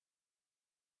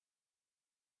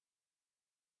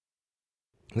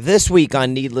This week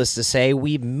on Needless to Say,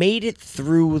 we made it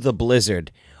through the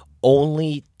blizzard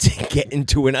only to get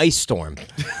into an ice storm.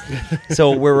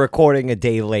 So we're recording a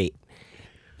day late.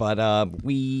 But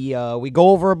we go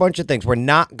over a bunch of things. We're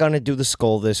not going to do the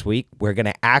skull this week. We're going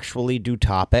to actually do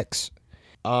topics.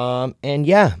 And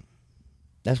yeah,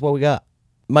 that's what we got.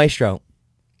 Maestro,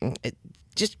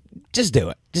 just do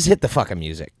it. Just hit the fucking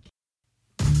music.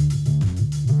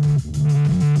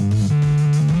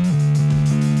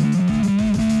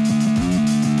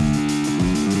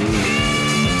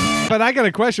 But I got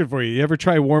a question for you. You ever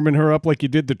try warming her up like you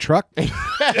did the truck?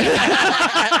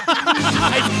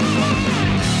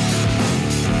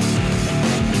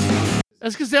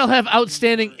 That's because they'll have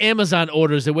outstanding Amazon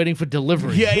orders. They're waiting for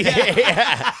delivery.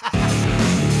 Yeah.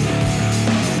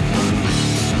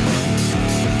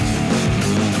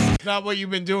 Not what you've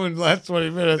been doing the last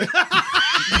 20 minutes.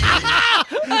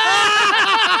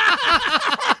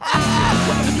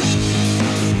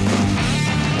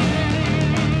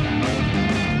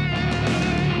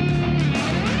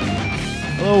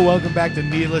 Hello, welcome back to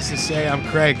Needless to Say. I'm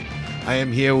Craig. I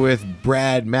am here with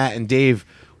Brad, Matt, and Dave.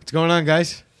 What's going on,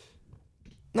 guys?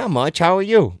 Not much. How are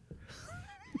you?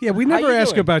 Yeah, we never you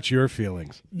ask doing? about your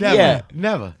feelings. Never. Yeah.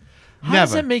 Never. How Never.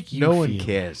 does that make you No one feel?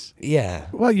 cares. Yeah.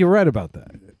 Well, you're right about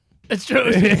that. It's true.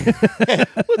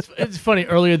 It's funny.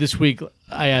 Earlier this week,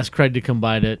 I asked Craig to come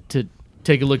by to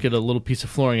take a look at a little piece of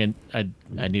flooring, and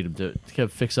I need him to kind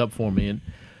of fix up for me.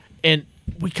 And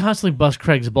we constantly bust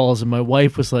Craig's balls, and my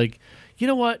wife was like, "You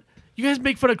know what? You guys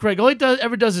make fun of Craig. All he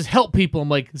ever does is help people." I'm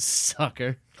like,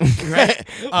 "Sucker." Right?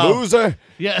 Loser.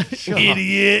 Yeah.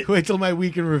 Idiot. Wait till my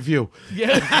week in review.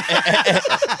 Yeah.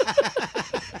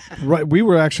 Right, we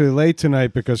were actually late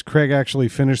tonight because Craig actually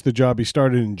finished the job he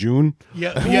started in June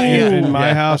Yeah. in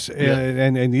my house,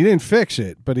 and he didn't fix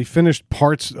it, but he finished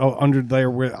parts under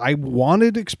there where I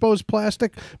wanted exposed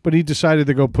plastic, but he decided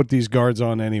to go put these guards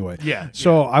on anyway. Yeah.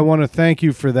 So I want to thank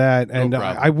you for that, and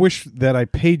problem. I wish that I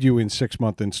paid you in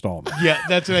 6-month installments. Yeah,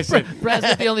 that's what I said. Brad's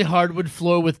not the only hardwood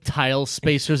floor with tile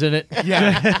spacers in it.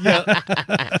 Yeah.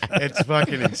 It's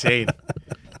fucking insane.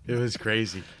 It was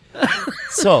crazy.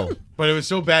 So, But it was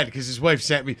so bad because his wife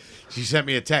sent me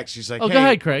a text. She's like, Oh, hey. go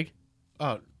ahead, Craig.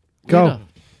 Oh, Go. Yeah.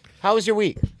 how was your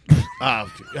week? uh,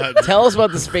 Tell us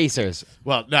about the spacers.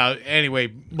 well, no,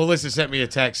 anyway, Melissa sent me a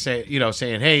text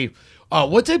saying, hey,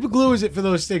 what type of glue is it for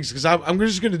those things? Because I'm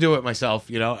just going to do it myself,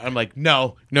 I'm like,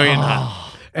 no, you're not.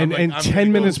 And I'm 10 gonna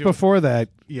minutes go do it. before that,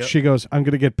 Yep. she goes, I'm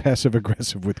going to get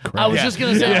passive-aggressive with Craig. I was Yeah. just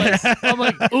gonna say, I'm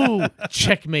like, ooh,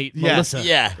 checkmate, Yeah. Melissa.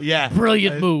 Yeah. Yeah.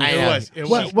 Brilliant move. I It know. was. It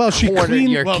was. well, she Cornered cleaned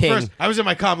your Well, king. first, I was in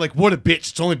my car. I'm like, what a bitch.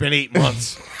 It's only been 8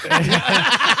 months.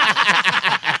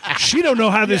 She don't know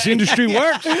how this industry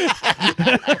works.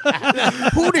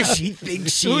 Who does she think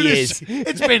she is?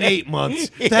 It's been 8 months.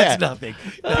 That's nothing.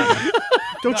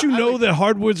 Don't you know that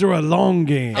hardwoods are a long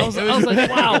game? I was like,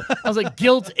 wow. I was like,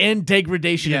 guilt and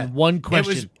degradation in one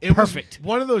question. It was Perfect.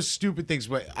 one of those stupid things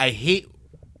where I hate,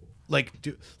 like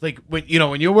when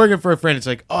you're working for a friend, it's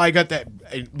like, oh, I got that.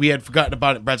 We had forgotten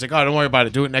about it. Brad's like, oh, don't worry about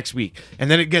it. Do it next week. And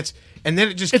then it just.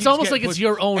 It's keeps almost getting like it's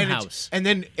your own house. And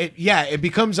then it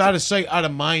becomes out of sight, out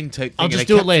of mind type thing. I'll and just I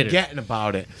do it kept later. Forgetting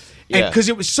about it. Yeah. Because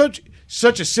it was such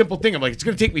a simple thing. I'm like, it's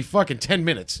gonna take me fucking 10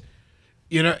 minutes.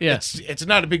 Yeah. It's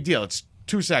not a big deal. It's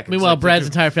 2 seconds. Meanwhile, Like, Brad's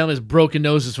entire family has broken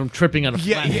noses from tripping on a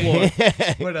flat floor.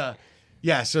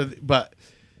 but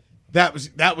that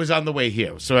was on the way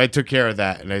here, so I took care of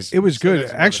that, and It was good.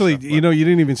 Actually, you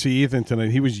didn't even see Ethan tonight.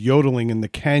 He was yodeling in the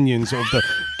canyons of the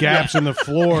gaps in the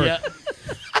floor. Yeah.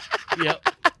 Yep.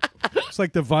 It's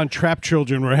like the Von Trapp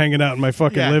children were hanging out in my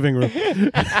fucking living room.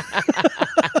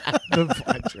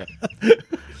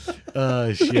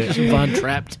 Oh shit! Von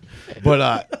trapped.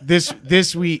 But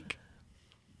this week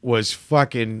was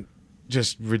fucking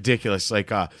just ridiculous. Like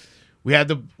we had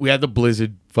the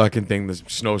blizzard fucking thing, the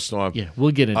snowstorm. Yeah,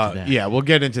 we'll get into that. Yeah, we'll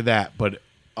get into that. But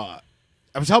I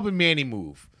was helping Manny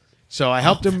move, so I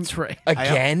helped him. That's right.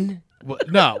 Again?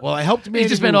 I helped Manny. He's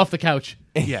just been move. off the couch.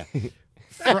 Yeah.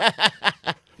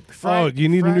 Oh, you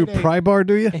need a new pry bar,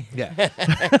 do you? Yeah.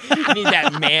 You need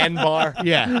that man bar.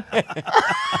 Yeah.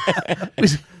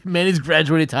 Manny's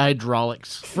graduated to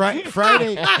hydraulics.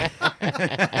 Friday.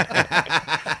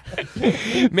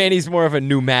 Manny's more of a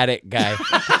pneumatic guy.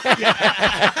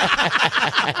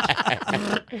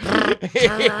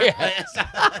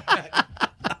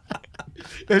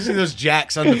 There's those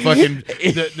jacks on the fucking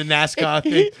the NASCAR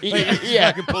thing. Like, Yeah.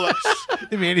 I can pull up.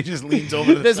 And Manny just leans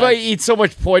over to the That's side. why he eats so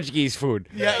much Portuguese food.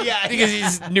 Yeah. Because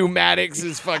he's pneumatics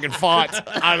his fucking fought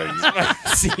out of his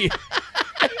fucking seat.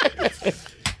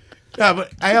 Yeah,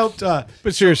 but I helped.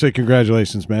 But seriously,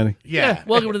 congratulations, Manny. Yeah.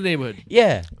 Welcome to the neighborhood.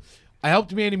 Yeah. I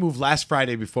helped Manny move last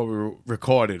Friday before we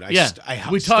recorded. We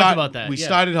talked about that. We yeah.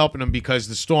 started helping him because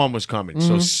the storm was coming.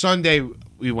 So Sunday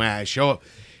we went. I show up,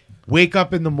 wake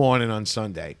up in the morning on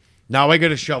Sunday. Now I got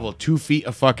to shovel 2 feet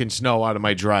of fucking snow out of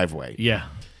my driveway. Yeah.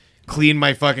 Clean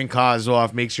my fucking cars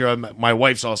off. Make sure my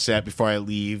wife's all set before I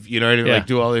leave. You know what I mean? Yeah. Like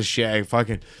do all this shit. I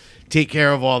fucking take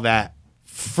care of all that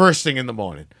first thing in the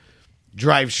morning.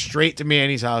 Drive straight to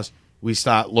Manny's house. We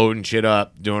start loading shit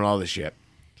up, doing all this shit.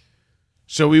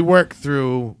 So we work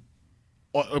through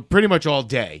pretty much all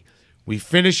day. We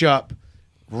finish up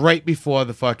right before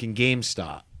the fucking game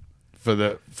start for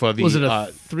the Was it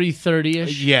a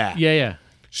 3:30ish? yeah. Yeah.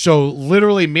 So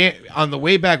literally, on the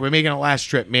way back, we're making a last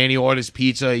trip. Manny orders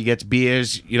pizza. He gets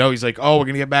beers. You know, he's like, "Oh, we're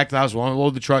gonna get back to the house. We'll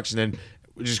unload the trucks, and then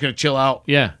we're just gonna chill out.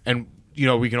 Yeah. and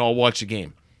we can all watch the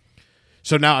game."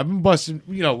 So now I've been busting.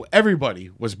 Everybody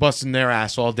was busting their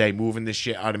ass all day, moving this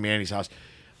shit out of Manny's house.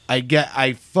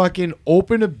 I fucking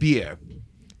open a beer.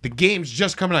 The game's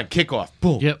just coming on kickoff.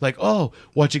 Boom. Yep. Like, oh,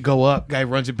 watch it go up. Guy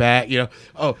runs it back.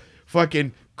 Oh,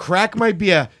 fucking crack my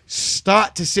beer.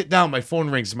 Start to sit down. My phone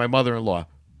rings. It's my mother-in-law.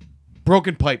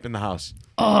 Broken pipe in the house.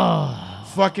 Oh.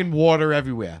 Fucking water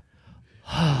everywhere.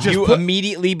 You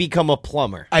immediately become a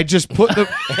plumber. I just put the.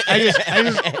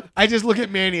 I just look at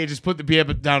Manny and just put the beer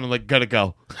down and like gotta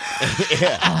go.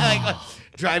 Like,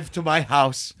 drive to my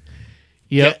house.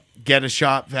 Yep. Get a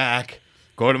shop vac.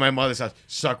 Go to my mother's house.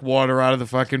 Suck water out of the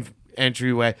fucking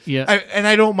entryway. Yeah. And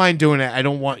I don't mind doing it. I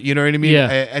don't want. You know what I mean? Yeah.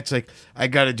 It's like I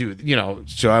gotta do.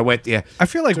 So I went there. I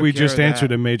feel like Took we care just of that.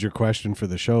 answered a major question for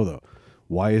the show, though.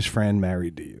 Why is Fran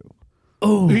married to you?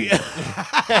 Oh,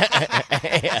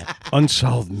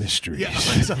 Unsolved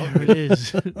mysteries. there it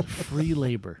is. Free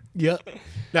labor. Yeah.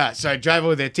 Nah, so I drive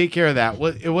over there, take care of that.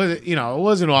 It wasn't, it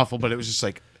wasn't awful, but it was just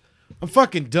like, I'm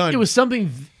fucking done. It was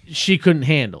something she couldn't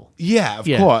handle. yeah, of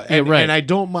Yeah. course. Yeah, And, right. and I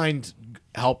don't mind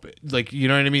help. Like, you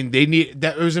know what I mean? They need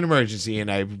that. It was an emergency, and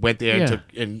I went there Yeah.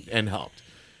 and took and helped.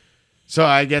 So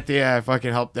I get there, I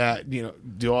fucking help that,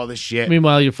 do all this shit.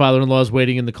 Meanwhile, your father-in-law is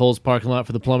waiting in the Kohl's parking lot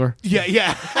for the plumber.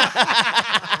 yeah.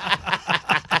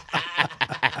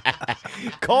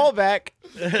 Call back.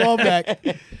 Call back.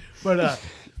 But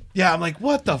yeah, I'm like,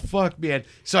 what the fuck, man?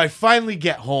 So I finally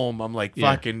get home. I'm like,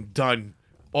 Yeah. fucking done.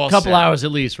 All Couple set. hours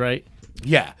at least, right?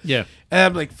 Yeah. Yeah. And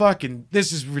I'm like, fucking,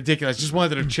 this is ridiculous. Just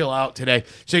wanted to chill out today.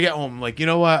 So I get home. I'm like, you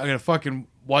know what? I'm going to fucking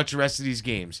watch the rest of these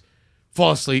games.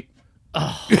 Fall asleep.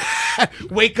 Oh.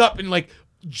 Wake up and like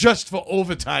just for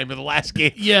overtime of the last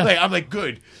game. Yeah. Like, I'm like,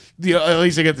 good. At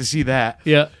least I get to see that.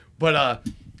 Yeah. But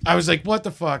I was like, what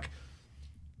the fuck?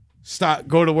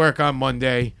 Go to work on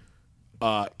Monday.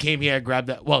 Came here, grabbed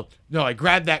that. Well, no, I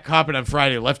grabbed that carpet on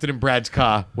Friday, left it in Brad's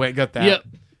car. Went and got that.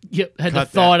 Yep. Had to Cut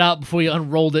thaw that. it out before you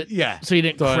unrolled it. Yeah. So you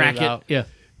didn't Thawed crack it it. out. Yeah.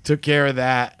 Took care of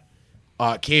that.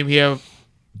 Came here,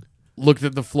 looked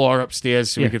at the floor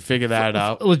upstairs so Yeah. we could figure that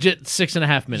out. Legit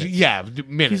 6.5 minutes. Yeah,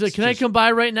 minutes. He's like, "Can I Just- come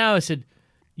by right now?" I said,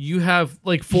 "You have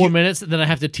like 4 minutes, and then I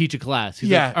have to teach a class." He's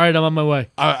Yeah. like, "All right, I'm on my way."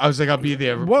 I was like, I'll be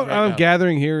there. What right I'm now.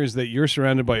 gathering here is that you're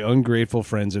surrounded by ungrateful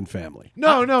friends and family.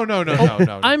 No.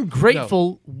 I'm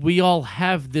grateful we all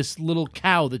have this little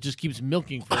cow that just keeps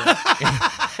milking for us.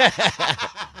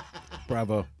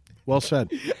 Bravo. Well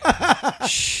said.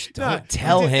 Shh, don't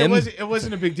tell him. It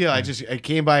wasn't a big deal. I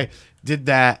came by, did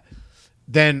that.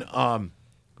 Then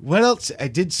what else? I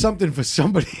did something for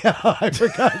somebody else. I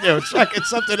forgot. There was fucking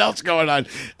something else going on.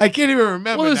 I can't even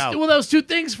remember Well, now. that was two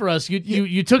things for us.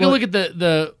 You took a look at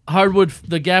the hardwood,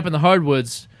 the gap in the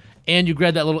hardwoods, and you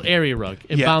grabbed that little area rug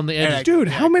and Yeah. found the And edges. Dude,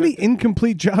 how many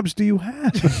incomplete jobs do you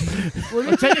have?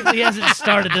 Well, technically, he hasn't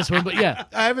started this one, but yeah.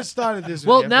 I haven't started this.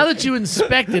 Well, one yet, now but- that you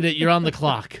inspected it, you're on the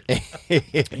clock.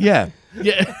 yeah.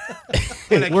 Yeah,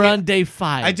 we're on day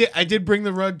 5. I did bring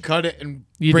the rug, cut it, and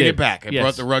You bring did. it back. I Yes.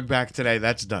 brought the rug back today.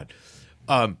 That's done.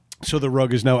 So the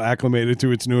rug is now acclimated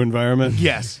to its new environment?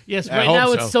 Yes. Yes, I right hope now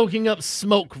so. it's soaking up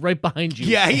smoke right behind you.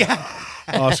 Yeah.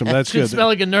 Awesome. That's It's gonna good. smell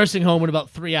like a nursing home in about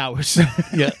 3 hours.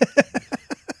 Yeah.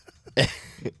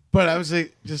 But I was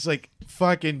like, just like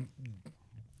fucking,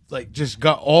 like just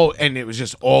got all, and it was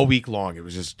just all week long. It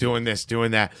was just doing this,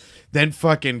 doing that. Then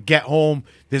fucking get home.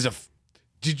 There's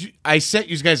I sent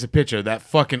you guys a picture of that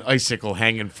fucking icicle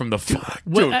hanging from the fuck.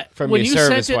 When- from when your you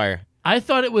service sent it, wire. I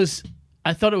thought it was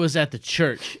at the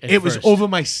church. At It was first. over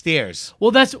my stairs.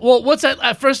 Well, what's that?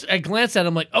 At first, I glanced at it.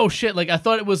 I'm like, oh shit! Like I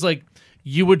thought it was like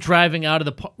you were driving out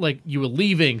of like you were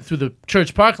leaving through the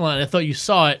church parking lot. And I thought you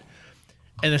saw it.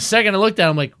 And the second I looked at it,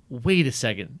 I'm like, wait a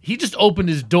second. He just opened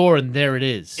his door and there it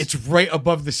is. It's right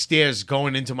above the stairs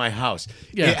going into my house.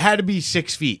 Yeah. It had to be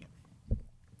 6 feet.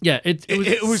 yeah. It was.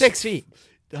 It was 6 feet.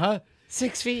 Huh?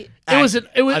 6 feet. It was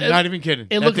I'm not even kidding.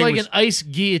 It That looked thing like was- an ice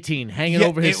guillotine hanging Yeah,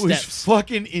 over his it was steps.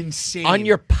 fucking insane. On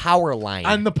your power line.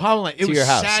 on the power line. It To was your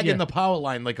house. sagging Yeah. the power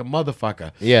line like a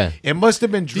motherfucker. Yeah. It must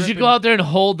have been Did dripping. you go out there and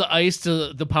hold the ice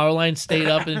till the power line stayed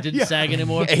up and it didn't Yeah. sag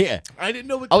anymore? Yeah. I didn't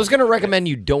know what I was gonna recommend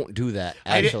you don't do that.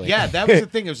 I didn't- Actually, yeah, that was the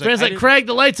thing. It was like, Fran's I like, didn't- Craig,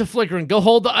 the lights are flickering. Go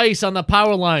hold the ice on the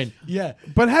power line. yeah.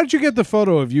 But how did you get the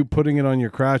photo of you putting it on your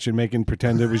crotch and making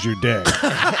pretend it was your dick?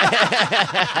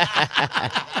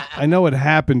 I know it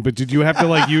happened, but did you have to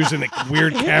like use a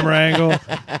weird camera angle?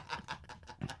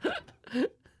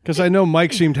 Because I know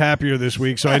Mike seemed happier this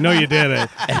week, so I know you did it.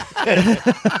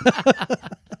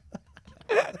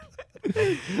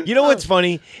 You know what's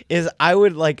funny is I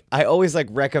always like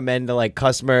recommend to like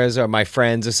customers or my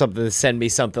friends or something to send me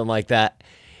something like that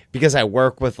because I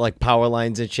work with like power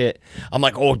lines and shit. I'm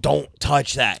like, oh, don't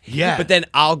touch that. Yeah. But then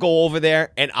I'll go over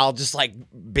there and I'll just like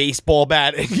baseball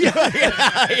bat it.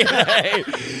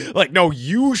 Like, no,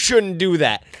 you shouldn't do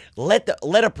that. Let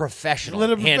a professional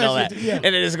handle that. professional, yeah. And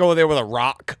then just go there with a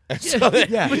rock.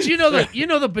 Yeah. But you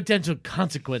know the potential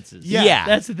consequences. Yeah.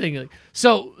 That's the thing. Like,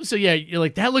 so yeah, you're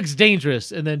like, that looks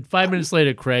dangerous. And then 5 minutes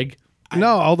later, Craig.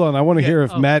 No, hold on. I want to hear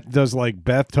if Matt does like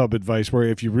bathtub advice where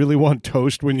if you really want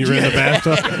toast when you're in the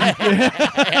bathtub.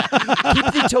 Keep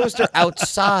the toaster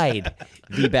outside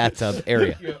the bathtub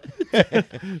area.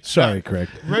 Sorry, Craig.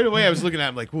 Right away, I was looking at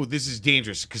him like, "Ooh, this is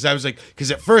dangerous." Because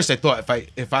at first I thought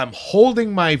if I'm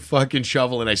holding my fucking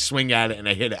shovel and I swing at it and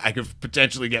I hit it, I could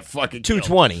potentially get fucking killed.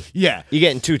 220. Yeah. You're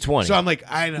getting 220. So I'm like,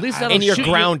 least I that'll and you're shoot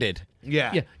you. grounded.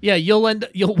 yeah. Yeah, you'll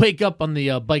wake up on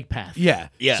the bike path. Yeah.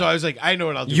 Yeah. So I was like, I know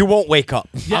what I'll do. You won't wake up.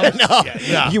 I'll-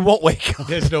 yeah. You won't wake up.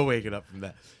 There's no waking up from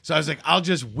that. So I was like, I'll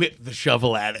just whip the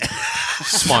shovel at it.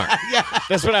 Smart. Yeah.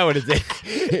 That's what I would have did.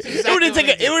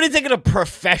 It would have taken a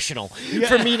professional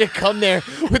for me to come there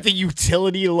with the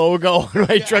utility logo on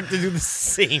my truck to do the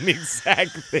same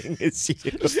exact thing as you.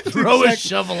 Throw a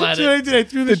shovel at So what it. I did, I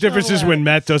threw The difference shovel is at when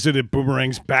Matt does it, it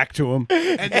boomerangs back to him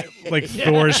and, like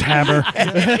Thor's hammer.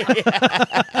 and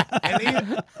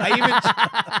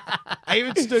I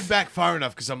even stood back far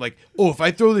enough because I'm like, oh, if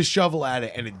I throw the shovel at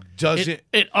it and it doesn't.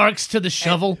 It arcs to the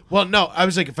shovel. Well, no, I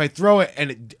was like, if I throw it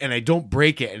and I don't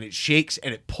break it and it shakes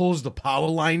and it pulls the power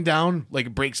line down, like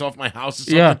it breaks off my house or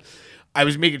something. Yeah. I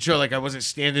was making sure like I wasn't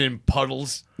standing in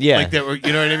puddles. Yeah. Like that were,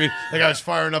 you know what I mean? Like I was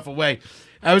far enough away.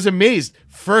 I was amazed.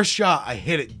 First shot, I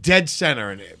hit it dead center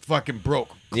and it fucking broke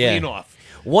clean off.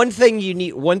 One thing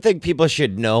people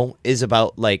should know is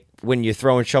about like when you're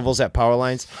throwing shovels at power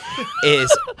lines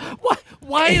is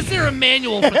Why is there a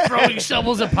manual for throwing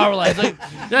shovels at power lines? Like,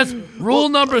 that's rule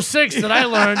number 6 that I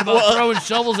learned about throwing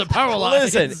shovels at power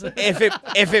lines. listen,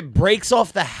 if it breaks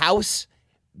off the house,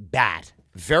 bad.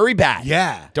 Very bad.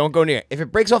 Yeah. Don't go near it. If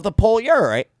it breaks off the pole, you're all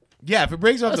right. Yeah, if it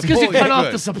breaks off That's the because pole, you cut you're off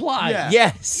good. the supply. Yeah.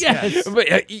 Yes. Yes.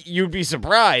 But you'd be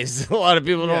surprised. A lot of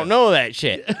people don't know that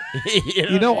shit.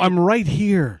 You know, I'm right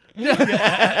here.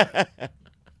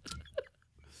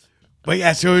 But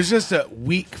yeah, so it was just a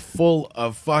week full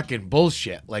of fucking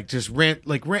bullshit. Like just rant,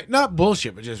 not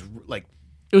bullshit, but just like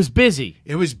It was busy.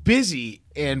 it was busy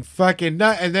and fucking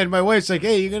not. And then my wife's like,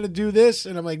 "Hey, you gonna do this?"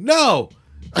 And I'm like, "No,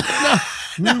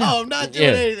 no, I'm not doing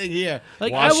Yeah. anything here."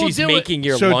 Like, While I will she's do making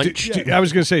your So lunch. I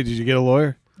was going to say, did you get a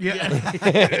lawyer? Yeah.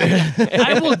 it.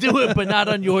 I will do it, but not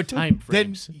on your time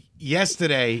Then frames.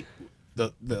 yesterday,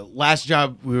 the last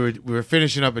job we were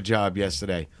finishing up a job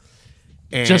yesterday.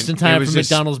 And Just in time it was for this-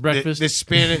 McDonald's breakfast? This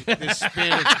Spanish woman.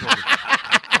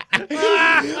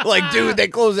 Like, dude, they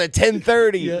close at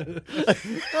 10:30.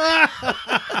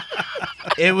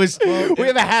 It was We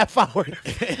have a half hour.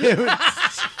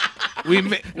 we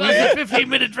mi- It's a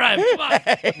 15-minute drive. Come on.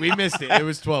 we missed it. It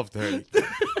was 12:30.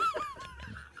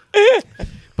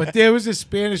 But there was a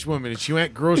Spanish woman, and she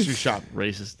went grocery shopping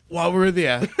Racist. while we were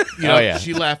there. You know, Oh, yeah.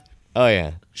 She left. Oh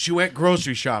yeah. She went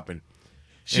grocery shopping.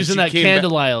 She's And in she that came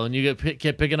candle aisle, and you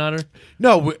kept picking on her.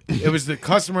 No, it was the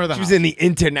customer of the She house. was in the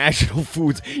international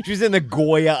foods. She was in the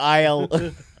Goya aisle.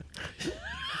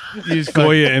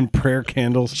 Goya and prayer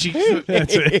candles.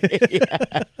 That's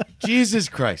it. Jesus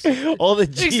Christ. All the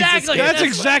Jesus Exactly. That's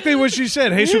exactly what she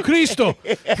said. Jesucristo.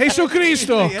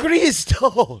 Jesucristo.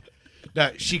 Cristo.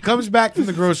 Now, she comes back from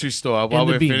the grocery store while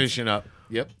the we're beans. finishing up.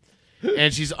 Yep.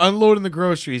 And she's unloading the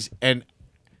groceries, and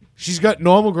she's got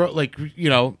normal, like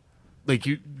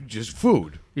you just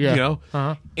food. Yeah. You know?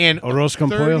 Uh-huh. And Arroz con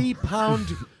pollo.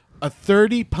 a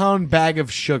 30-pound bag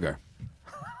of sugar.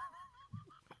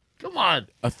 Come on.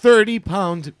 A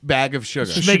 30-pound bag of sugar.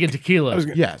 She's making tequila.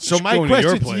 Yeah. So She's my going to your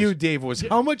question to place. you, Dave, was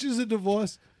how much is a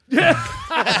divorce?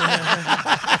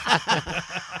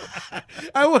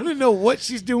 I want to know what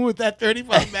she's doing with that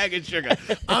 30-pound bag of sugar.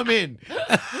 I'm in.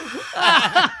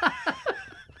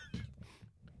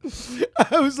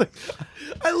 I was like,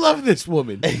 I love this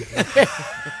woman.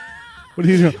 What are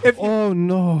you doing? Oh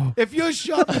no! If your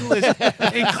shopping list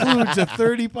includes a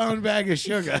 30-pound bag of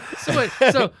sugar,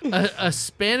 So a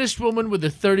Spanish woman with a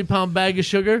 30-pound bag of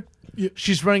sugar,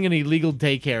 she's running an illegal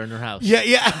daycare in her house.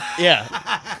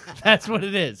 Yeah. That's what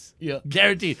it is. Yeah.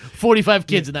 Guaranteed. 45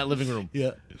 kids in that living room.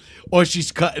 yeah, or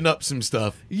she's cutting up some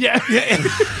stuff. Yeah.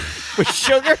 With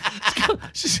sugar?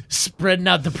 She's spreading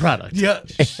out the product. Yeah,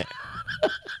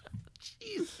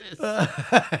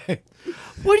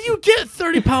 Where do you get a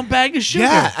 30-pound bag of sugar?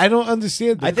 yeah. I don't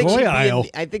understand. I think toy she'd aisle.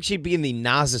 I think she'd be in the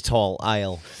Nositol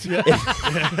aisle.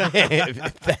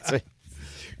 If that's what-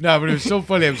 No, but it was so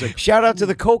funny. I was like, Shout out to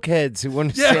the cokeheads who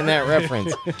understand that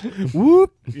reference.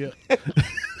 Whoop!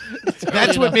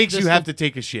 that's what makes you have to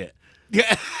take a shit.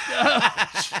 Yeah.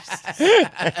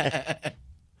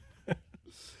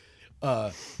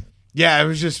 Yeah, it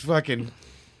was just fucking.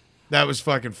 That was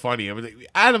fucking funny. I was like,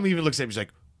 Adam even looks at me. He's like,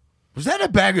 "Was that a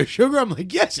bag of sugar?" I'm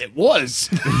like, "Yes, it was."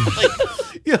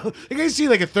 Like I see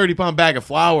like a 30-pound bag of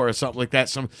flour or something like that.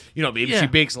 Some, maybe Yeah. she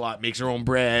bakes a lot, makes her own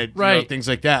bread, Right. things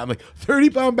like that. I'm like,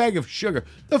 30-pound bag of sugar.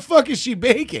 The fuck is she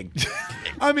baking?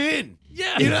 I'm in.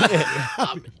 Yeah.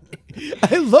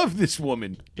 I love this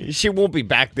woman. She won't be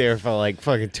back there for like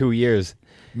fucking 2 years.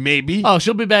 Maybe. Oh,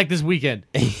 she'll be back this weekend.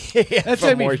 That's for what I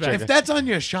mean. more If sugar. that's on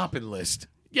your shopping list,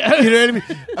 Yeah. you know what I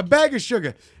mean? A bag of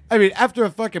sugar. I mean, after a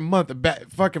fucking month, a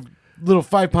fucking little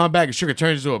 5-pound bag of sugar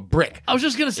turns into a brick. I was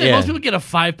just going to say, Yeah. most people get a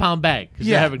 5-pound bag because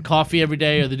Yeah. they're having coffee every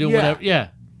day or they're doing Yeah. whatever. Yeah.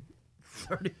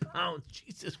 30 pounds.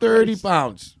 Jesus 30 Christ.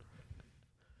 pounds.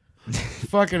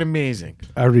 Fucking amazing.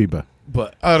 Arriba.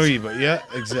 But arriba, yeah,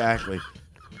 exactly.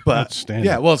 But Outstanding.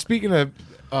 yeah, well, speaking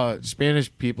of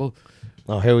Spanish people,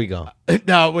 Oh, here we go.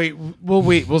 no, wait,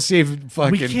 we'll save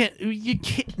fucking. We can't. You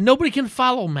can't. Nobody can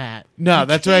follow Matt. No, You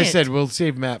that's what I can't. said. We'll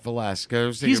save Matt for last. 'Cause I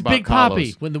was thinking He's about Big Carlos.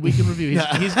 Poppy when the weekend review.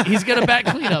 He's got a back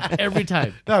cleanup every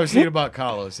time. No, I was thinking about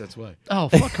Carlos. That's why. Oh,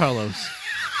 fuck Carlos.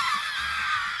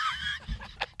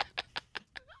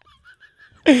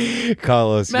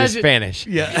 Carlos, Imagine- you're Spanish.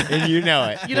 Yeah. And you know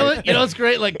it. You know what? You know what's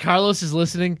great? Like Carlos is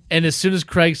listening, and as soon as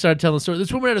Craig started telling the story,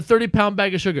 this woman had a 30-pound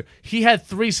bag of sugar. He had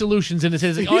 3 solutions in his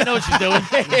head. He's like, oh, I know what she's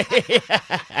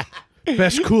doing.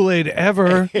 Best Kool-Aid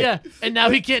ever. Yeah, and now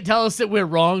he can't tell us that we're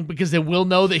wrong because they will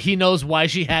know that he knows why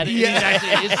she had it. Yeah, and he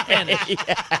actually is Spanish.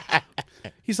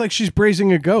 He's like, she's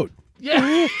braising a goat.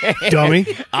 Yeah, Dummy.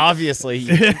 Obviously.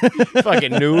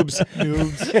 Fucking noobs.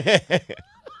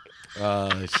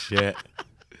 Oh shit.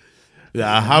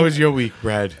 Yeah. How was your week,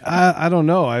 Brad? I don't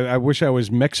know. I wish I was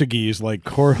Mexigese like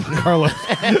Carlos.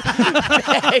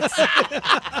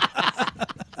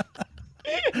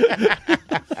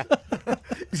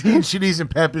 Chilies and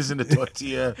peppers in the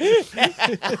tortilla.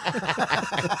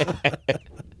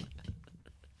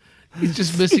 he's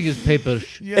just missing his paper.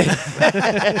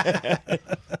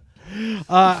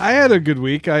 I had a good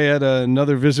week. I had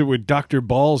another visit with Dr.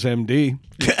 Balls, MD.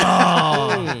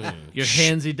 Your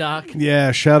handsy doc.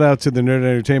 Yeah, shout out to the Nerd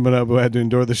Entertainment Hub who had to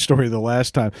endure the story the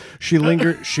last time. She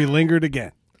lingered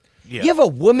again. You have a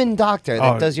woman doctor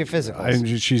that Oh, does your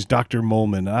physicals. She's Dr.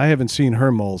 Molman. I haven't seen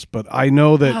her moles, but I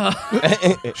know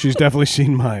that she's definitely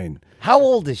seen mine. How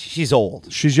old is she? She's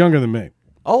old. She's younger than me.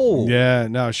 Oh. Yeah,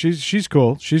 no, she's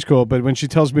cool. She's cool. But when she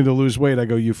tells me to lose weight, I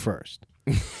go, you first.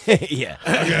 Yeah.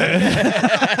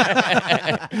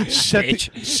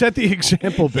 Set the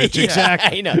example, bitch.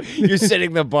 Exactly. I know. You're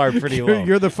setting the bar pretty low.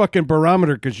 You're the fucking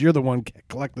barometer because you're the one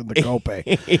collecting the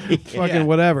copay. Fucking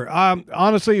whatever.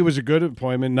 Honestly, it was a good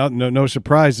appointment. No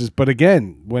surprises. But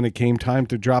again, when it came time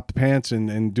to drop the pants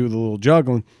and do the little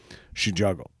juggling, she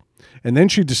juggled. And then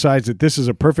she decides that this is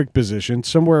a perfect position,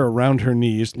 somewhere around her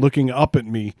knees, looking up at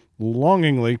me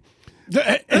longingly, You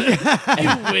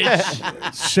wish.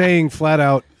 saying flat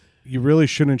out, "You really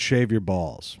shouldn't shave your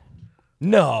balls."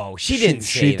 No, she didn't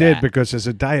say She that. did because as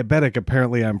a diabetic,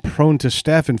 apparently I'm prone to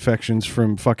staph infections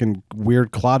from fucking weird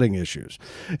clotting issues,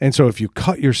 and so if you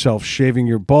cut yourself shaving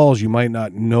your balls, you might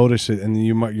not notice it, and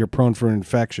you're prone for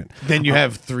infection. Then you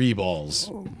have 3 balls.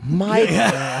 My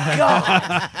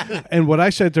God. And what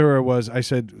I said to her was, I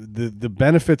said the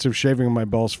benefits of shaving my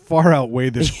balls far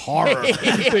outweigh this horror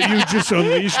that you just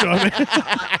unleashed on me.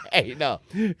 Hey, no.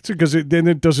 It's because then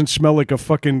it doesn't smell like a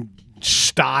fucking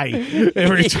sty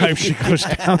every time she goes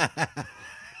down.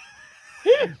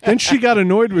 Then she got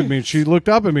annoyed with me and she looked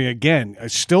up at me again,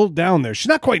 still down there. She's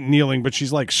not quite kneeling, but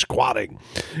she's like squatting.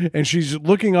 And she's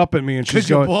looking up at me and she's Because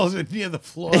your going, balls are near the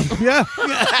floor. yeah.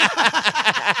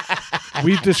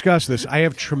 We've discussed this. I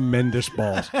have tremendous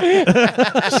balls.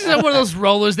 She's one of those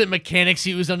rollers that mechanics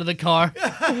use under the car.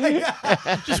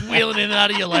 Just wheeling in and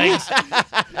out of your legs.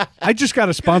 I just got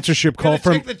a sponsorship call Gotta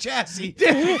from. check the chassis.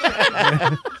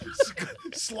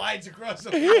 Slides across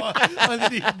the floor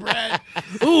underneath Brad.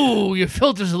 Ooh, your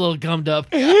filter's a little gummed up.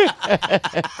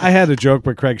 I had a joke,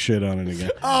 but Craig shit on it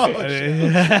again.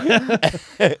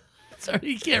 Sorry,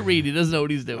 he can't read. He doesn't know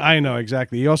what he's doing. I know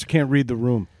exactly. He also can't read the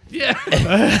room. Yeah.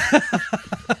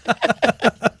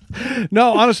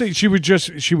 No, honestly, she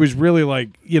was really like,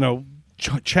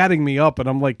 chatting me up, and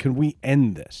I'm like, can we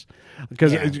end this?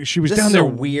 Because she was This down is there a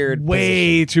weird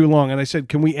way too long, and I said,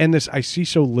 can we end this? I see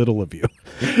so little of you.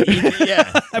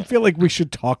 Yeah. I feel like we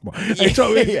should talk more.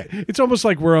 It's almost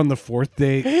like we're on the fourth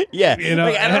date. Yeah.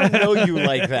 Like, I don't know you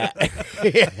like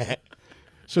that.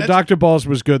 So Dr. Balls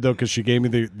was good though, because she gave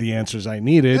me the answers I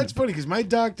needed. That's funny because my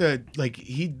doctor,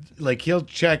 he'll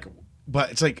check,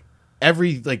 but it's like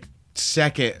every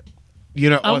second,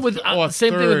 I'm with or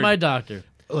same thing with third. my doctor.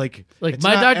 Like Like it's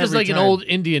my not doctor's every like an time. old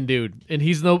Indian dude, and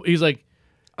he's like,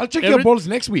 I'll check every- your balls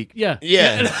next week. yeah,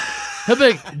 Yeah. He'll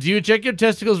be like, do you check your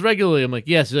testicles regularly? I'm like,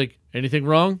 yes. He's like, anything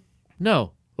wrong?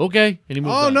 No. Okay. And he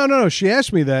moves Oh on. no! She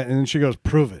asked me that, and then she goes,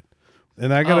 "Prove it."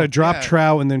 And I got to drop yeah.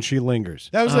 trow, and then she lingers.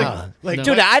 That was no.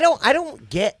 Dude, I don't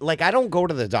get I don't go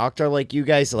to the doctor like you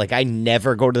guys. Like I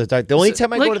never go to the doctor. The only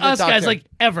time I Like go to the us doctor, guys, like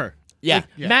ever. yeah.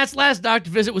 Like, Matt's last doctor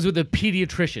visit was with a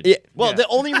pediatrician. Yeah. Well, the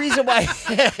only reason why,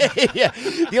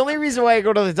 the only reason why I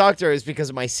go to the doctor is because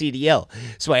of my CDL.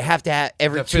 So I have to have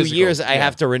every The 2 physical, years I yeah.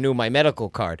 have to renew my medical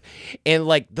card. And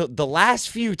like the last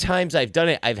few times I've done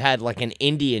it, I've had like an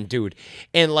Indian dude,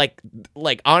 and like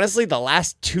honestly, the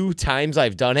last 2 times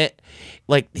I've done it,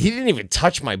 like he didn't even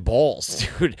touch my balls,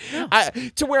 dude.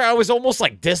 To where I was almost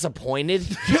like disappointed.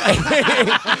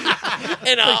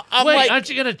 And I'm Wait, like, aren't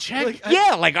you gonna check?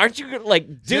 yeah, like, aren't you like,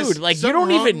 dude? Just Like, you something don't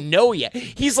wrong? even know yet.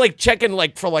 He's like checking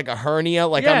like for like a hernia,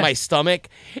 like Yeah. on my stomach,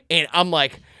 and I'm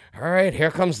like, all right,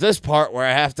 here comes this part where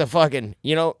I have to fucking,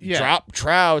 drop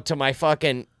trow to my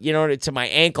fucking, to my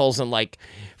ankles and like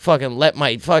fucking let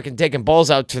my fucking dick and balls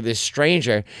out to this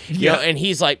stranger, you know. And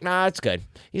he's like, nah, it's good.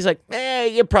 He's like,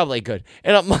 you're probably good.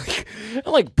 And I'm like,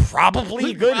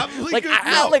 probably good. Probably Like, good?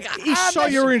 No. He saw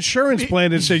your insurance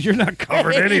plan and said, "You're not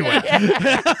covered anyway."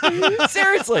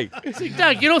 Seriously. It's like,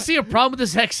 Doc, you don't see a problem with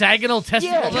this hexagonal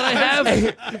testicle that I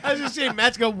have? I was just saying,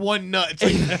 Matt's got one nut.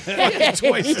 It's like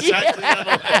twice the size of the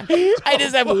other one. I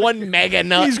just have one mega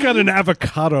nut. He's got an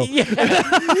avocado. Yeah.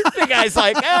 The guy's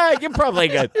like, you're probably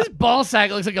good. This ball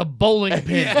sack looks like a bowling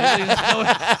pin.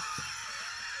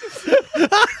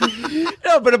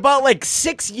 No, but about like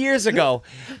 6 years ago,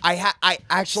 I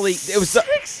actually it was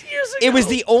 6 years ago. it was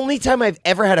the only time I've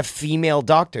ever had a female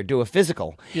doctor do a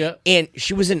physical. Yeah. And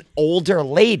she was an older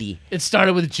lady, It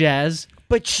started with jazz.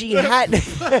 but she had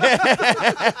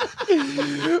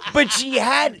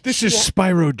This is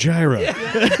Spyro Gyra.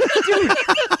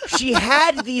 she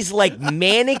had these like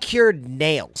manicured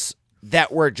nails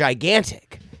that were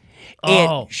gigantic. And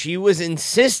Oh. she was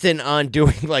insistent on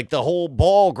doing like the whole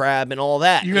ball grab and all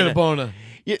that. You got a And, boner.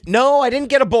 no, I didn't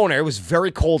get a boner. It was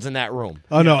very cold in that room.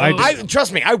 Oh no, I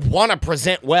trust me. I want to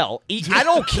present well. I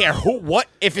don't care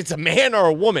if it's a man or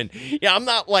a woman. Yeah, I'm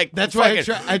not like That's why I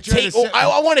fucking try to set-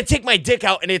 I want to take my dick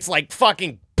out, and it's like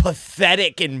fucking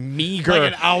pathetic and meager.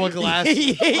 Like an hourglass.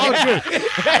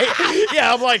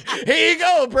 Yeah, I'm like, here you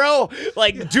go, bro.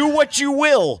 Like, do what you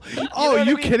will. Oh, are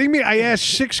you kidding me? I asked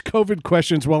 6 COVID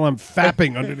questions while I'm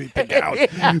fapping underneath the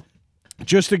couch.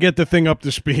 Just to get the thing up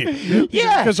to speed.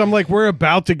 Yeah. Because I'm like, we're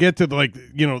about to get to like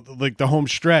the home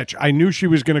stretch. I knew she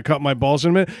was going to cut my balls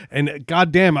in a minute. And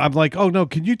goddamn, I'm like, oh no,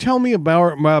 can you tell me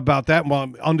about that while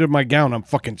I'm under my gown? I'm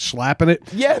fucking slapping it.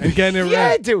 Yeah, And getting it yeah,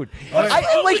 right. dude.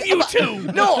 I like you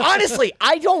two? No, honestly,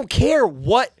 I don't care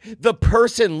what the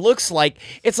person looks like.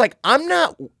 It's like I'm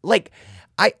not like.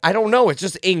 I don't know. It's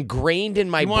just ingrained in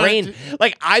my want brain. it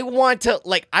Like I want to.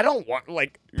 Like I don't want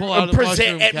like Pull out a present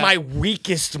mushroom at cap. my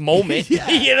weakest moment.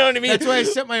 You know what I mean? That's why I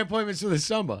set my appointments for the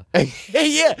summer.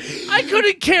 Yeah. I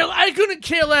couldn't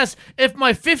care less if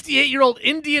my 58-year-old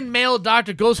Indian male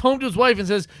doctor goes home to his wife and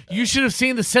says, "You should have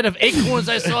seen the set of acorns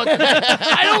I saw today."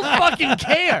 I don't fucking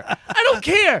care. I don't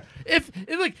care.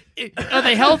 Are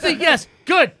they healthy? Yes.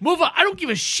 Good. Move on. I don't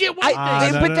give a shit what they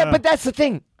think. But that's the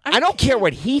thing. I don't care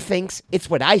what he thinks. It's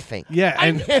what I think. Yeah,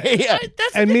 and Yeah.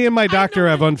 That's and the me thing. and my I doctor know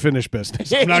have unfinished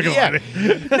business. I'm not gonna Yeah. lie to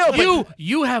you. No, but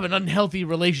you have an unhealthy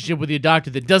relationship with your doctor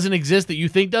that doesn't exist, that you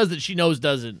think does, that she knows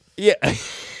doesn't. yeah.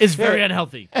 It's very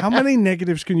unhealthy. How many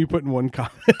negatives can you put in one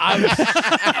comment?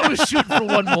 I was shooting for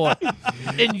one more.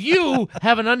 And you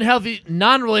have an unhealthy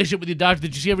non-relationship with your doctor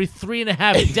that you see every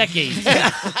 3.5 decades.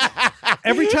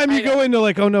 Every time you go into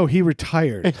like, oh no, he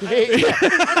retired.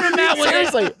 Matt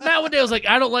Seriously. one day was like,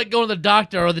 I don't like going to the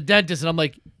doctor or the dentist, and I'm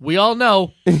like, we all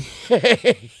know.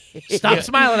 Stop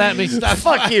smiling at me.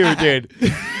 Fuck you, dude.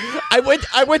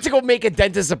 I went to go make a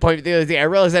dentist appointment the other day. I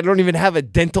realized I don't even have a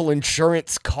dental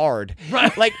insurance card.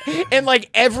 Right. Like, and like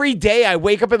every day I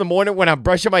wake up in the morning when I'm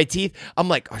brushing my teeth, I'm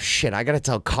like, oh shit, I gotta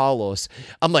tell Carlos.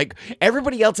 I'm like,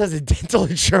 everybody else has a dental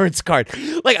insurance card.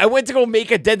 Like, I went to go make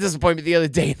a dentist appointment the other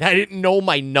day and I didn't know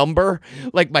my number,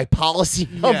 like my policy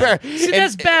number. See,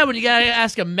 that's bad when you gotta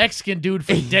ask a Mexican dude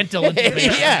for dental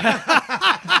information. Yeah.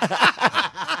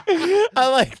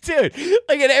 I'm like, dude,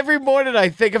 like, and every morning I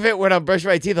think of it when I'm brushing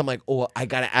my teeth. I'm like, oh, I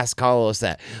gotta ask Carlos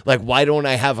that. Like, why don't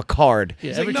I have a card? Yeah,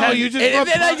 He's every like, no, time you just And rub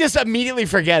then I palm- just immediately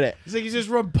forget it. He's like, you just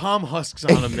rub palm husks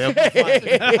on him. They'll be fine.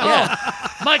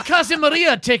 my cousin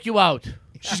Maria take you out.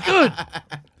 She's good.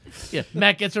 Yeah,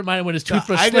 Matt gets reminded when his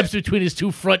toothbrush I slips did- between his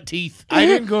two front teeth. I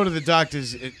didn't go to the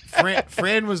doctors.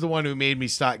 Fran was the one who made me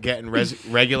start getting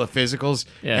regular physicals,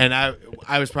 Yeah. and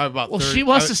I was probably about. Well, 30, she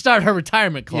wants I to was- start her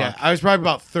retirement Yeah, clock. I was probably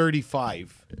about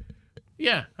 35,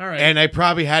 Yeah, all right. and I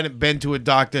probably hadn't been to a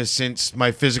doctor since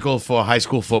my physical for high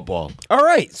school football. All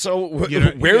right, so You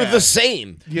know, we're yeah. the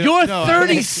same. You're No,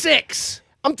 36.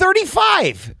 I'm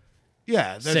 35.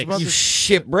 Yeah, that's Six. about You the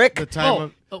shitbrick.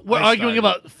 time. We're I arguing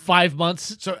started. about 5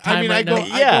 months. So time I mean, right I go, now.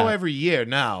 Yeah. I go every year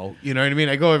now. You know what I mean?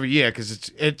 I go every year because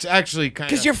it's actually kind of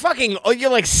Because you're fucking, oh, you're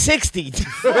like 60. Dude.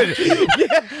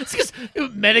 It's 'cause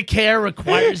Medicare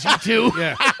requires you to.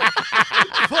 Yeah,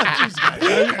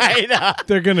 I know.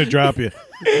 they're gonna drop you.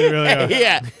 They really are.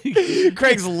 Yeah.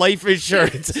 Craig's life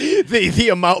insurance, the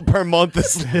amount per month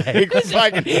is like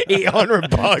fucking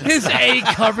 $800 His A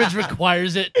coverage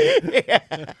requires it.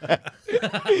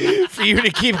 for you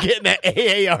to keep getting that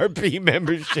AARP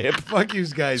membership. fuck you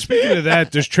guys. Speaking of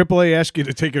that, does AAA ask you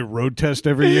to take a road test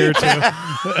every year too?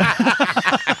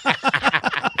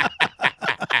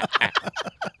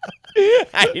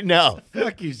 I know.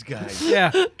 Fuck you guys.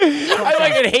 Yeah. I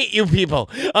fucking hate you people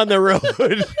on the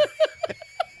road.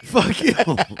 Fuck you.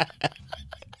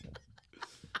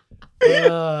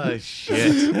 Oh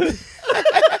shit.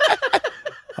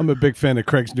 I'm a big fan of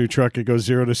Craig's new truck. It goes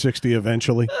 0 to 60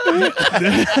 eventually.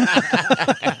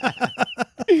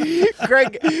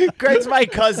 Greg's my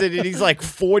cousin, and he's like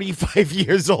 45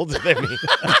 years older than me.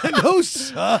 No,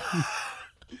 son.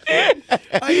 I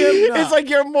am not. It's like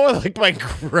you're more like my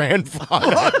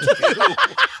grandfather.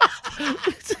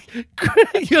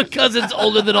 Your cousin's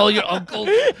older than all your uncles.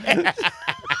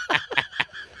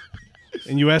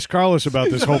 And you ask Carlos about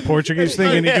this whole Portuguese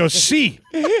thing, and he goes, "See."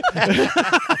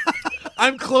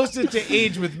 I'm closer to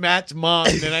age with Matt's mom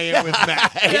than I am with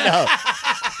Matt. I know.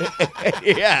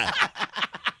 Yeah.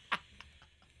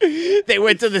 They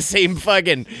went to the same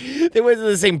Poison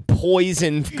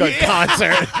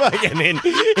concert fucking in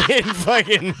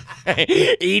fucking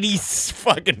 80s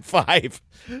fucking 5.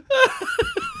 Like,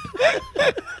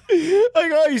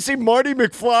 oh, you see Marty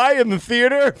McFly in the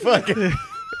theater? Fucking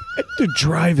The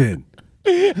drive-in.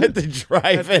 at the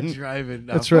drive-in. Driving.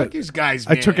 No, That's fuck right. you guys,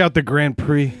 I man. took out the Grand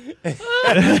Prix.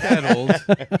 that old.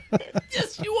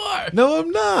 Yes, you are. No, I'm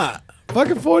not.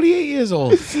 Fucking 48 years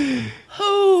old.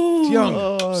 Oh.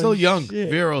 Young. Still young.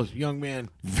 Viral, young man.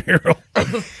 Viral. All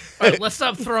right, let's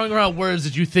stop throwing around words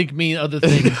that you think mean other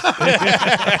things.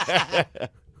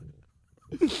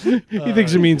 He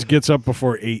thinks it means gets up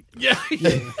before 8. Yeah.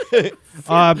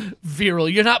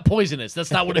 Viral. You're not poisonous.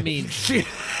 That's not what it means.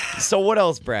 So what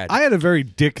else, Brad? I had a very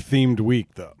dick-themed week,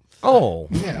 though. Oh,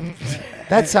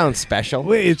 that sounds special.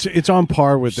 Wait, it's on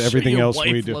par with everything Your else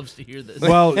wife we do. loves to hear this.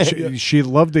 Well, she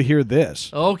loved to hear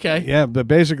this. Okay. Yeah, but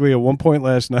basically at one point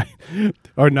last night,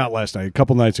 or not last night, a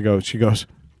couple nights ago, she goes,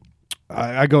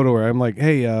 I go to her, I'm like,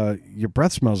 hey, your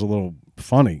breath smells a little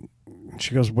funny. And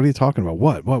she goes, what are you talking about?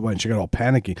 What? And she got all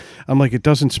panicky. I'm like, it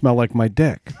doesn't smell like my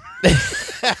dick.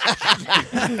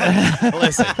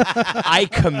 Listen, I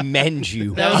commend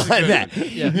you That was on good. that.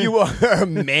 Yeah. You are a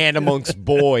man amongst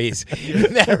boys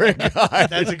in that regard.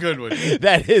 That's a good one.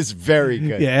 That is very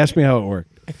good. Yeah, ask me how it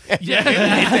worked. Yeah.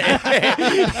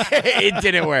 It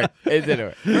didn't work. It didn't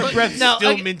work. Her breath's Now,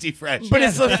 still I- minty fresh. But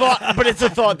it's the thought. But it's the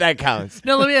thought that counts.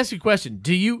 Now let me ask you a question.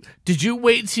 Did you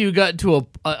wait until you got to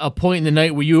a point in the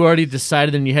night where you already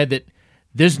decided in your head that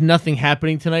there's nothing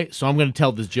happening tonight, so I'm going to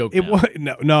tell this joke? It now? was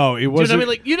no, it Do you know wasn't.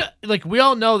 what I mean? Like we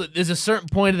all know that there's a certain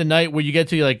point of the night where you get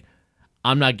to you're like,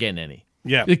 I'm not getting any.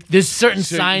 Yeah. Like, there's certain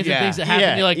So, signs yeah. and things that happen.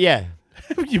 Yeah. You're like, yeah.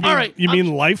 You mean, all right, you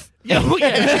mean life? yeah, well,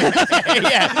 yeah.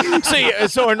 Yeah.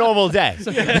 So a normal day.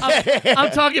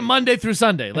 I'm talking Monday through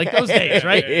Sunday, like those days,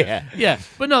 right? Yeah. Yeah.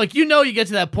 But no, like you get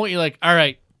to that point, you're like, all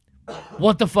right,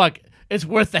 what the fuck? It's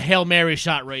worth the Hail Mary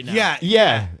shot right now. Yeah.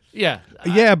 Yeah. Yeah.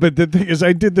 Yeah, but the thing is,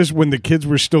 I did this when the kids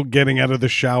were still getting out of the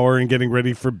shower and getting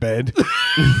ready for bed.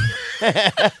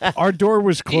 Our door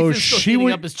was closed. Ethan's still She heating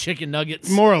was up his chicken nuggets.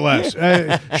 more or less.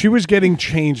 She was getting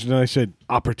changed, and I said,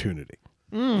 "Opportunity."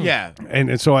 Yeah.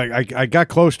 And so I got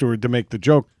close to her to make the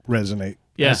joke resonate.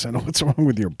 Yeah. I said, "Oh, what's wrong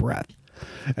with your breath?"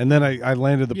 And then I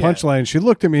landed the Yeah. punchline. She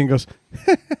looked at me and goes,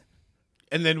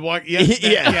 And then walk. Yeah.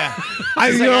 Yeah. I,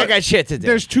 He's you like, know, I got shit to do.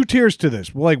 There's two tiers to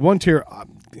this. Well, like one tier,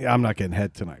 I'm not getting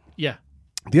head tonight. Yeah.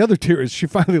 The other tier is she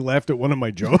finally laughed at one of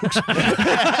my jokes. So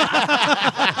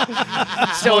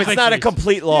it's not a victories.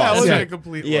 complete Yeah, it loss. wasn't Yeah. a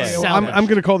complete Yeah. loss. Salvage. I'm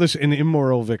going to call this an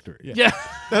immoral victory. Yeah.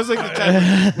 That was like the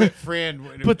time with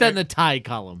Fran. Put that in the tie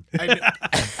column.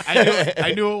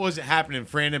 I knew it wasn't happening.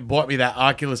 Fran had bought me that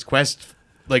Oculus Quest.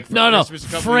 Like for No. Christmas a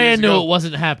couple Fran years knew ago. it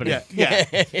wasn't happening. Yeah, yeah.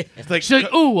 It's like She's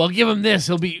like, "Ooh, I'll give him this.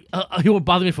 He won't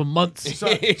bother me for months." so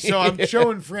I'm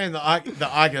showing Fran the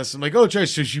Oculus. I'm like, oh, try.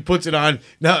 So she puts it on.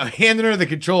 Now handing her the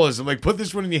controllers. I'm like, put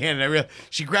this one in your hand. And I realize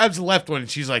she grabs the left one and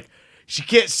she's like, she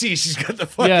can't see. She's got the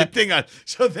fucking Yeah. thing on.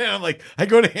 So then I'm like, I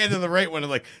go to hand her the right one. I'm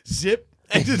like, zip.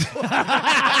 And just like,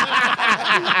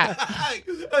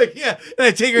 yeah. And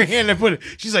I take her hand and I put it.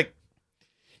 She's like,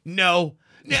 no.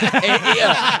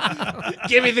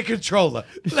 Give me the controller.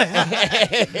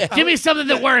 Give me something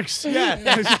that works.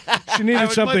 Yeah. She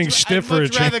needed something stiff for a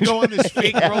I'd much rather change. go on this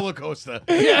fake roller coaster.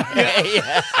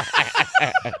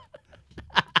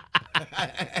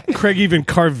 Craig even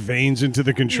carved veins into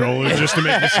the controller just to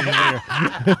make this easier.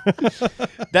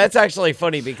 That's actually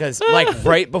funny because, like,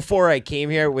 right before I came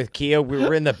here with Kia, we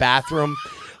were in the bathroom,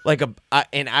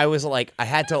 and I was like, I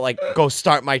had to like go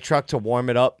start my truck to warm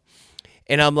it up,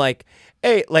 and I'm like,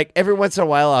 hey, like every once in a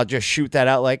while, I'll just shoot that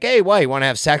out, like, hey, why you want to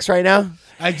have sex right now?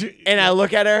 I do. And I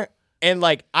look at her. And,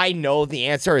 like, I know the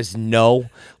answer is no,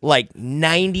 like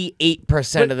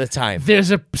 98% of the time. There's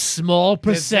a small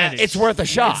percentage. It's worth a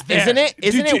shot, It's there. isn't it?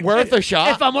 Isn't it worth a shot?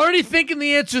 If I'm already thinking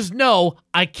the answer's no,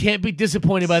 I can't be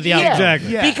disappointed by the outcome. Exactly.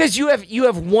 Yeah. Because you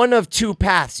have one of two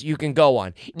paths you can go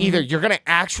on. Either you're gonna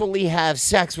actually have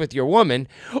sex with your woman,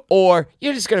 or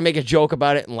you're just gonna make a joke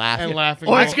about it and laugh. And laughing.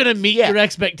 Or it's going to meet Yeah. your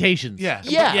expectations. Yeah.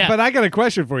 Yeah. Yeah. But I got a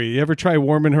question for you. You ever try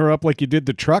warming her up like you did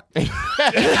the truck?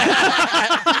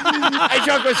 My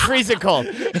joke was freezing cold.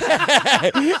 As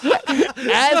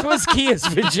was Kia's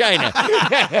vagina.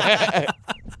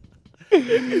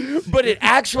 But it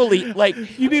actually, like,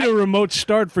 You need a remote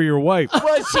start for your wife.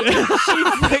 well,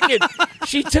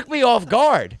 she took me off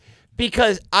guard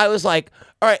because I was like,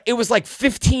 all right, it was like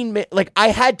 15 minutes. Like, I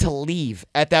had to leave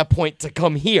at that point to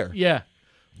come here. Yeah.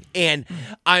 And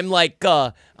I'm like,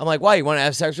 why, you want to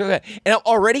have sex with her? And I'm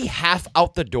already half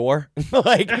out the door,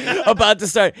 like about to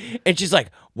start. And she's like,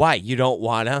 why, you don't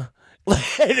wanna?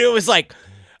 And it was like,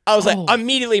 I was like,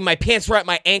 immediately my pants were at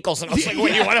my ankles, and I was like,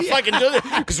 "What, you want to fucking do this?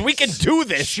 Because we can do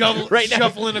this right now."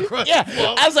 Shuffling across. Yeah,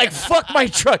 I was like, "Fuck my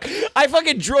truck!" I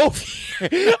fucking drove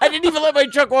here. I didn't even let my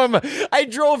truck warm up. I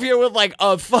drove here with like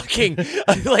a fucking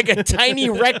like a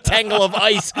tiny rectangle of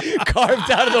ice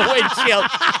carved out of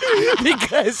the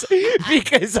windshield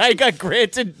because I got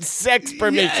granted sex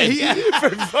permission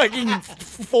for fucking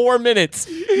 4 minutes.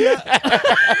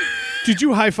 Did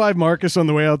you high five Marcus on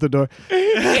the way out the door?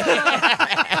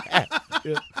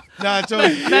 No, it's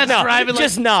always, Matt's No, driving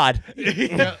just nod.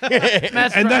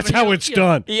 Matt's And that's driving, how you- it's you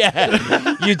done.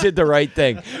 Yeah, you did the right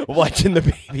thing. Watching the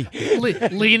baby.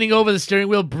 leaning over the steering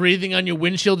wheel, breathing on your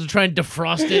windshield to try and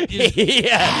defrost it.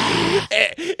 Yeah,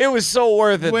 it was so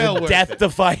worth it. Well The worth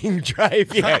deathifying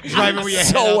drive. Yeah, driving with your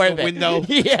so head out worth the it. window.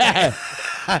 Yeah.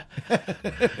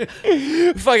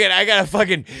 Fucking, I gotta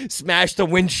fucking smash the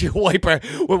windshield wiper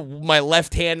with my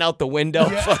left hand out the window.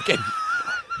 Fucking.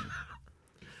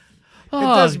 It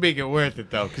does make it worth it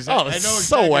though, because I know it's so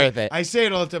exactly. worth it. I say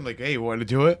it all the time, like, "Hey, you want to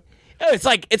do it?" It's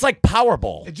like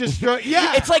Powerball. It just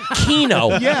yeah, It's like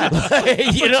Keno. Yeah.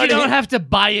 You know You what I don't mean? have to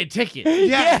buy a ticket.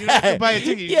 yeah. You don't have to buy a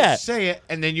ticket. You Yeah. just say it,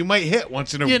 and then you might hit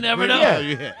once in a. You never know. Yeah,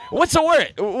 you hit. What's the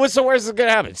worst? What's the worst that's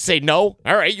gonna happen? Say no.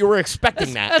 All right, you were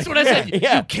expecting that. That's what I said.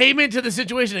 Yeah. You came into the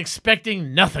situation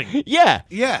expecting nothing. Yeah.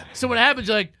 Yeah, So when it happens,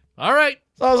 you're like, all right.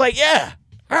 So I was like, yeah.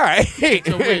 All right. it's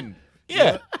a win.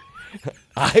 Yeah.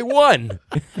 I won.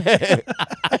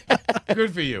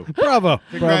 Good for you. Bravo.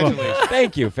 Bravo. Congratulations.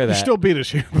 Thank you for that. Still beat us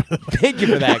here. Thank you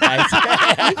for that, guys.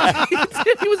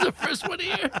 He was the first one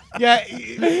here. Yeah,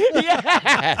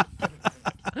 Yeah.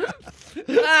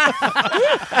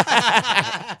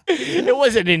 It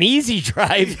wasn't an easy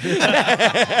drive.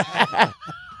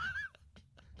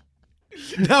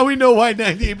 now we know why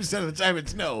 98% of the time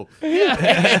it's no.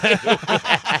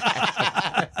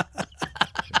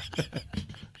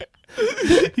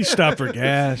 He stopped for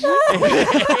gas.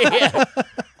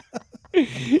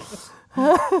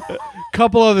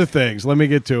 Couple other things. Let me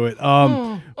get to it.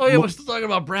 Oh yeah, we're still talking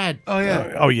about Brad. Oh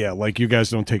yeah. Oh yeah, like you guys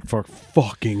don't take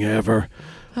fucking ever.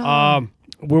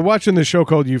 We're watching this show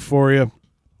called Euphoria.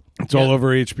 It's all over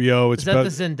HBO. It's Is that about, the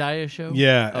Zendaya show?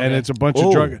 yeah, and Okay. it's a bunch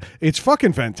of drug. It's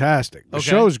fucking fantastic. The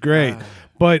show's great,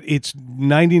 but it's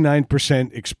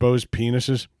 99% exposed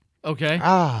penises. Okay.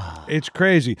 It's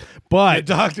crazy, The but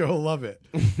doctor will love it.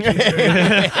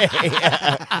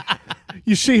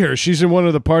 you see her. She's in one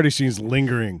of the party scenes,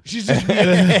 lingering. She's just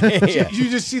you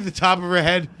just see the top of her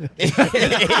head.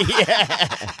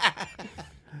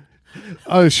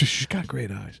 Oh, she's got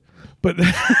great eyes. But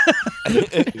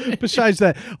besides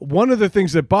that, one of the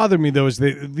things that bother me though is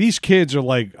that these kids are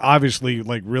like obviously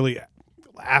like really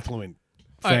affluent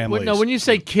All right, families. now, when you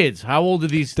say kids, how old are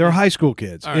these? They're high school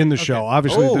kids All right, in the okay. show.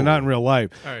 Obviously, they're not in real life.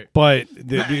 All right. But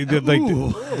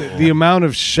the amount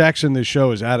of sex in this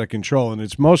show is out of control, and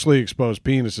it's mostly exposed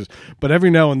penises. But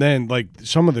every now and then, like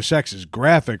some of the sex is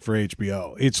graphic for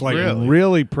HBO. It's like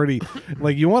really pretty.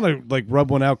 Like you want to like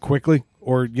rub one out quickly,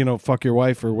 or fuck your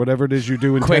wife, or whatever it is you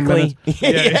do in 10 Quickly.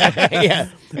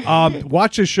 minutes.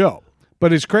 Watch the show.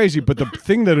 But it's crazy. But the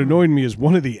thing that annoyed me is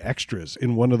one of the extras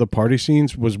in one of the party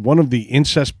scenes was one of the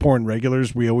incest porn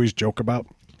regulars we always joke about.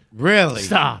 Really?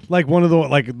 Stop. Like one of the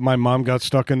like my mom got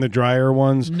stuck in the dryer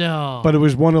ones. No. But it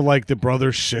was one of like the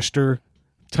brother sister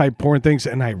type porn things,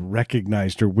 and I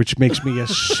recognized her, which makes me a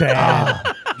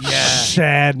sad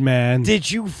man. Did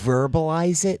you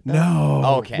verbalize it? though?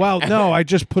 No. Okay. Well, no, I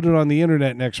just put it on the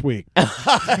internet next week. All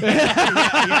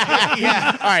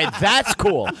right, that's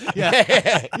cool.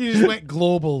 You just went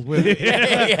global with it.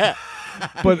 Yeah.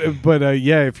 But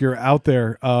yeah, if you're out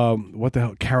there, what the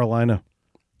hell, Carolina,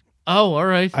 Oh, all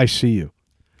right. I see you.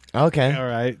 Okay. All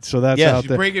right, so that's Yeah, out She's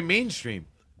there. breaking mainstream.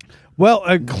 Well,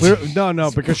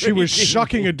 no, because she was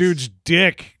sucking a dude's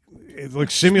dick, like Breaking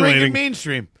simulating.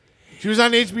 mainstream. She was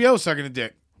on HBO sucking a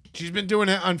dick. She's been doing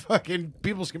it on fucking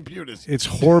people's computers. It's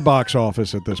whore box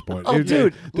office at this point. Oh,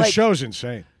 dude, the like- show's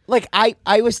insane. Like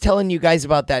I was telling you guys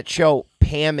about that show,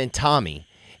 Pam and Tommy,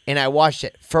 and I watched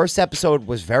it. First episode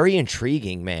was very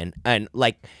intriguing, man. And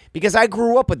like, because I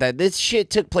grew up with that. This shit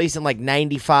took place in like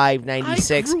 95,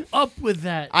 96. I grew up with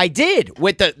that. I did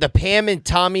with the Pam and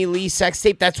Tommy Lee sex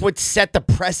tape. That's what set the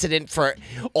precedent for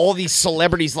all these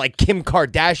celebrities like Kim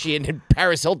Kardashian and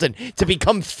Paris Hilton to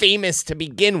become famous to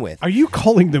begin with. Are you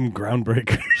calling them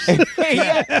groundbreakers?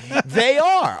 Yeah, they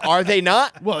are. Are they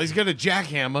not? Well, he's got a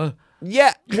jackhammer.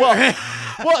 Yeah.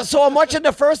 Well, so I'm watching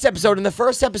the first episode, and the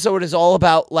first episode is all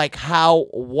about like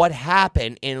what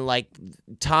happened in like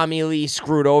Tommy Lee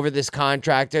screwed over this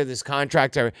contractor. This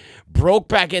contractor broke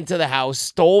back into the house,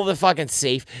 stole the fucking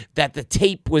safe that the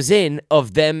tape was in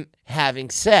of them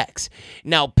having sex.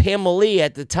 Now, Pamela Lee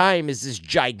at the time is this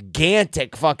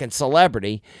gigantic fucking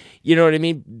celebrity. You know what I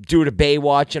mean? Due to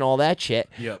Baywatch and all that shit.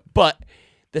 Yep. But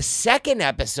the second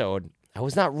episode, I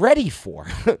was not ready for.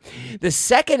 The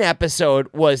second episode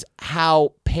was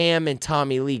how Pam and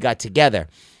Tommy Lee got together.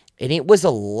 And it was a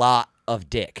lot of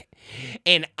dick.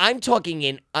 And I'm talking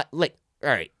in, like, all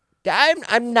right,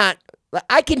 I'm not,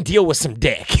 I can deal with some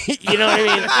dick. You know what I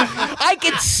mean? I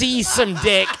can see some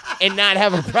dick and not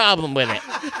have a problem with it.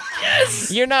 Yes.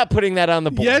 You're not putting that on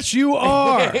the board. Yes, you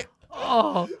are.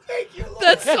 Oh, thank you.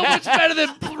 That's so much better than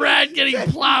Brad getting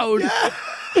plowed.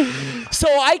 So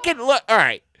I can look, all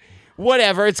right.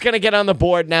 Whatever, it's gonna get on the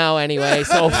board now anyway,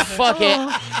 so fuck it.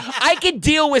 I can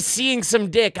deal with seeing some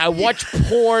dick. I watch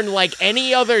porn like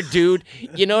any other dude,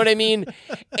 you know what I mean?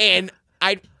 And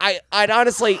I'd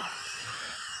honestly,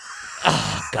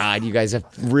 oh God, you guys have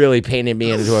really painted me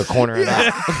into a corner of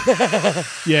that.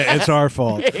 Yeah, it's our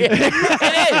fault. It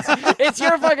is. It's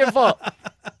your fucking fault.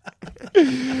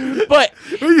 But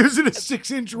We're using a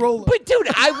 6-inch roller. But dude,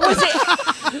 I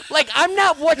wasn't like I'm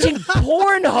not watching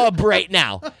Pornhub right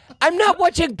now.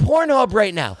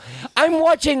 I'm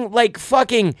watching like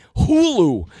fucking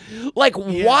Hulu. Like,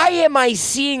 why am I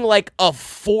seeing like a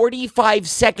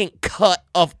 45-second cut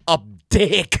of a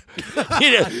dick?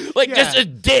 Just a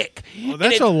dick. Well,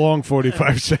 that's a long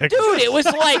 45 seconds. Dude, it was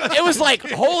like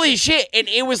holy shit, and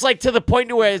it was like to the point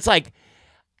to where it's like,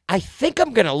 I think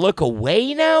I'm gonna look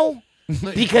away now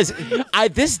because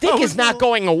this dick is not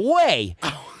going away.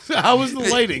 How was the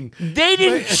lighting? They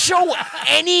didn't show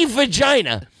any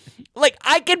vagina. Like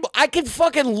I could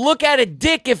fucking look at a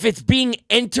dick if it's being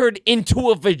entered into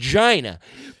a vagina,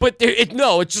 but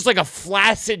it's just like a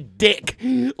flaccid dick.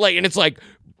 Like, and it's like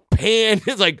pan,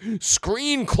 it's like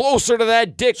screen closer to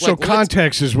that dick. So like,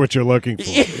 context is what you're looking for.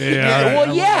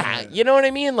 Yeah, you know what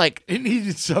I mean? Like, It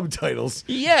needed subtitles.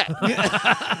 yeah.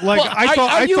 Like Well,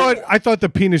 I thought the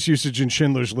penis usage in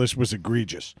Schindler's List was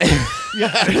egregious.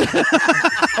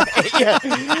 Yeah.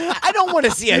 I don't want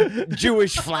to see a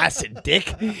Jewish flaccid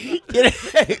dick. You know?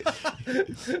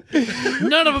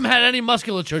 None of them had any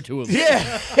musculature to them.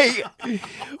 Yeah.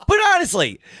 But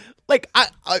honestly, like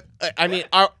I mean,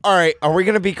 all right, are we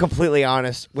gonna be completely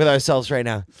honest with ourselves right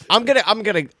now? I'm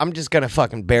just gonna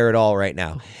fucking bear it all right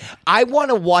now. I want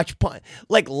to watch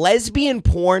like lesbian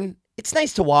porn. It's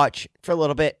nice to watch for a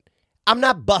little bit. I'm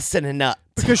not busting a nut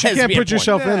Because you can't lesbian put porn.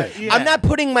 yourself in it. Yeah. I'm not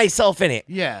putting myself in it.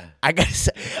 Yeah.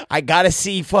 I gotta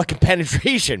see fucking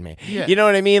penetration, man. Yeah. You know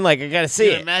what I mean? Like I gotta see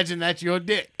You it. imagine that's your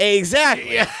dick.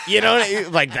 Exactly. You know,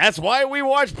 like that's why we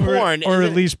watch porn. Or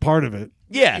at least part of it.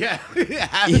 Yeah.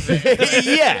 Yeah.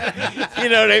 Yeah. You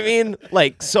know what I mean?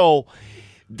 Like, so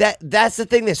that's the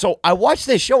thing there. So I watched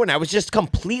this show and I was just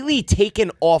completely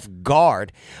taken off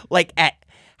guard, like at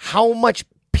how much,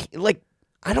 like,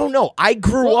 I don't know. I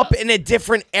grew up in a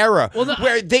different era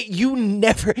where they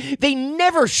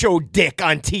never showed dick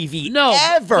on TV. No,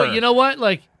 ever. But you know what?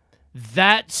 Like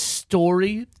that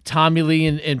story, Tommy Lee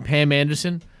and Pam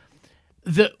Anderson.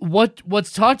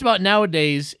 What's talked about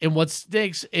nowadays and what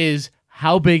sticks is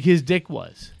how big his dick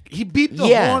was. He beat the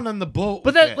Yeah. horn on the boat.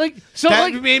 But with that it. like so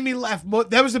that like. made me laugh.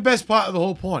 That was the best part of the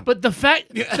whole porn. But the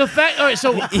fact, all right.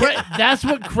 So that's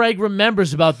what Craig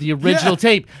remembers about the original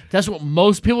tape. That's what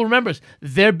most people remembers.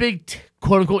 Their big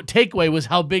quote unquote takeaway was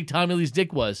how big Tommy Lee's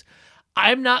dick was.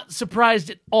 I'm not surprised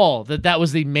at all that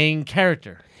was the main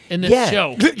character in this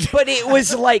show. But it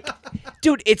was like,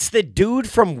 dude, it's the dude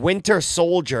from Winter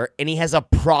Soldier, and he has a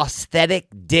prosthetic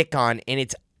dick on, and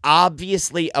it's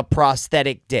obviously a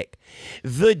prosthetic dick.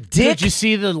 The dick. Did you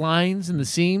see the lines and the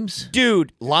seams?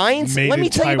 Dude, lines? Made Let me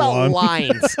in tell you about Taiwan.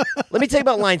 lines. Let me tell you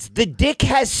about lines. The dick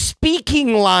has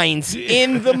speaking lines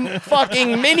in the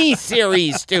fucking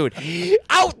mini-series, dude.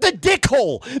 Out the dick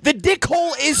hole. The dick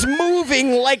hole is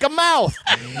moving like a mouth.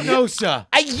 no, sir.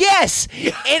 Yes.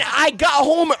 And I got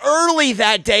home early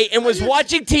that day and was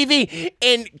watching TV,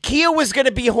 and Kia was going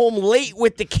to be home late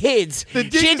with the kids.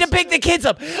 She had to pick the kids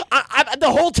up. The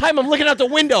whole time I'm looking out the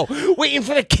window, waiting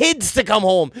for the kids to come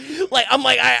home. Like, I'm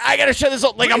like, I got to shut this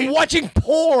up. Like, I'm watching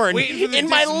porn Waiting for the in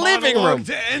my dick's living monologue room.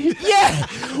 to end. Yeah.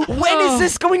 When is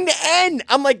this going to end?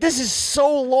 I'm like, this is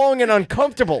so long and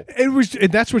uncomfortable. It was,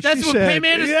 and that's what That's she what said. Pam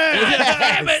Anderson.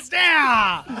 Damn it!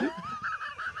 Yeah.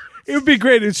 It would be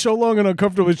great. It's so long and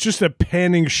uncomfortable. It's just a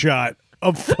panning shot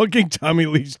of fucking Tommy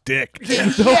Lee's dick. Yeah,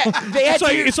 they had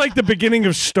It's like the beginning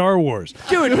of Star Wars.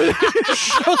 dude.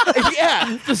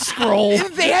 Yeah, The scroll.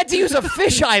 they had to use a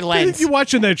fisheye lens. You're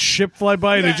watching that ship fly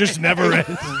by and it just never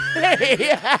ends.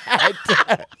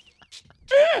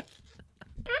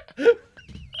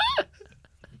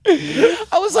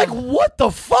 I was like, what the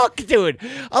fuck, dude?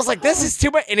 I was like, this is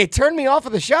too much. And it turned me off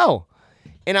of the show.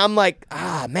 And I'm like,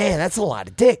 man, that's a lot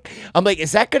of dick. I'm like,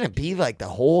 is that going to be like the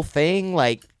whole thing?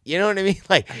 Like, you know what I mean?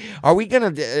 Like, are we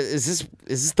going to, is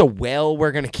this the well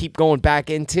we're going to keep going back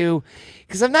into?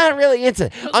 Because I'm not really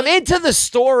I'm into the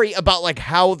story about like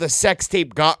how the sex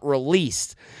tape got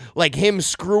released. Like him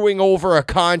screwing over a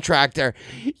contractor.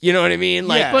 You know what I mean?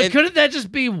 Like, Yeah. But couldn't that just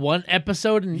be one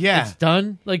episode and Yeah. it's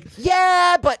done? Like,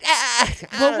 yeah, but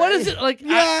what is it like?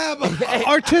 Yeah, but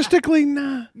Artistically,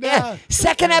 nah. yeah.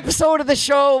 Second episode of the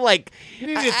show, like, you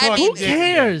need to I talk mean, Who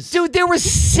cares? dude, there was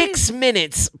 6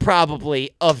 minutes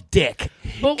probably of dick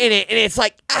But- in it, and it's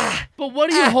like, But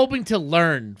what are you hoping to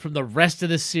learn from the rest of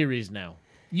this series now?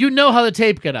 You know how the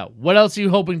tape got out. What else are you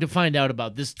hoping to find out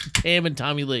about this Pam and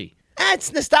Tommy Lee?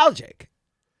 it's nostalgic.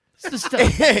 It's the stuff.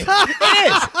 It is.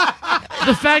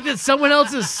 The fact that someone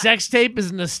else's sex tape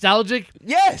is nostalgic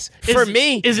Yes, for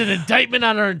me. is an indictment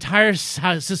on our entire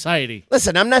society.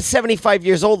 Listen, I'm not 75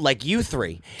 years old like you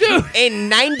three. Dude. In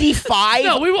 95,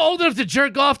 No, we were old enough to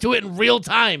jerk off to it in real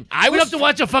time. I we was- have to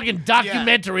watch a fucking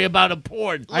documentary about a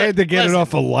porn. I had to get it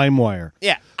off of LimeWire.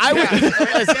 yeah, I would.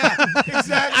 Listen, exactly.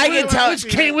 I can tell. Which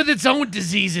came with its own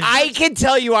diseases. I can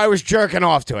tell you, I was jerking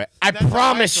off to it. I how I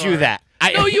promise saw you it. that.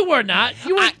 No, you were not.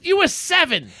 You were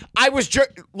 7. I was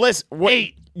listen. What,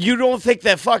 8. You don't think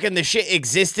that fucking the shit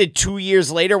existed 2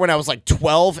 years later when I was like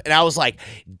 12 and I was like,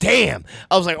 damn.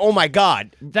 I was like, oh my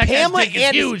God. That guy's dick is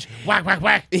huge. Whack, whack,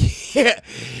 whack. Yeah.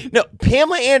 No,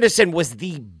 Pamela Anderson was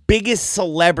the biggest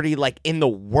celebrity like in the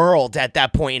world at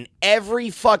that point, and every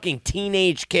fucking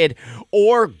teenage kid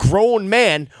or grown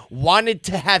man wanted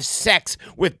to have sex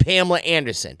with Pamela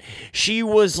Anderson. She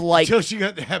was like, Until she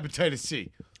got the hepatitis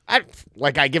C.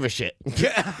 I give a shit.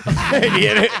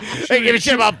 I give a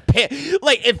shit about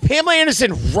like if Pamela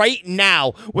Anderson right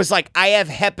now was like, I have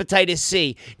hepatitis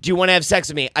C. Do you want to have sex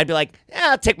with me? I'd be like,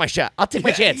 I'll take my shot. I'll take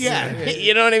my chance. yeah.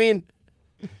 You know what I mean?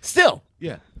 Still.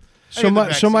 Yeah.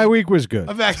 So my week was good.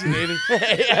 I'm vaccinated.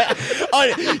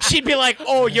 Oh, she'd be like,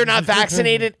 "Oh, you're not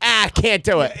vaccinated? Can't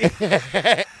do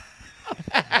it."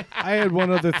 I had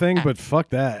one other thing, but fuck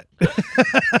that.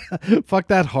 Fuck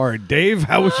that hard. Dave,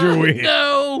 how was your week?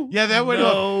 No. Yeah, that went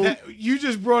up. You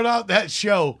just brought out that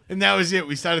show, and that was it.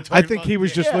 We started talking I think about he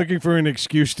was dick. just looking for an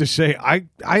excuse to say,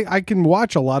 I can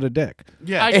watch a lot of dick.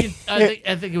 Yeah. I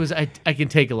think it was. I can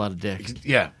take a lot of dick.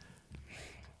 Yeah.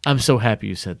 I'm so happy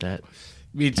you said that.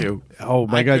 Me too. Oh,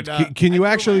 my I God. could, Can you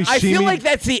actually I see feel me? like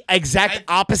that's the exact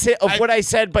opposite of what I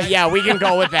said, but yeah, we can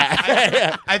go with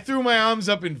that. I threw my arms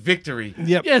up in victory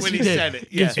Yep. Yes, when you he did. said it.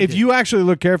 Yes, Yeah. you If you actually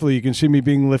look carefully, you can see me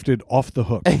being lifted off the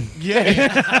hook.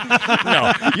 Yeah.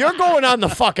 No, you're going on the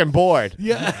fucking board.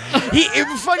 Yeah.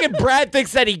 Fucking Brad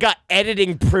thinks that he got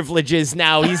editing privileges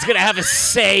now. He's gonna have a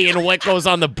say in what goes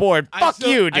on the board. Fuck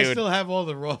you, I dude. still have all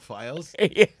the raw files.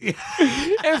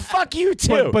 And fuck you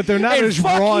too. But they're not And as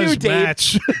fuck raw you, as Dave. Matt's.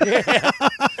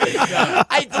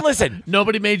 Listen,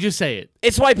 Nobody made you say it.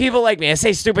 it's why people like me. I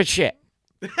say stupid shit.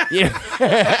 You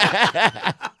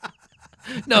know?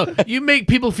 No, you make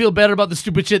people feel better about the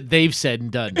stupid shit they've said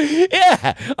and done.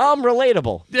 Yeah, I'm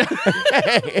relatable.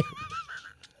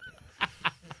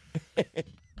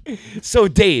 So,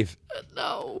 Dave,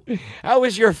 No. how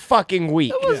was your fucking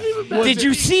week? Did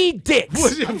you see dicks?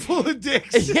 Was it full of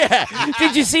dicks? Yeah.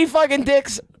 Did you see fucking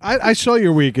dicks? I saw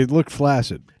your week. It looked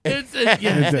flaccid. Yeah,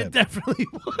 did. it definitely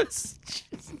was.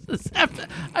 Jesus. I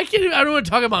can't even, I don't want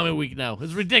to talk about my week now.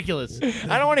 It's ridiculous.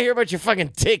 I don't want to hear about your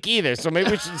fucking dick either, so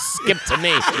maybe we should skip to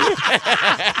me.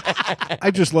 I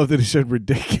just love that he said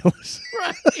ridiculous.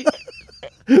 Right.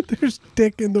 There's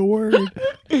dick in the word.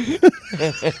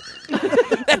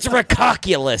 That's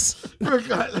ridiculous.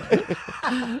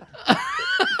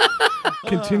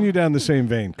 Continue down the same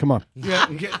vein. Come on.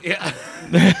 Yeah.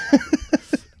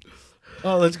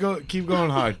 Oh, let's go. Keep going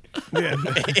hard.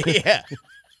 Yeah.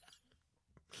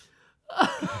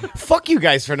 Fuck you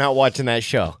guys for not watching that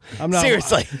show. I'm not.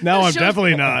 Seriously. No, I'm show's-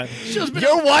 definitely not. Show's been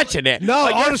You're watching it. No,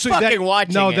 Like, you're honestly, fucking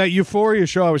watching it. that Euphoria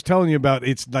show I was telling you about,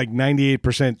 it's like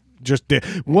 98% just dick.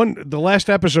 The last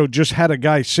episode just had a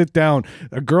guy sit down,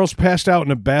 a girl's passed out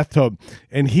in a bathtub,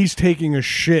 and he's taking a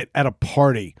shit at a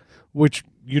party, which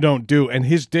you don't do, and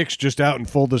his dick's just out in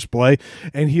full display,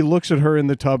 and he looks at her in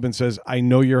the tub and says, I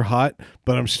know you're hot,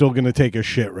 but I'm still going to take a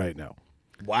shit right now.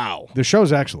 Wow. The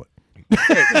show's excellent.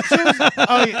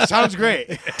 Oh, yeah, sounds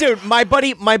great. Dude, my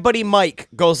buddy Mike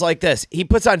goes like this. He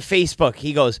puts on Facebook,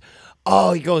 he goes,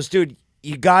 dude,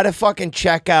 you gotta fucking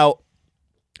check out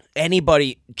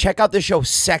the show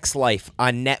Sex Life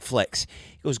on Netflix.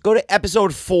 He goes, go to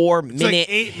episode 4 It's minute. like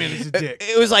 8 minutes of dick.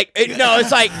 It was like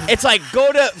it's like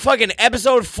go to fucking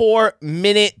episode 4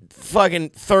 minute fucking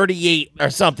 38 or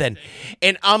something,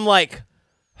 and I'm like,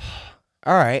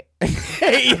 all right.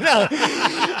 You know,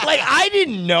 like I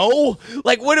didn't know.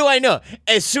 Like, what do I know?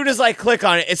 As soon as I click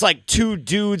on it, it's like 2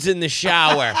 dudes in the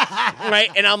shower, right?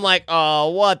 And I'm like,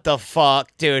 oh, what the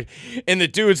fuck, dude? And the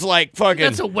dude's like, fucking.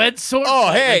 That's a wet sword. Oh,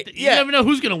 fight. hey, Like, you yeah. never know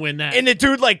who's gonna win that. And the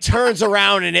dude like turns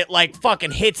around and it like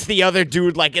fucking hits the other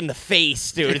dude like in the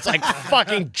face, dude. It's like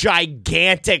fucking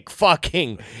gigantic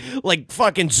fucking like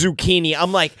fucking zucchini.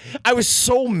 I'm like, I was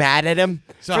so mad at him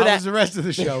So for how that. was the rest of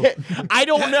the show? I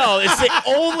don't know. It's the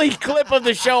only clip of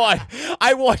the show.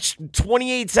 I watched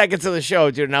 28 seconds of the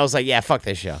show, dude, and I was like, yeah, fuck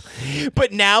this show.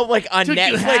 But now, like on Took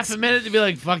you half Netflix, a minute to be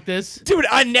like, fuck this. dude,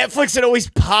 on Netflix it always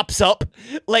pops up.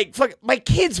 Like, fuck, my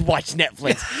kids watch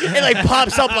Netflix. It like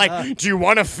pops up like, do you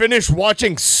want to finish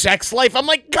watching Sex Life? I'm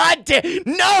like, God damn,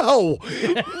 no,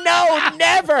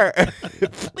 never,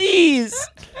 please.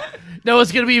 No,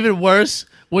 it's gonna be even worse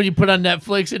when you put on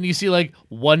Netflix and you see like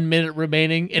 1 minute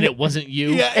remaining and it wasn't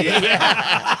you.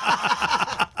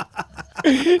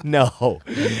 No,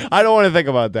 I don't want to think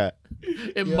about that.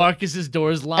 And Marcus's door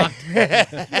is locked.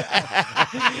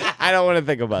 I don't want to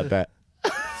think about that.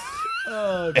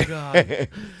 Oh god.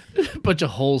 Bunch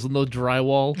of holes in the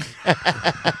drywall.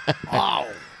 Wow.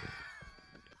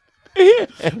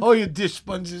 Oh, your dish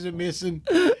sponges are missing.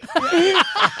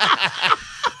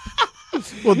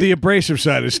 Well, the abrasive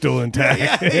side is still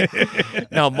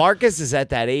intact. No, Marcus is at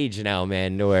that age now,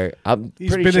 man, where I'm He's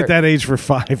pretty been sure. at that age for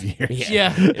 5 years.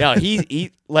 Yeah. No,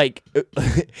 he like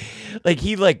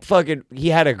fucking he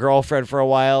had a girlfriend for a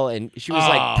while and she was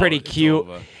like pretty it's cute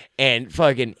over. and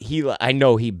fucking I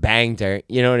know he banged her,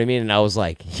 you know what I mean? And I was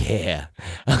like, yeah.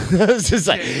 I was just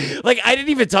like I didn't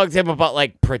even talk to him about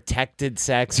like protected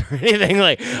sex or anything.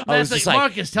 Like I was Matt's just like,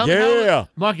 Marcus, tell me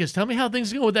Marcus, tell me how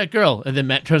things go with that girl. And then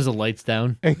Matt turns the lights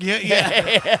down.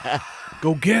 Yeah.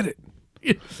 Go get it.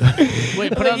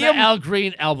 Wait, put on the Al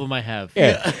Green album I have.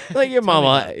 Yeah, like your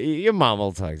mama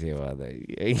will talk to you about that.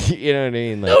 You know what I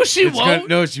mean? Like, No, she won't.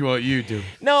 No, she won't. You do.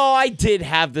 no, I did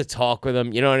have the talk with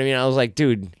him. You know what I mean? I was like,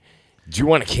 dude, do you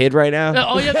want a kid right now? No,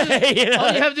 all you have to do, You know?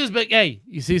 all you have to do is be like, hey,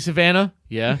 you see Savannah?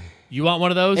 Yeah. You want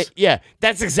one of those? Yeah,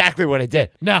 that's exactly what I did.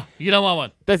 No, you don't want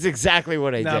one. That's exactly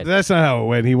what I No, but did. that's not how it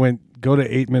went. He went, go to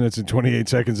 8 minutes and 28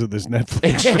 seconds of this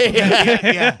Netflix.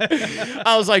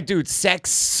 I was like, dude, sex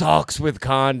sucks with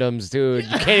condoms, dude.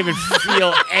 You can't even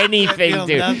feel anything, feel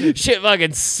dude. nothing. Shit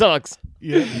fucking sucks.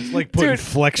 Yeah, it's like putting Dude.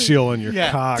 Flex Seal on your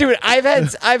Yeah. cock. Dude, I've had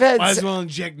Might as well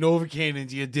inject Novocaine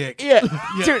into your dick. yeah,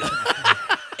 dude.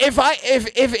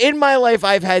 If in my life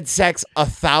I've had sex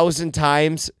 1,000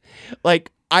 times,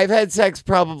 like I've had sex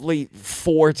probably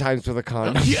 4 times with a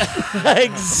condom.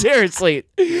 Like seriously,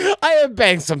 I have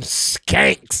banged some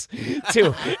skanks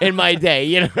too in my day.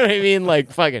 You know what I mean? Like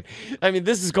fucking. I mean,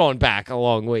 this is going back a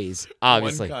long ways,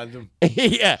 obviously. One condom.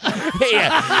 yeah.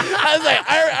 I was like,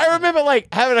 I remember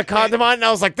like having a condom on, and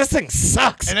I was like, this thing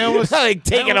sucks. And I almost like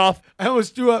take it off. I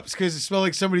almost threw up because it smelled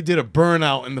like somebody did a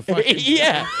burnout in the fucking.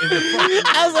 Yeah.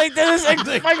 I was like, this thing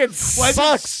fucking Why does it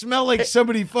sucks. smell like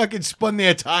somebody fucking spun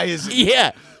their tires?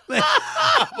 Yeah.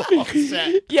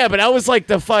 Yeah, but I was like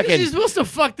the She's fucking supposed to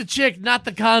fuck the chick, not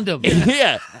the condom.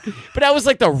 yeah, but I was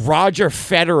like the Roger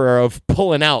Federer of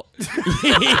pulling out.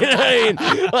 You know what I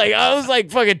mean? Like I was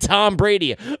like fucking Tom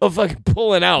Brady of fucking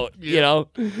pulling out. You know,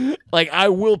 like I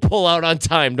will pull out on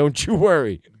time. Don't you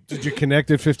worry. Did you connect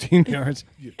at 15 yards?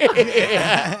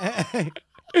 I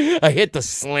hit the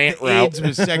slant route. AIDS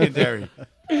was secondary.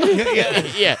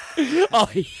 Yeah. Oh,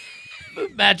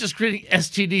 Matt just creating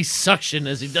STD suction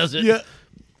as he does it. Yeah.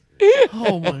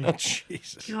 Oh my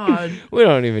Jesus God. we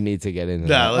don't even need to get into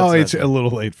that. No, Oh, let's it's a little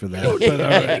late for that. But, all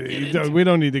right, we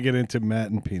don't need to get into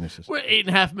Matt and penises. We're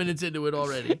 8.5 minutes into it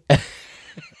already.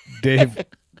 Dave,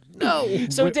 No.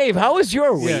 So, Dave, how was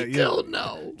your week? yeah, Still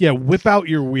no. yeah, whip out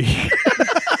your week.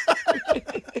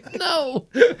 No.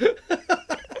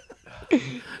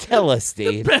 Tell us,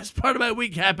 Dave. Best part of my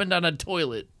week happened on a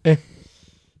toilet.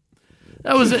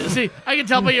 That was it. See, I can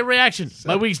tell by your reaction.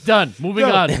 My week's done. Moving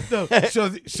on. No,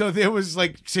 so there was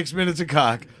like 6 minutes of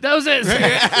cock. That was it.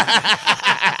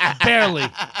 Barely.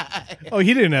 Oh,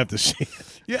 he didn't have to see it.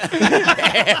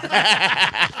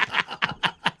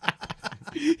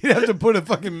 You'd have to put a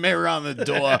fucking mirror on the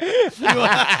door.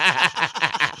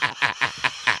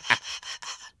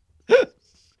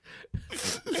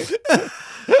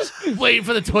 Waiting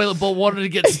for the toilet bowl water to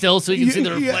get still so you can see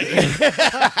the reflection.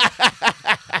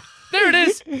 There it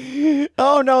is.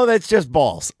 Oh, no, that's just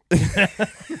balls.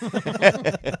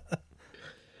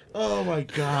 Oh my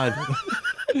god.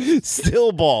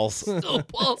 Still balls. Oh,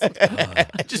 balls. I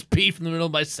just pee from the middle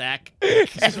of my sack.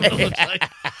 That's what it looks like.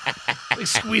 Like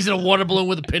squeezing a water balloon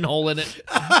with a pinhole in it.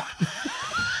 I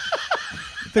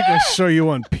think I saw you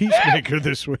on Peacemaker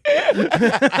this week.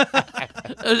 That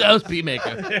was pee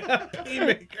maker.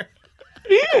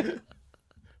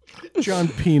 John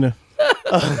Pena.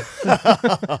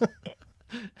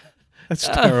 That's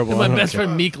terrible. My I don't best care.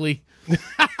 friend Meekly.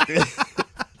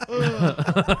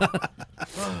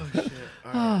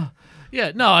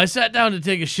 Yeah, no, I sat down to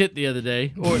take a shit the other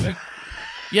day. Or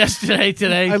yesterday,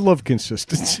 today. I love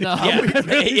consistency. No, Yeah.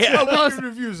 Weekend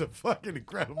reviews are fucking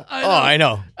incredible. I Oh,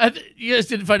 know. I know. You guys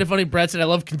didn't find it funny, Brett said I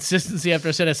love consistency after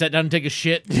I said I sat down to take a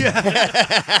shit.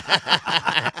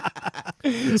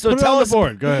 So Put it tell on us, the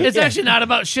board. Go ahead. It's actually not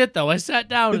about shit, though. I sat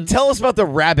down and... tell us about the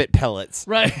rabbit pellets.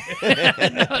 Right.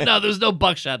 No, there was no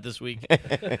buckshot this week.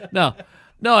 No,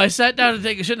 I sat down to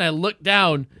take a shit and I looked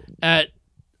down at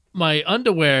my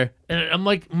underwear and I'm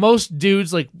like, most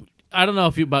dudes, like, I don't know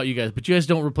about you guys, but you guys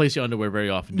don't replace your underwear very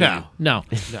often. Do No. you? No.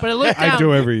 But I looked down. I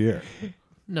do every year.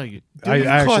 No, you. I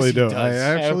of course actually he do. does. I Of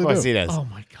actually course do. he does. Oh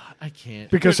my god, I can't.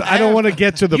 Because I don't want to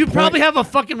get to the You point. probably have a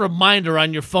fucking reminder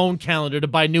on your phone calendar to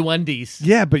buy new undies.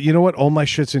 Yeah, but you know what? All my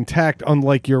shit's intact,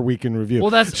 unlike your weekend review.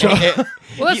 Well, that's well.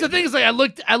 That's the thing is like I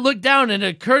looked down and it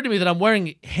occurred to me that I'm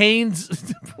wearing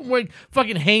Hanes, I'm wearing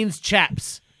fucking Hanes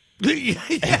chaps.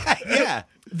 Yeah.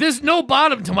 There's no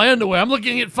bottom to my underwear. I'm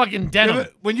looking at fucking denim.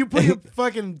 When you put your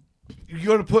fucking, you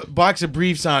go to put boxer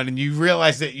briefs on and you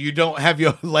realize that you don't have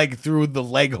your leg through the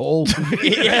leg hole.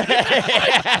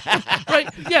 Right?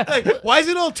 Yeah. Like, why is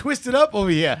it all twisted up over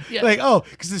here? Yeah. Like, oh,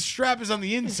 because the strap is on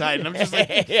the inside and I'm just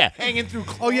like Yeah. hanging through.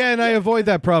 oh yeah, and I avoid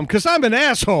that problem because I'm an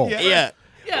asshole. Yeah.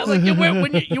 Yeah, like when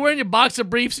you're wearing your boxer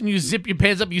briefs and you zip your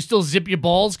pants up, you still zip your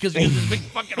balls because you have this big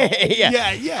fucking hole.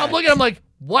 Yeah. Yeah. I'm looking, I'm like,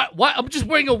 what? I'm just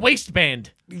wearing a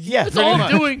waistband. Yeah, That's all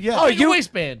I'm doing. Yeah. Oh, you- you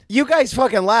waistband. You guys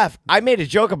fucking laugh. I made a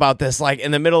joke about this like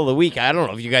in the middle of the week. I don't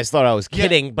know if you guys thought I was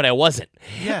kidding, but I wasn't.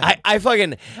 Yeah.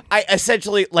 I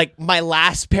essentially like my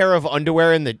last pair of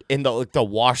underwear in the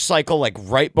wash cycle, like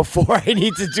right before I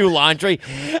need to do laundry.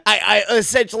 I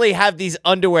essentially have these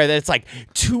underwear that's like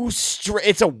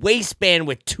it's a waistband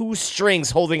with 2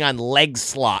 strings holding on leg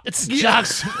slots. It's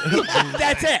jocks.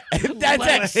 That's it. That's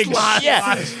Leg it. slots.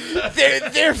 Yeah.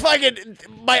 They're fucking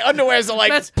my underwears are like,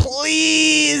 That's-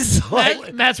 please.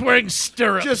 Like, Matt's wearing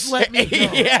stirrups. Just let me go.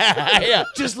 yeah.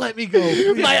 Just let me go.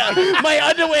 My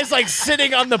underwear's like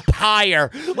sitting on the pyre,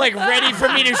 like ready for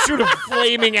me to shoot a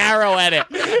flaming arrow at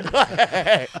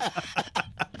it.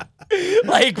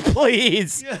 Like,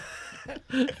 please.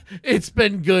 It's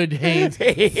been good, Haynes.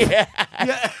 Yeah.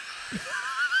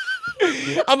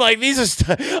 I'm like,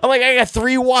 I'm like, I got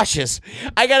 3 washes.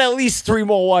 I got at least 3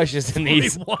 more washes in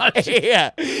these. washes?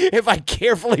 Yeah. If I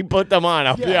carefully put them on,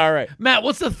 I'll be all right. Matt,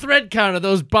 what's the thread count of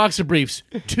those boxer briefs?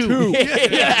 2.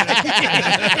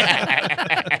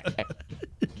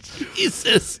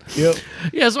 Jesus. Yep.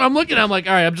 Yeah, so I'm like, all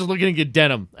right, I'm just looking to get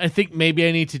denim. I think maybe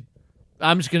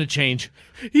I'm just going to change.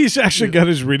 He's actually got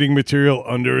his reading material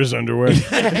under his underwear.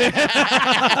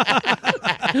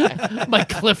 My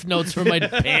cliff notes for my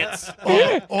pants.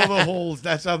 all the holes.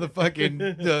 That's how the fucking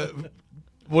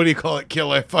what do you call it?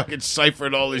 Killer fucking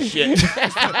ciphered all this shit.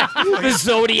 The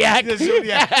Zodiac. The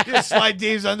Zodiac. Just slide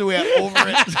Dave's underwear over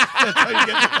it. That's how you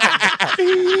get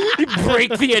the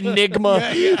Break the enigma.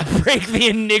 Break the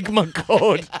enigma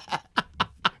code.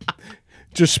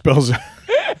 Just spells out.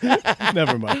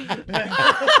 Never mind.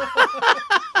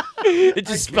 It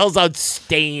just spells out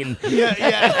stain.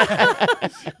 Yeah.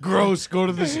 Gross. Go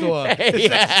to the store.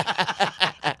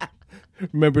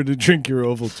 Remember to drink your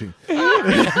Ovaltine.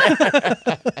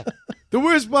 The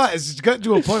worst part is it's gotten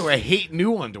to a point where I hate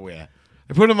new underwear.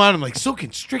 I put them on. I'm like so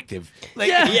constrictive. Like,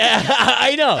 Yeah,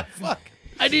 I know.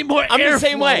 I need more I'm air the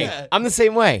same way. Yeah. I'm the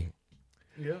same way.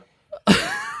 Yeah.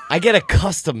 I get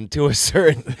accustomed to a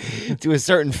certain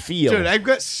feel. Dude, I've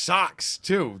got socks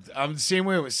too. I'm the same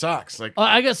way with socks. Like,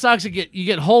 I got socks that you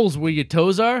get holes where your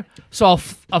toes are, so I'll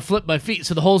flip my feet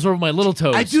so the holes are over my little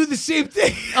toes. I do the same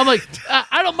thing. I'm like,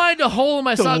 I don't mind a hole in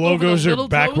my The sock. over logos the are little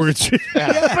backwards. toes,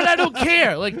 but I don't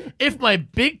care. Like if my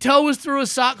big toe is through a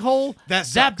sock hole, That that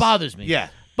sucks. bothers me. Yeah.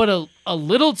 But a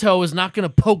little toe is not going to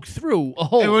poke through a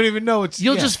hole. I won't even know it's.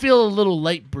 You'll yeah. just feel a little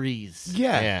light breeze.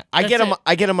 Yeah. Yeah, I That's get them. it.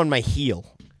 I get them on my heel.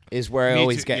 Is where I Me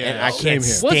always too, get, and yeah. I Same can't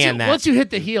here. stand that. Once you hit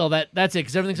the heel, that's it.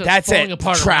 Because everything starts That's falling it.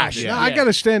 apart. Trash. around you. Yeah. I got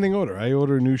a standing order. I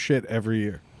order new shit every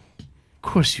year. Of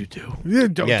course you do. Yeah,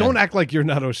 don't, Yeah. don't act like you're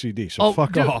not OCD. So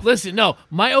fuck dude, off. Listen, no,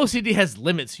 my OCD has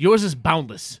limits. Yours is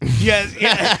boundless.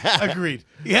 Yeah. Agreed.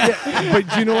 Yeah.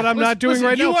 But you know what I'm not doing listen,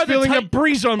 right you now? are the Feeling a type-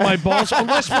 breeze on my balls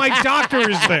unless my doctor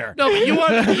is there. No, but you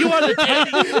are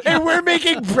the And we're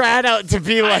making Brad out to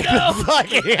be like the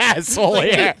fucking asshole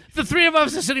here. the 3 of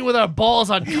us are sitting with our balls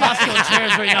on Costco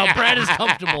chairs right now. Brad is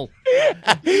comfortable.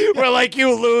 We're like,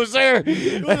 you loser.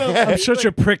 I'm such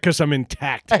a prick because I'm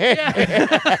intact.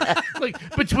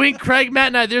 Like between Craig, Matt,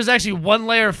 and I, there's actually 1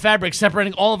 layer of fabric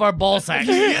separating all of our ball sacks.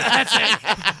 That's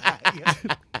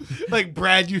it. Like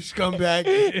Brad, you scumbag.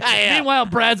 Meanwhile,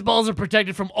 Brad's balls are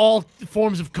protected from all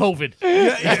forms of COVID.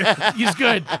 He's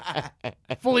good.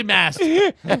 Fully masked.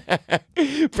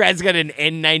 Brad's got an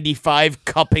N95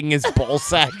 cupping his ball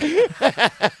sack.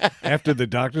 After the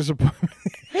doctor's appointment.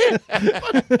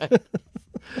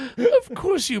 Of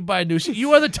course you buy new shit.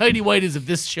 You are the tidy whities of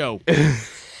this show.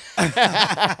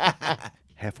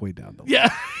 Halfway down the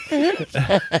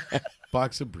Yeah.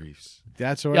 Box of briefs.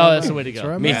 That's where Oh, I'm that's the at. way to That's go.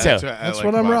 where I'm Me at. too. That's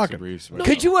what I'm box of rocking. briefs.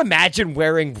 Could you imagine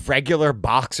wearing regular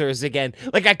boxers again?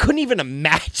 Like, I couldn't even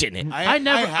imagine it. I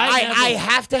never- I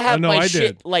have to have Oh, no, my I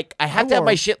shit did. like I have I to have wore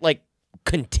my 'em. shit like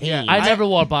contained. I never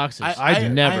wore boxes. I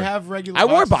never. I have regular. I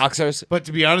wore boxes, boxers. but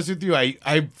to be honest with you,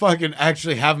 I fucking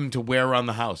actually have them to wear around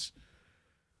the house.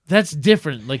 That's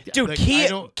different. Like, Dude, Like, I Kia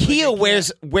don't- like, Kia I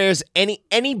can't- wears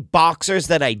any boxers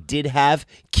that I did have.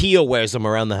 Kia wears them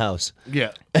around the house.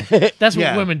 Yeah. that's what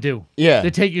yeah. women do. Yeah. They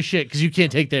take your shit because you can't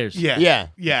take theirs. Yeah. Yeah.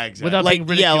 Yeah. Exactly. Without Like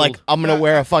being yeah, like ridiculed. I'm gonna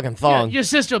wear a fucking Yeah, thong. your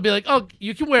sister will be like, "Oh,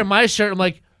 you can wear my shirt." I'm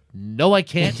like, "No, I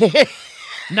can't.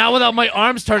 Not without my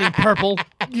arms turning purple."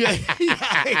 yeah.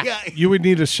 Yeah. You would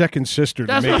need a second sister to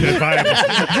That's make what- that viable.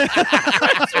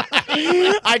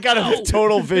 I got a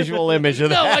total visual image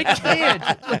of No, that. I can't.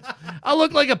 I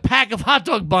look like a pack of hot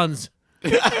dog buns.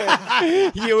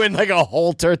 You in like a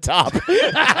halter top.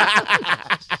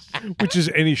 Which is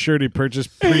any shirt he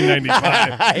purchased pre-95.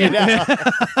 I know.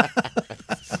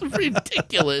 It's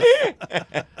ridiculous.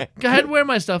 Go ahead, wear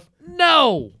my stuff.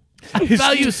 No.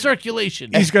 Value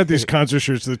circulation. He's got these concert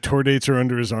shirts. The tour dates are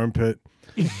under his armpit.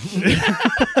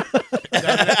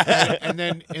 And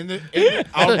then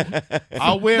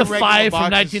I'll wear The regular 5 from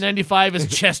boxes. 1995 is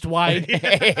chest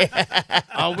wide.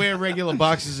 I'll wear regular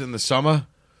boxes in the summer,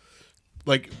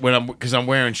 like because I'm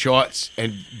wearing shorts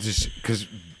and just because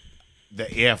the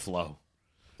airflow.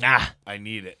 I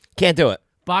need it. Can't do it.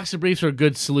 Boxer briefs are a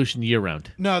good solution year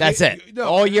round. No, That's it.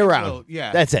 All year round.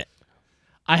 Yeah, That's it.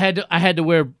 I had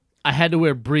to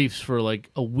wear briefs for like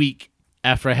a week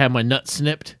after I had my nut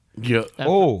snipped. yeah.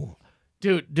 Oh.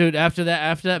 Dude, after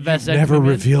that vasectomy, Never man,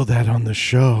 reveal that on the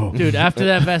show. dude, after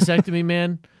that vasectomy,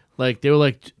 man, like they were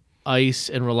like ice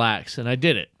and relax, and I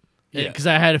did it. Because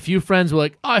I had a few friends who were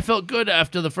like, oh, I felt good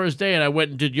after the first day, and I went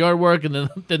and did yard work, and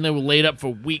then they were laid up for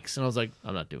weeks, and I was like,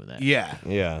 I'm not doing that. Yeah.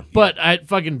 Yeah. But I had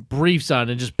fucking briefs on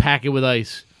and just pack it with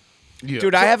ice. Yeah.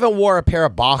 Dude, I haven't wore a pair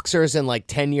of boxers in like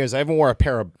 10 years. I haven't wore a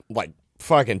pair of like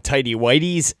fucking tighty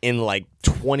whities in like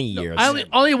 20 years. I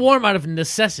only wore them out of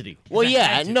necessity. well,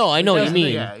 yeah, no, I know what you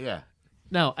mean. Yeah.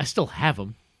 No, I still have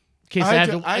them. In I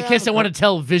case I have want to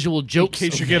tell visual In jokes.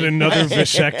 case you get another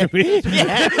vasectomy.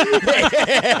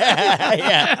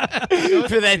 Yeah.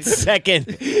 For that second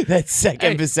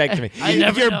vasectomy. you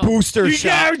never Your know. booster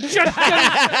shot.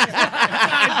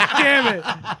 Damn it.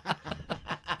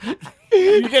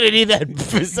 You're going to need that You were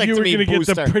vasectomy going to get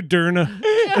booster. the Paderna.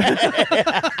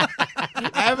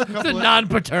 I have a The couple.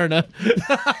 non-paterna.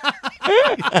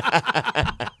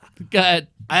 Go ahead.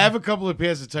 I have a couple of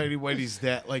pairs of tidy whities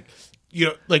that, like,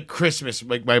 like Christmas,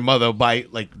 like my mother will buy,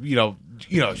 like,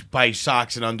 buy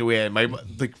socks and underwear. And my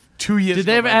 2 years. Did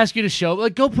they ago, ever ask you to show?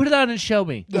 Like, go put it on and show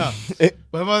me. No,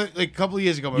 my mother, like a couple of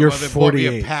years ago, my You're mother bought me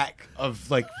 48. a pack of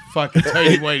like fucking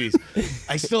tidy whities.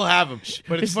 I still have them,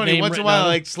 but it's His funny. name Once in a written while, on I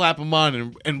them. like slap them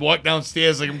on and walk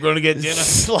downstairs like I'm going to get dinner.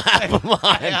 Slap 'em on.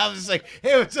 I was just like,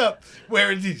 "Hey, what's up?"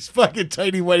 Wearing these fucking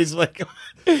tidy whities. Like,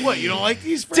 what? You don't like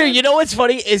these? Dude, friend? you know what's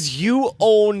funny is you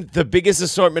own the biggest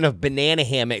assortment of banana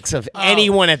hammocks of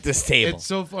anyone at this table. It's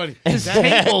so funny. His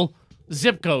table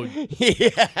zip code.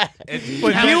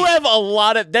 But you have a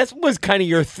lot of. That was kind of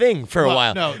your thing for a Well,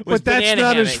 while. no, was But that's banana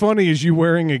not as hammocks. funny as you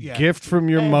wearing a gift from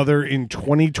your mother in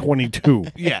 2022.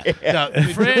 Yeah. No,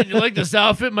 Fred, you like this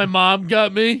outfit my mom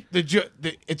got me?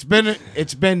 it's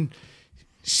been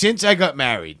since I got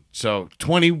married, so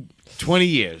 20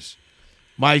 years.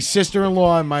 My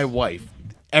sister-in-law and my wife,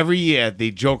 every year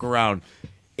they joke around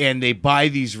and they buy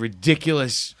these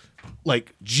ridiculous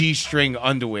like G-string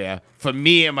underwear for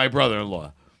me and my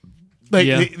brother-in-law. Like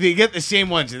Yeah. they get the same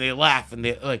ones and they laugh and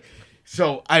they like.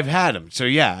 So I've had them. So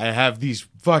yeah, I have these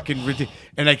fucking ridiculous.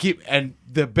 And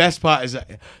the best part is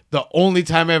the only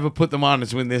time I ever put them on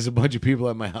is when there's a bunch of people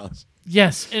at my house.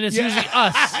 Yes, and it's usually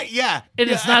us. Yeah. And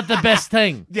it's not the best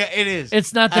thing. Yeah, it is.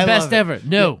 It's not the I best love it. ever.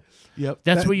 No. Yep.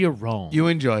 That's where you're wrong. You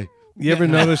enjoy. You ever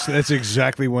notice that's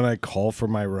exactly when I call for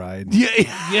my ride? Yeah.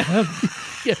 Yeah.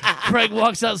 Yeah. Craig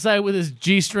walks outside with his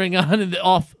G-string on, and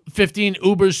all 15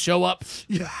 Ubers show up.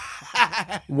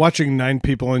 Watching 9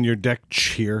 people on your deck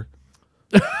cheer.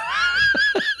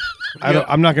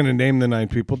 I'm not going to name the 9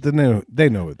 people. They know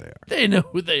who they are. They know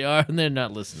who they are, and they're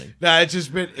not listening. Nah, it's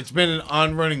been an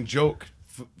on-running joke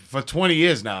for 20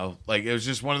 years now. Like, it was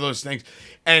just one of those things.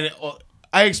 And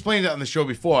I explained it on the show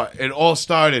before. It all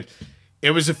started,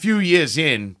 it was a few years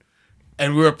in,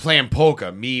 and we were playing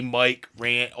poker. Me, Mike,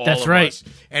 Rant, all That's of right. us.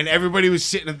 And everybody was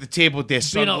sitting at the table with their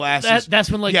You know, sunglasses.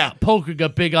 that's when, like, Yeah. poker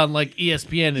got big on, like,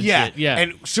 ESPN and Yeah. shit. Yeah.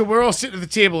 And so we're all sitting at the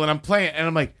table and I'm playing and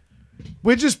I'm like,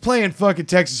 we're just playing fucking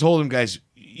Texas Hold'em, guys.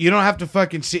 You don't have to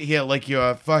fucking sit here like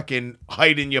you're fucking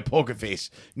hiding your poker face.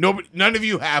 None of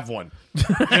you have one. You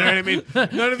know what I mean?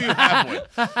 None of you have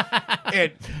one.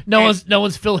 And, no and-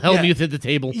 one's Phil Hellmuth at the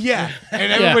table. yeah,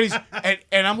 and everybody's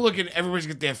and I'm looking. Everybody's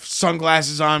got their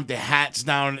sunglasses on, their hats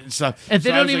down, and stuff. And they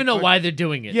So I don't was even like, know why they're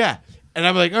doing it. Yeah, and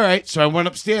I'm like, all right. So I went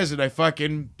upstairs and I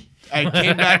came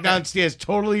back downstairs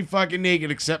totally fucking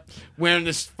naked, except wearing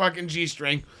this fucking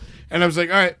G-string. And I was like,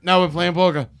 all right, now we're playing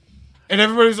poker. And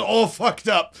everybody's all fucked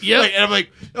up. Yep. Like, and I'm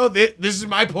like, oh, this is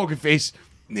my poker face.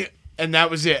 And that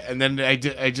was it. And then I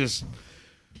just,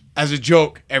 as a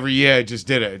joke, every year I just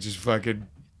did it. It just fucking,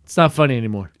 It's not funny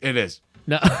anymore. it is.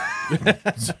 No.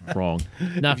 It's wrong.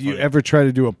 Not If you funny. ever try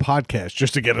to do a podcast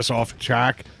just to get us off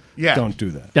track, Yeah. don't do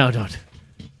that. No, don't.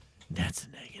 That's a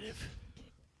negative.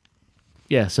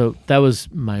 Yeah, so that was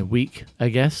my week, I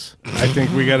guess. I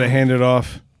think we got to hand it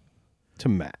off to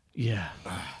Matt. Yeah.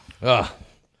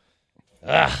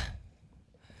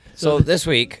 So this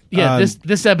week, Yeah,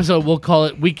 this episode we'll call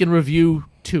it Week in Review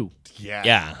 2. Yeah.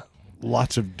 yeah,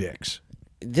 Lots of dicks.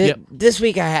 Yep. This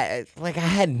week I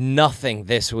had nothing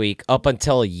this week up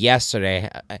until yesterday,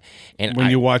 and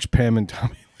When you watch Pam and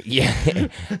Tommy. yeah,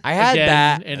 I had Again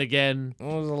that. and again. It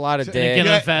was a lot of And dick. again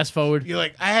Yeah. on fast forward. You're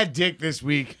like, I had dick this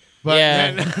week, but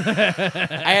Yeah. then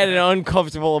I had an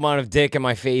uncomfortable amount of dick in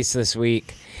my face this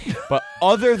week, but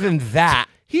other than that,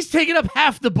 He's taking up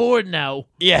half the board now.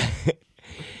 yeah.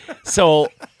 So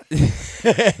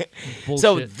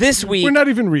Bullshit. this week, We're not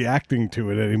even reacting to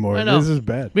it anymore. I know. This is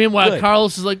bad. Meanwhile, Good.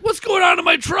 Carlos is like, "What's going on in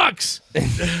my trucks?"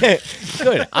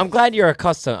 good. I'm glad you're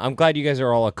accustomed. I'm glad you guys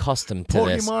are all accustomed to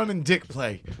this. Pokemon and dick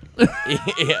play.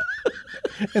 Yeah.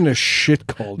 In a shit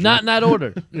cauldron. Not in that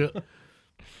order. Yeah.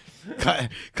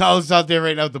 Kyle's out there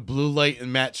right now with the blue light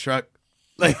in Matt's truck.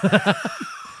 Like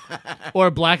Or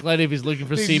a black light if he's looking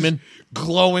for he's semen. just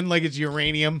glowing like it's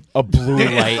uranium. A blue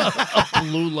light.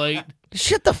 Blue light.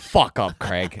 Shut the fuck up,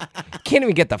 Craig. Can't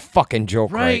even get the fucking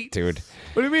joke right, Right. dude.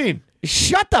 What do you mean?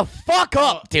 Shut the fuck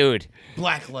up, dude.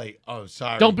 Black light. Oh,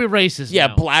 sorry. Don't be racist. Yeah,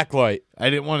 now. black light. I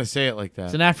didn't want to say it like that.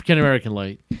 It's an African American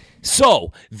light.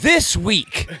 So this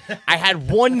week, I had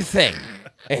one thing.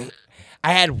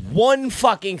 I had one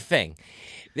fucking thing.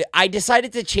 I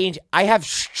decided to change. I have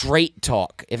Straight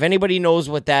Talk. If anybody knows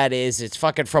what that is, it's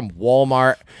fucking from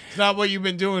Walmart. It's not what you've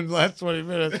been doing the last 20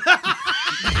 minutes.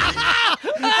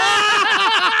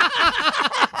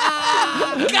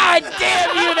 God damn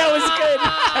you, that was good.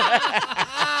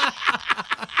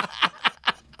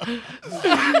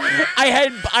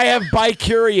 I have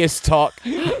Bi-Curious Talk. A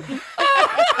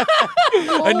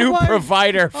new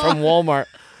provider from Walmart.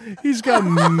 He's got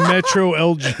Metro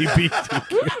LGBT.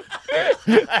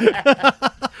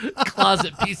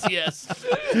 Closet PCS.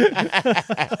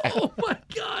 Oh my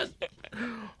god.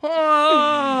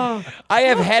 Oh. I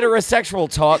have Heterosexual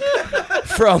Talk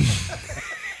from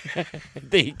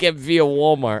that you get via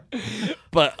Walmart.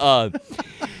 But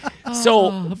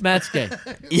so Matt's gay.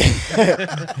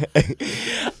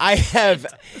 I've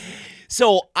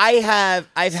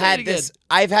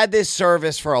had this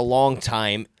service for a long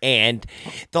time, and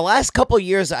the last couple of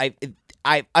years I've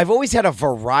always had a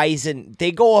Verizon.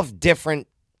 They go off different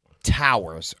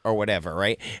towers or whatever,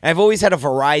 right? I've always had a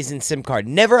Verizon SIM card.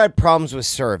 Never had problems with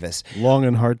service. Long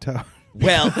and hard tower.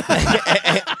 Well,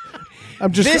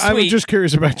 I'm This week- just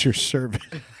curious about your survey.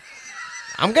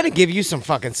 I'm gonna give you some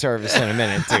fucking service in a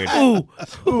minute, dude.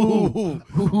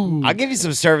 I'll give you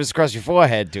some service across your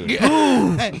forehead, dude.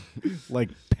 Like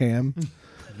Pam.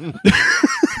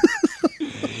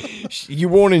 You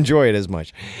won't enjoy it as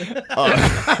much.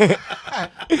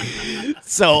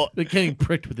 So Getting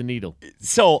pricked with a needle.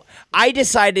 I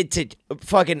decided to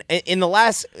fucking in the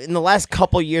last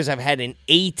couple years I've had an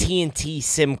AT&T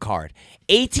SIM card.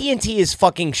 AT&T is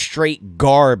fucking straight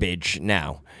garbage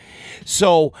now.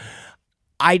 So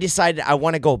I decided I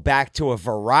want to go back to a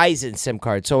Verizon SIM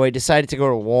card. So I decided to go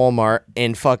to Walmart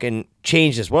and fucking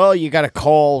change this. Well, you got to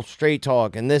call Straight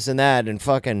Talk and this and that and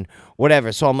fucking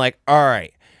whatever. So I'm like, all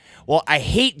right. Well, I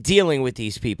hate dealing with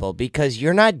these people because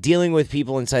you're not dealing with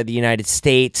people inside the United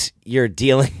States. You're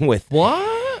dealing with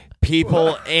What?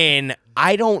 people in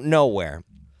I don't know where.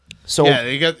 So Yeah,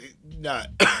 they got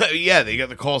they got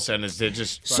the call centers. They're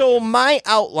just so my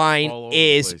outline all over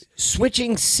the is place.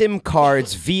 switching SIM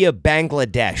cards via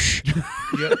Bangladesh.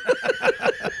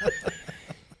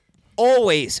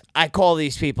 Always I call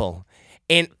these people.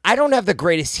 And I don't have the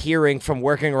greatest hearing from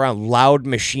working around loud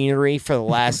machinery for the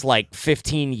last like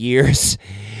 15 years.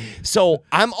 So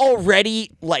I'm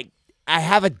already like, I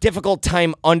have a difficult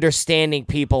time understanding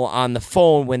people on the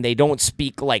phone when they don't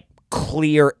speak like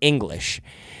clear English.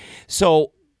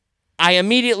 So I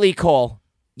immediately call,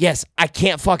 yes, I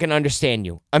can't fucking understand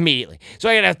you immediately. So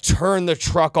I gotta turn the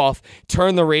truck off,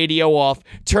 turn the radio off,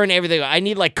 turn everything off. I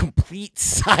need like complete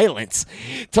silence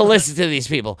to listen to these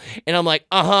people. And I'm like,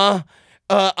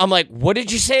 I'm like, what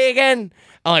did you say again?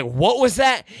 I'm like, what was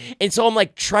that? And so I'm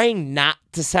like trying not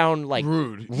to sound like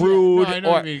rude. rude Yeah, no, I know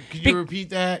or what you mean. Can you repeat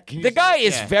that? Can you the guy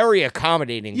is yeah. very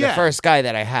accommodating. The Yeah. first guy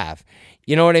that I have,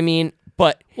 you know what I mean?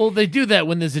 But Well, they do that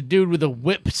when there's a dude with a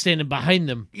whip standing behind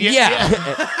them.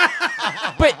 yeah.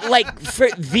 But like for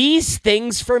these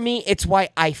things for me, it's why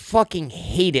I fucking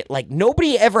hate it. Like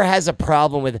nobody ever has a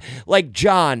problem with like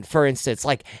John, for instance,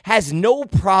 like has no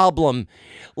problem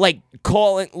like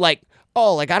calling like,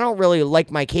 oh, like I don't really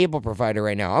like my cable provider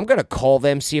right now. I'm going to call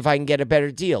them, see if I can get a better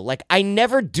deal. Like I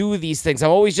never do these things.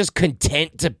 I'm always just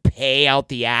content to pay out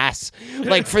the ass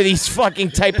like for these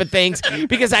fucking type of things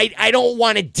because I don't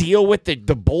want to deal with the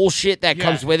bullshit that Yeah,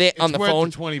 comes with it on it's the worth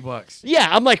phone. $20. Yeah,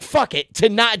 I'm like, fuck it, to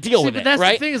not deal See, with but it, that's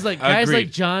right? the thing is like guys Agreed.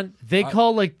 like John, they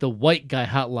call like the white guy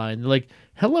hotline. They're like,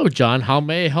 Hello, John. How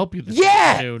may I help you this Yeah,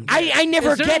 afternoon? I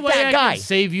never Is there get a way that I guy. can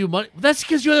save you money. That's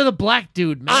because you're the black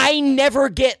dude, man. I never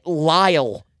get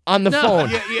Lyle on the phone.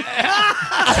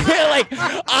 Like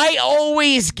I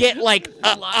always get like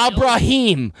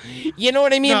Abraham. You know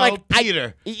what I mean? No, like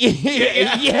Peter.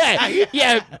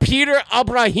 Yeah, Peter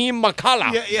Abraham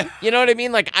Makala. Yeah. You know what I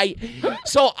mean? Like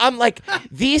so I'm like,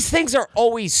 these things are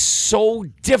always so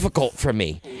difficult for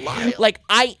me. Like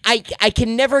I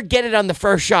can never get it on the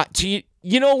first shot. So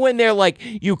you know when they're like,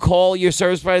 you call your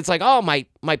service provider, it's like, oh, my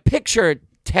picture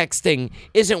texting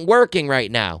isn't working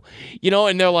right now, you know,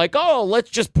 and they're like, oh, let's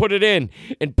just put it in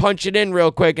and punch it in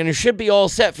real quick and it should be all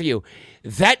set for you.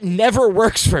 That never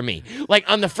works for me. Like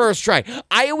on the first try,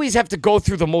 I always have to go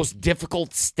through the most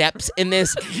difficult steps in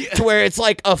this to where it's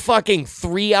like a fucking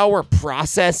 3-hour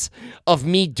process of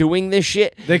me doing this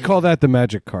shit. They call that the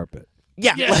magic carpet.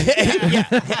 Yeah.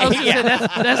 I was gonna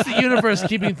say, that's the universe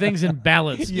keeping things in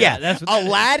balance. Yeah, that's what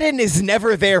Aladdin is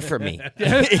never there for me.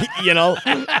 You know,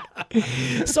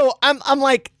 so I'm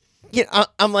like, you know,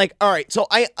 I'm like, all right. So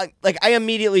I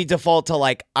immediately default to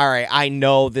like, all right, I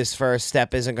know this first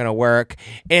step isn't gonna work,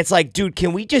 and it's like, dude,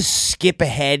 can we just skip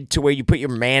ahead to where you put your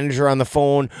manager on the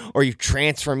phone or you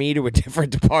transfer me to a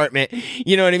different department?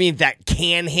 You know what I mean? That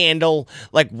can handle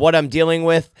like what I'm dealing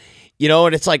with. You know,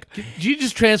 and it's like, Did you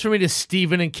just transfer me to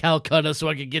Stephen in Calcutta so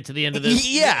I could get to the end of this?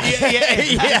 yeah.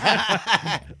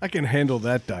 I can handle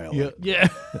that dialogue. Yeah.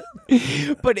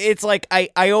 But it's like,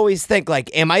 I always think, like,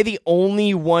 am I the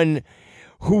only one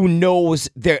who knows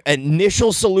their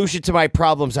initial solution to my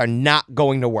problems are not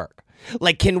going to work?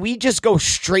 Like, can we just go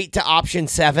straight to option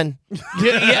 7?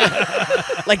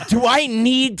 Like, do I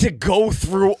need to go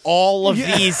through all of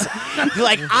these?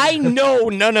 Like, I know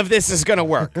none of this is going to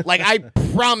work. Like, I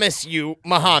promise you,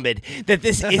 Muhammad, that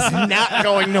this is not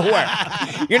going to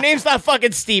work. Your name's not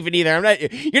fucking Steven either.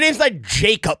 Your name's not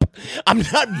Jacob. I'm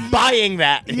not buying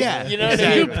that. Yeah. You know what If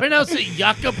I you mean? pronounce it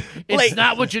Jakob, it's Like,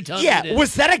 not what you're telling Yeah, me.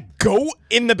 was that a goat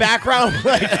in the background?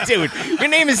 Like, dude, your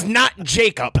name is not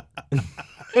Jacob.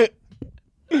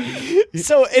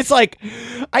 So it's like,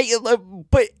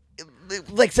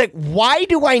 it's like, why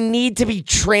do I need to be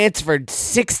transferred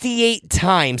 68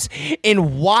 times?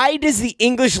 And why does the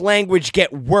English language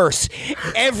get worse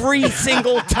every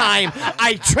single time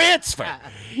I transfer?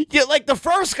 Yeah, like the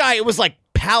first guy, it was like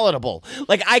palatable.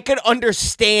 Like I could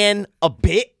understand a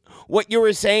bit what you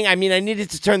were saying. I mean, I needed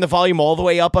to turn the volume all the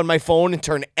way up on my phone and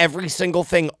turn every single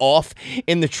thing off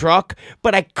in the truck,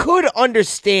 but I could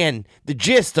understand the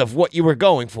gist of what you were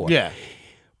going for. Yeah.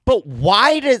 But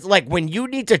why does, like, when you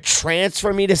need to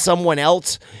transfer me to someone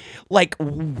else, like,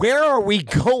 where are we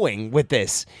going with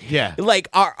this? Yeah. Like,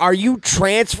 are you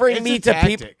transferring It's me a to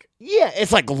people? tactic. Yeah,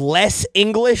 it's like less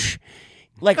English.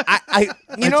 Like, I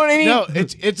you know what I mean? No,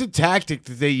 it's a tactic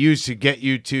that they use to get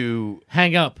you to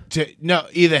Hang up.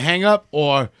 either hang up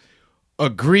or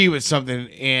agree with something,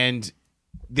 and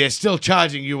they're still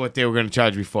charging you what they were going to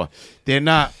charge before. They're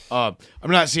not. I'm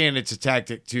not saying it's a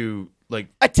tactic to like.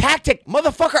 A tactic,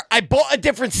 motherfucker. I bought a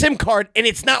different SIM card and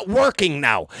it's not working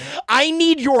now. I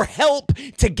need your help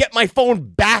to get my phone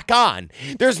back on.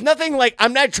 There's nothing like, you're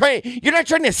not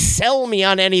trying to sell me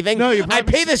on anything. No, you're I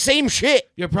probably- pay the same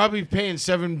shit. You're probably paying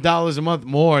 $7 a month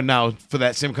more now for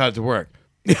that SIM card to work.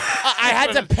 I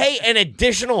had to pay an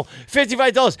additional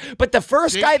 $55. But the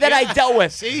first guy that I dealt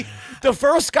with, the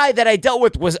first guy that I dealt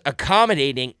with was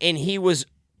accommodating, and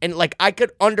like I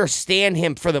could understand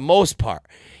him for the most part.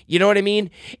 You know what I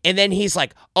mean? And then he's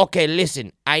like, okay,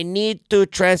 listen, I need to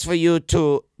transfer you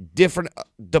to different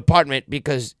department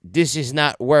because this is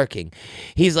not working.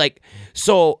 He's like,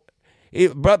 so,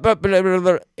 he's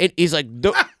like,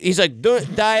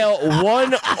 dial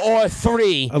 1 or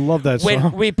 3. I love that when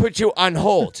song. we put you on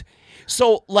hold.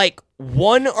 So, like,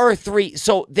 1 or 3.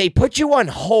 So they put you on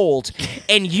hold,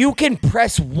 and you can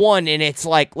press 1, and it's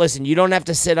like, listen, you don't have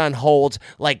to sit on hold.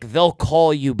 Like, they'll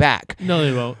call you back. No,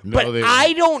 they won't. No, But they I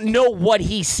won't. don't know what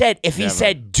he said. If he Never.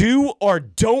 said do or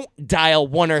don't dial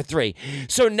 1 or 3.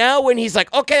 So now when he's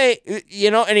like, okay,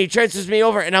 you know, and he transfers me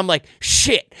over, and I'm like,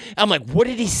 shit. I'm like, what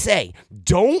did he say?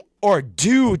 Don't or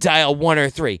do dial 1 or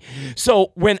 3.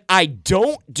 So when I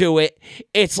don't do it,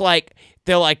 it's like,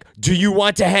 they're like, do you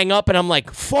want to hang up? And I'm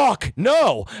like, fuck,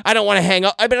 no, I don't want to hang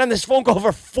up. I've been on this phone call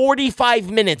for 45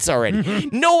 minutes already.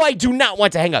 No, I do not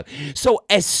want to hang up. So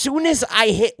as soon as I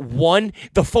hit 1,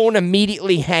 the phone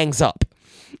immediately hangs up.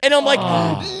 And I'm like,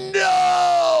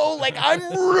 no, like I'm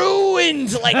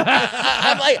ruined. Like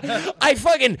I'm like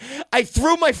I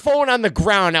threw my phone on the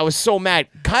ground. I was so mad.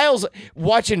 Kyle's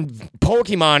watching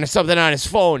Pokemon or something on his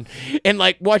phone and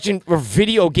like watching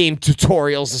video game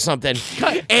tutorials or something.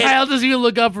 And Kyle doesn't even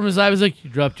look up from his eye. He was like, "You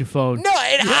dropped your phone." no,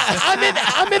 and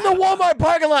I'm in the Walmart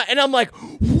parking lot, and I'm like,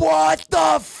 what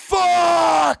the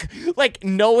fuck? Like,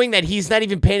 knowing that he's not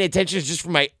even paying attention is just for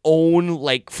my own,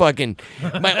 like, fucking,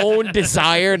 my own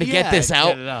desire to get this out.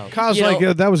 Get it out. Kyle's You like, know-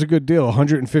 yeah, that was a good deal.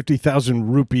 150,000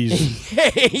 rupees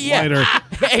yeah. later.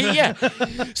 Yeah.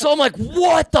 So I'm like,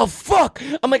 what the fuck?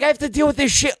 I'm like, I have to deal with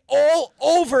this shit all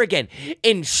over again.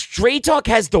 And Straight Talk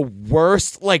has the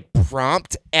worst, like,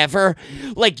 prompt ever.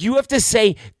 Like, you have to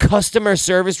say customer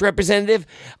service representative,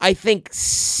 I think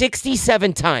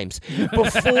 67 times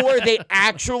before they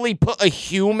actually put a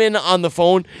human on the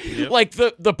phone. Like,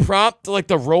 the prompt, like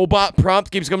the robot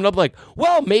prompt keeps coming up like,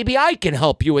 well, maybe I can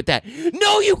help you with that.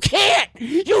 No, you can't.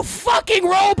 You fucking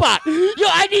robot.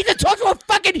 I need to talk to a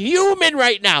fucking human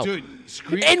right now. Dude,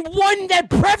 scream, And one that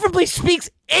preferably speaks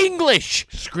English.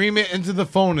 scream it into the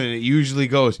phone, and it usually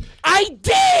goes. I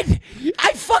did.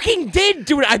 I fucking did,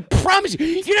 dude. I promise you.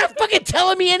 You're not fucking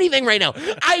telling me anything right now.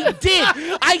 I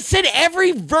did. I said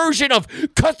every version of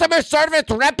customer service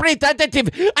representative.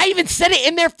 I even said it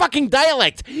in their fucking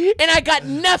dialect, and I got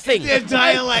nothing. Their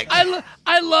dialect.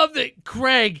 I love that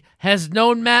Craig has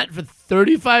known Matt for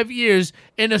 35 years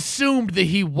and assumed that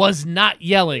he was not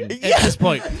yelling at this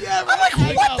point. I'm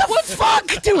like, what the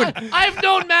fuck, dude? I've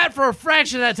known Matt for a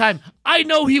fraction of that time. I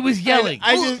know he was yelling.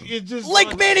 It just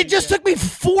Like, man, it just took me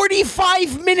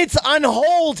 45 minutes on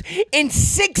hold and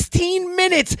 16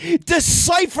 minutes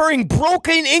deciphering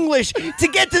broken English to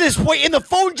get to this point, and the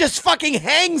phone just fucking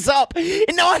hangs up,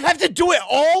 and now I have to do it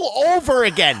all over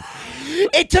again.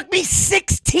 It took me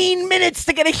 16 minutes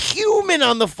to get a human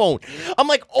on the phone. I'm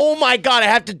like, oh my God, I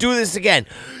have to do this again.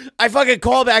 I fucking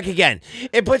call back again.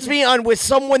 It puts me on with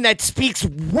someone that speaks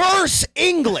worse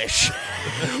English.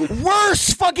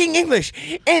 Worse fucking English.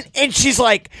 And she's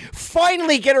like,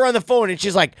 finally get her on the phone, and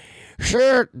she's like,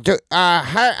 sure,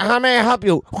 how may I help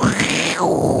you?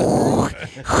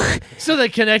 So they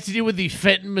connected you with the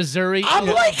Fenton, Missouri. I'm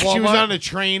like, She was on a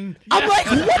train. I'm like,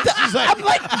 what the? I'm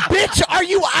like, bitch, are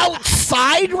you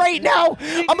outside right now?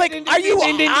 I'm like, are you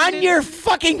on your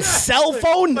fucking cell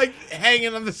phone? Like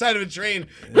hanging on the side of a train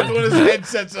with one of his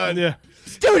headsets on. Yeah.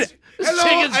 Dude, Hello,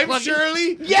 Chicken's I'm fucking-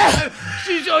 Shirley. yeah.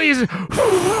 She's always.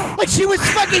 Like she was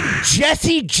fucking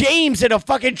Jesse James in a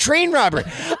fucking train robbery.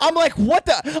 I'm like, what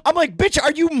the? I'm like, bitch,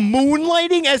 are you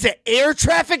moonlighting as an air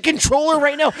traffic controller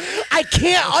right now? I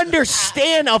can't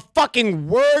understand a fucking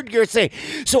word you're saying.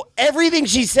 So everything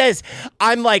she says,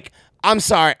 I'm like, I'm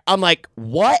sorry. I'm like,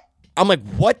 what? I'm like,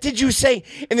 what did you say?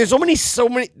 And there's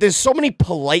so many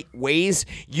polite ways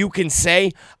you can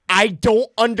say, I don't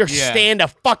understand a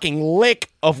fucking lick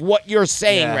of what you're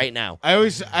saying Yeah. right now. I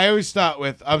always start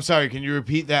with, I'm sorry, can you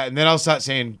repeat that? And then I'll start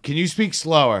saying, can you speak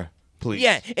slower, please?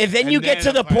 Yeah, and then you get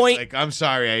to the I'm point. like, I'm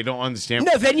sorry, I don't understand.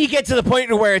 No, then you get to the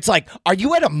point where it's like, are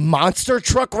you at a monster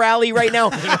truck rally right now?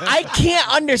 I can't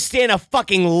understand a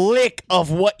fucking lick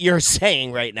of what you're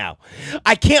saying right now.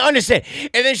 I can't understand.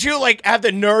 And then she'll like have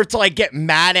the nerve to like get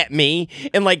mad at me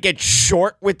and like get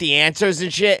short with the answers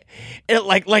and shit. And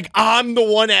like I'm the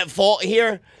one at fault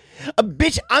here.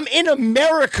 Bitch, I'm in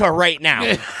America right now.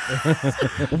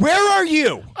 Where are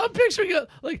you? I'm picturing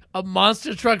like a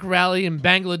monster truck rally in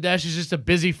Bangladesh is just a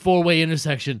busy four-way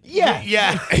intersection. Yeah.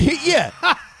 Yeah. Yeah.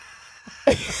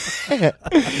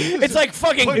 It's like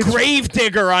fucking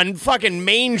Gravedigger on fucking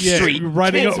Main Street.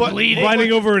 Riding, Kids bleeding.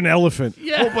 riding over an elephant.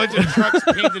 Yeah. Whole bunch of trucks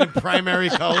painted in primary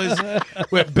colors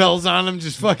with bells on them,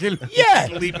 just fucking Yeah.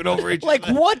 leaping over each Like,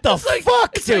 other. what the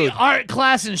fuck, It's like dude? art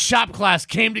class and shop class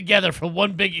came together for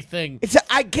one biggie thing.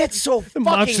 I get so fucking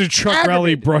Monster Truck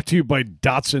Rally aggravated. brought to you by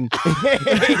Datsun.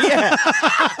 Yeah.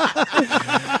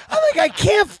 I'm like, I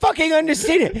can't fucking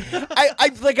understand it.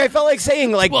 I felt like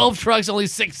saying like 12 trucks, only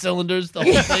 6 cylinders, the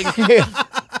whole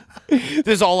thing.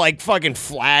 there's all like fucking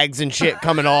flags and shit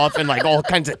coming off and like all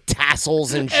kinds of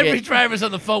tassels and shit. Every driver's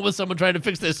on the phone with someone trying to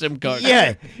fix their SIM card.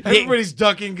 Yeah. Everybody's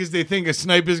ducking because they think a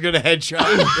sniper's going to headshot.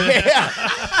 Yeah.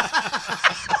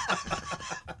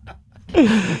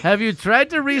 Have you tried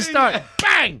to restart?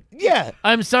 Bang! Yeah.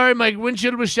 I'm sorry, my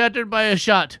windshield was shattered by a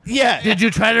shot. Yeah. Did you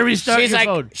try to restart She's your like,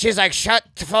 phone? she's like, shut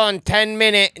the phone 10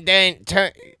 minutes, then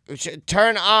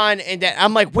turn on, and then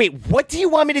I'm like, wait, what do you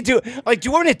want me to do? Like, do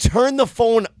you want me to turn the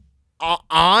phone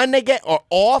on again or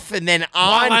off and then on?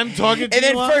 While I'm talking to and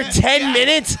then you on for it? 10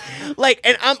 minutes, like,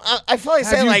 and I feel like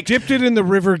Have saying you like, dipped it in the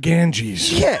river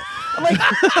Ganges? yeah. like,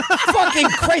 fucking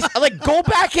Christ. Like, go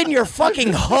back in your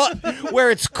fucking hut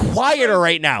where it's quieter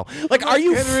right now. Like, are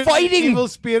you Entering fighting evil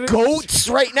spirits? goats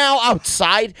right now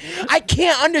outside? I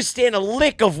can't understand a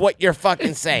lick of what you're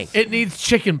fucking saying. It needs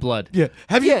chicken blood. Yeah.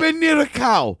 Have you Yeah. been near a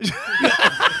cow?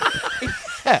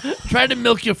 Try to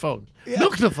milk your phone.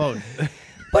 Milk the phone.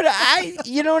 But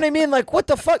you know what I mean? Like, what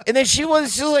the fuck? And then she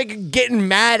was just like getting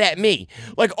mad at me.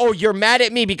 Like, oh, you're mad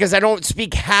at me because I don't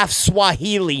speak half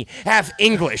Swahili, half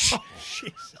English.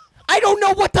 I don't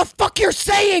know what the fuck you're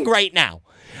saying right now.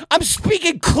 I'm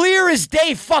speaking clear as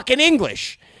day fucking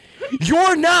English.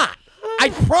 You're not. I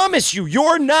promise you,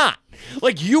 you're not.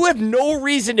 Like, you have no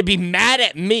reason to be mad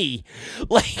at me.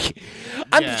 Like,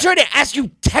 I'm trying to ask you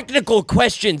technical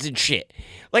questions and shit.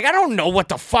 Like, I don't know what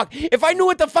the fuck. If I knew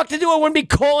what the fuck to do, I wouldn't be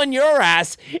calling your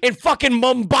ass in fucking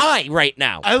Mumbai right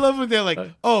now. I love when they're like,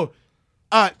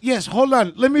 yes, hold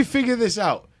on. Let me figure this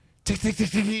out. Tick, tick, tick,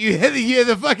 tick. You hear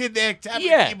the fucking they're tapping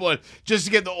the keyboard just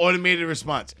to get the automated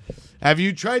response. Have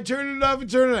you tried turning it off and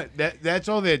turning it on? That's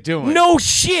all they're doing. No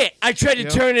shit. I tried to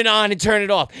turn it on and turn it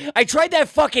off. I tried that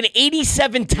fucking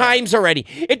 87 times already.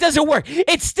 It doesn't work.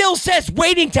 It still says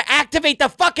waiting to activate the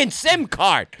fucking SIM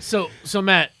card. So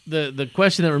Matt, the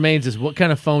question that remains is, what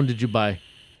kind of phone did you buy?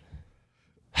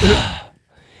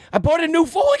 I bought a new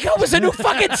phone. It was a new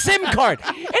fucking SIM card.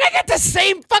 And I got the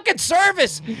same fucking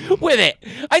service with it.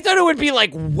 I thought it would be like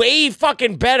way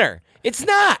fucking better. It's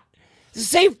not. It's the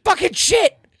same fucking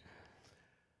shit.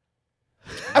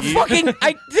 I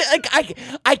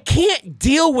can't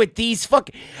deal with these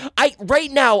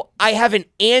right now I have an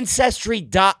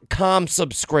Ancestry.com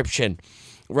subscription,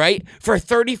 right? For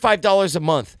 $35 a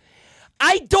month.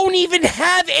 I don't even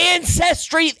have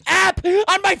Ancestry app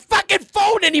on my fucking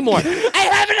phone anymore. I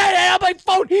haven't had it on my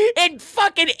phone in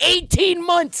fucking 18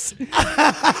 months.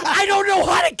 I don't know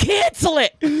how to cancel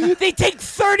it. They take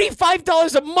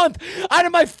 $35 a month out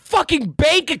of my fucking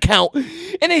bank account.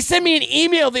 And they sent me an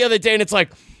email the other day and it's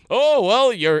like, oh,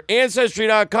 well, your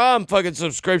Ancestry.com fucking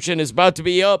subscription is about to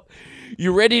be up.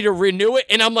 You ready to renew it?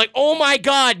 And I'm like, oh my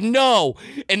God, no.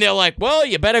 And they're like, well,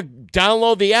 you better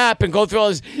download the app and go through all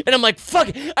this. And I'm like, fuck,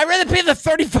 I'd rather pay the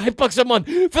 $35 a month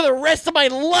for the rest of my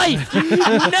life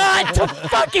not to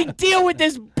fucking deal with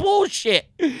this bullshit.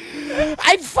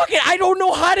 I don't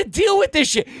know how to deal with this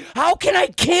shit. How can I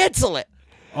cancel it?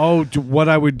 Oh, what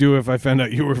I would do if I found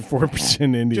out you were 4%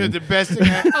 Indian. Dude, the best thing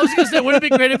I was gonna say, wouldn't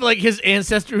it be great if like his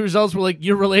ancestry results were like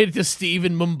you're related to Steve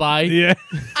in Mumbai? Yeah.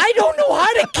 I don't know how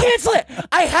to cancel it.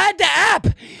 I had the app,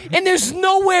 and there's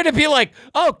nowhere to be like,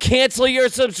 oh, cancel your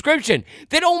subscription.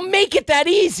 They don't make it that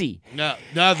easy. No,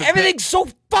 Everything's so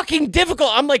fucking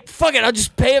difficult. I'm like, fuck it, I'll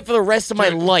just pay it for the rest of my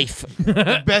life.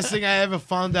 The best thing I ever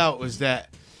found out was that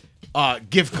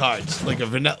gift cards, like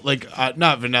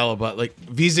not vanilla, but like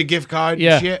Visa gift card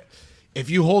and shit. If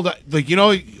you hold like, you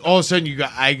know, all of a sudden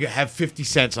I have 50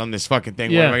 cents on this fucking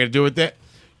thing. What am I gonna do with it?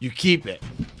 You keep it.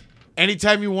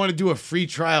 Anytime you want to do a free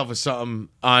trial for something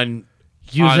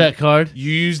Use that card.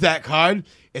 You use that card.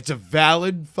 It's a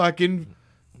valid fucking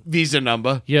Visa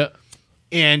number. Yeah.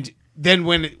 And then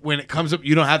when it comes up,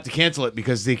 you don't have to cancel it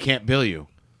because they can't bill you.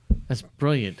 That's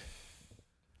brilliant.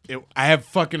 I have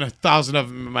fucking 1,000 of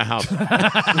them in my house.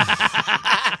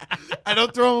 I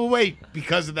don't throw them away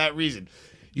because of that reason.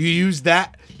 You use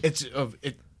that.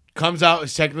 It comes out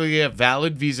as technically a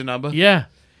valid Visa number. Yeah.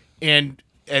 And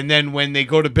then when they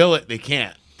go to bill it, they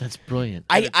can't. That's brilliant.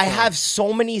 I have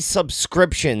so many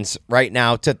subscriptions right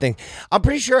now to think. I'm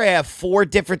pretty sure I have 4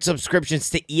 different subscriptions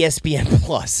to ESPN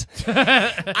Plus.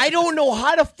 I don't know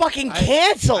how to fucking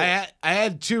cancel. I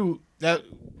had 2 that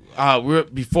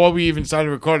before we even started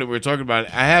recording, we were talking about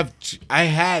it. I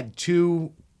had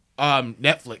 2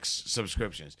 Netflix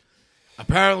subscriptions.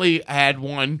 Apparently, I had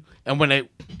one, and when I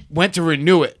went to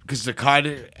renew it, because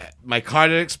my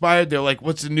card had expired, they're like,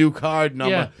 "What's the new card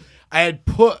number?" Yeah. I had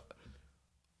put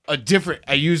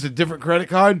I used a different credit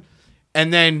card,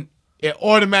 and then it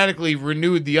automatically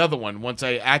renewed the other one once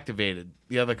I activated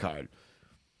the other card.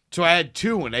 So I had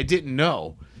 2, and I didn't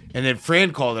know. And then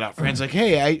Fran called it out. Fran's like,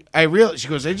 "Hey, she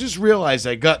goes, I just realized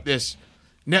I got this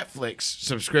Netflix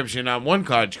subscription on one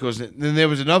card." She goes, and then there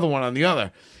was another one on the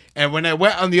other. And when I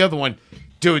went on the other one,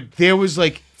 dude, there was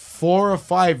like 4 or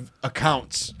 5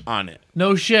 accounts on it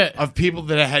No shit. of people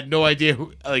that I had no idea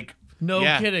who, like. No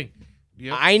yeah. kidding.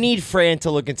 Yep. I need Fran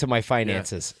to look into my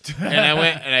finances. And I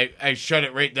went and I shut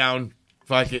it right down.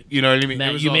 Fuck it. You know what I mean? It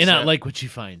Matt, was you all may not set. like what she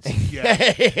finds.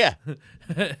 Yeah. Yeah.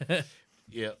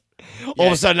 Yeah. All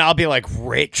of a sudden, I'll be like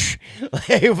rich.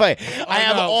 I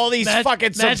have all these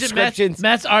fucking subscriptions.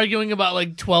 Matt's arguing about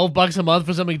like $12 a month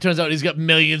for something. It turns out he's got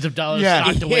millions of dollars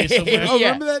stocked away somewhere. Oh, Yeah.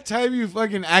 remember that time you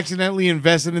fucking accidentally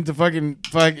invested into fucking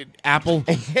Apple?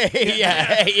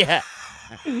 yeah.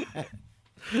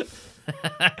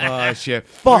 Oh shit!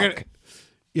 Fuck.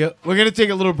 We're gonna take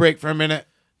a little break for a minute.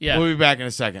 Yeah. We'll be back in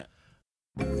a second.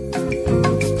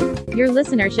 Your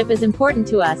listenership is important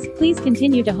to us. Please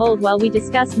continue to hold while we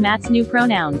discuss Matt's new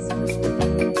pronouns.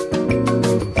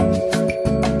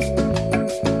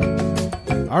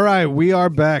 All right, we are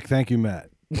back. Thank you, Matt.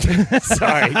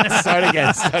 Sorry. Start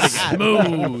again.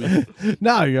 Smooth.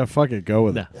 No, you gotta fucking go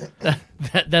with it.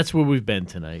 That's where we've been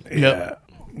tonight. Yeah.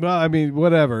 Well, I mean,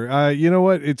 whatever. You know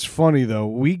what? It's funny, though.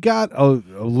 We got a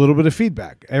little bit of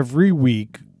feedback. Every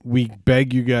week, we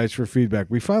beg you guys for feedback.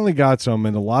 We finally got some,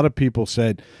 and a lot of people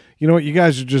said, you know what? You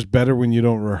guys are just better when you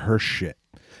don't rehearse shit.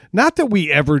 Not that we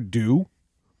ever do,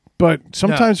 but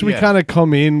sometimes we kind of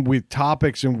come in with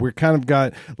topics, and we're kind of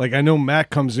got, like, I know Matt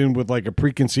comes in with, like, a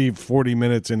preconceived 40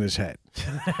 minutes in his head.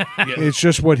 It's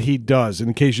just what he does.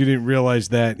 In case you didn't realize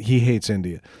that, he hates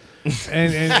India.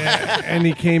 and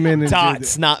he came in and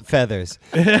Dots, not feathers.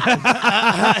 Also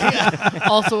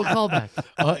a callback.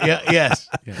 Yes.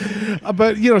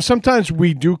 but you know, sometimes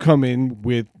we do come in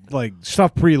with like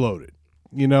stuff preloaded.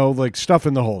 You know, like stuff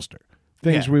in the holster,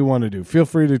 things we want to do. Feel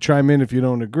free to chime in if you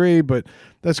don't agree, but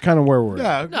that's kind of where we're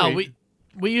at. No, we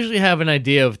usually have an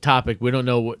idea of topic. We don't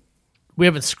know what. We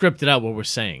haven't scripted out what we're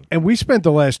saying. And we spent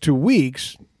the last 2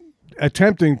 weeks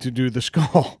attempting to do the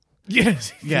skull.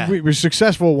 Yes. Yeah. We were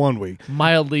successful 1 week,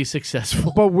 Mildly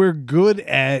successful. but we're good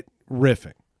at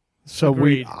riffing. So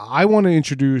Agreed. I want to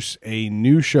introduce a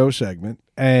new show segment,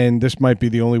 and this might be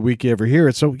the only week you ever hear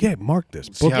it. So yeah, mark this.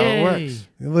 See Book how it Yay. works.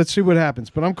 Let's see what happens.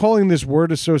 But I'm calling this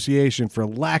word association for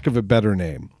lack of a better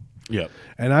name. Yep.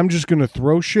 And I'm just going to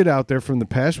throw shit out there from the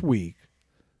past week,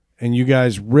 and you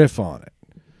guys riff on it.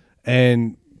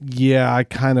 And yeah, I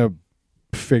kind of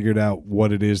figured out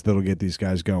what it is that'll get these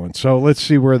guys going. So let's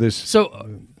see where this. So,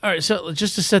 all right. So,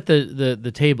 just to set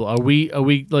the table, are we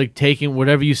like taking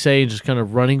whatever you say and just kind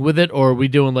of running with it, or are we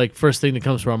doing like first thing that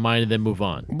comes to our mind and then move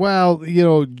on? Well, you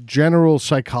know, general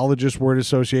psychologist word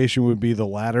association would be the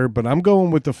latter, but I'm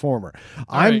going with the former.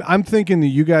 right. I'm thinking that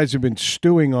you guys have been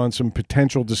stewing on some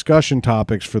potential discussion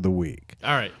topics for the week.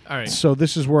 All right. All right. So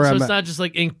this is where So I'm it's at. not just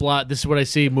like ink blot. This is what I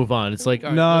see. Move on. It's like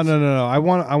all right, No. I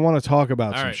want to talk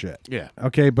about some right. shit. Yeah.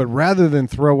 Okay, but rather than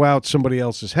throw out somebody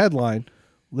else's headline,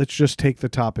 let's just take the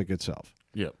topic itself.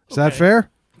 Yep. Is that fair?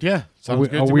 Yeah. Sounds Are we,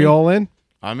 good are to we me. all in?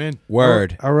 I'm in.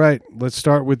 Word. All right, let's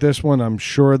start with this one. I'm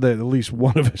sure that at least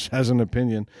one of us has an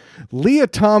opinion. Leah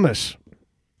Thomas.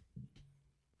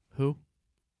 Who?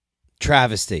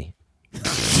 Travesty.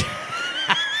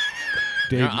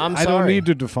 Dave, I'm I don't sorry. need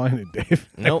to define it, Dave.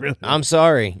 I Nope. really- I'm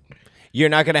sorry. You're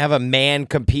not going to have a man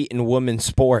compete in women's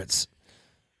sports.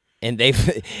 And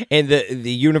the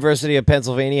University of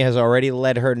Pennsylvania has already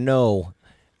let her know.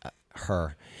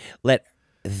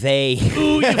 They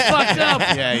Ooh, you fucked up.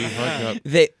 Yeah, you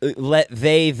fucked up. let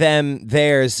them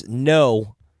theirs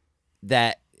know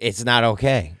that it's not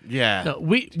okay. Yeah. No,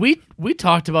 we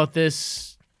talked about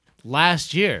this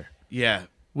last year. Yeah.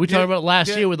 We talked about it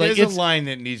last year with like there's it's a line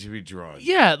that needs to be drawn.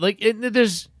 yeah, like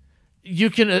there's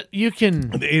you can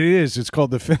It is. It's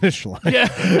called the finish line.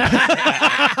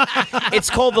 It's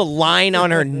called the line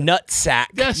on her nutsack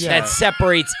Yes. that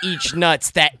separates each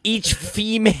nuts. That each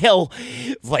female,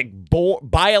 like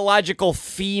biological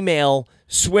female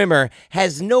swimmer,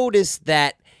 has noticed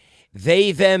that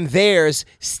they, them, theirs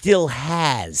still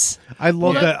has. I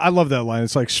love that. I love that line.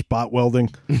 It's like spot welding.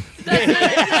 There's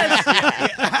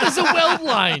a weld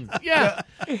line. Yeah.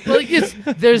 Like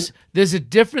there's a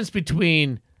difference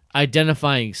between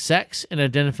identifying sex and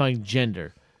identifying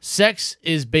gender. Sex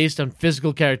is based on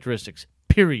physical characteristics.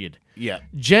 Period. Yeah.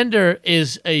 Gender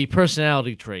is a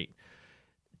personality trait.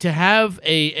 To have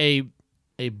a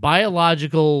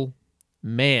biological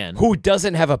man Who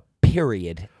doesn't have a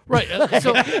period? right.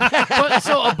 So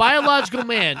a biological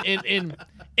man in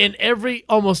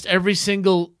almost every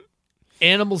single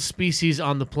animal species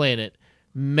on the planet,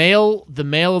 the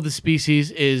male of the species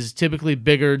is typically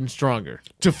bigger and stronger.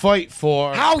 To fight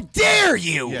for. How dare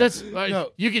you? That's No.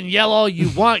 you can yell all you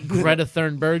want, Greta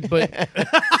Thunberg, but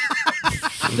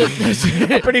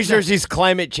I'm pretty sure she's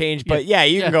climate change, but yeah,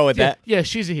 you can go with that. Yeah,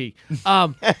 she's a he.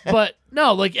 But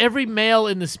no, like every male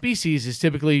in the species is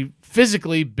typically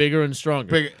physically bigger and stronger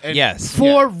Big, and Yes.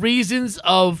 for reasons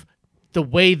of the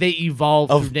way they evolve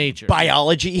Of through nature.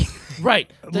 biology.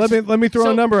 Right. Let me throw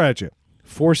so- a number at you.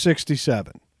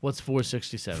 467. What's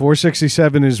 467?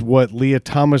 467 is what Leah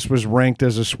Thomas was ranked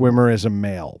as a swimmer as a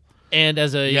male. and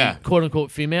as a quote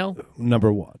unquote female?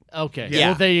 Number one. Okay. Yeah.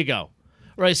 Well, there you go.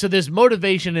 Right. So there's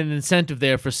motivation and incentive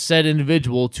there for said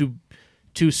individual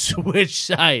to switch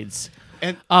sides.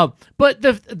 And But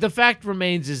the fact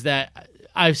remains is that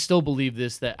I still believe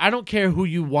this, that I don't care who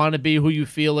you want to be, who you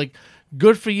feel like.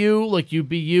 Good for you, like you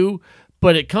be you.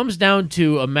 But it comes down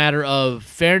to a matter of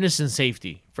fairness and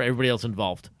safety for everybody else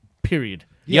involved. Period.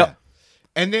 Yep.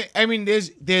 And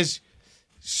there's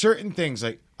certain things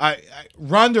like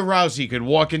Ronda Rousey could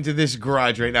walk into this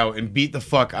garage right now and beat the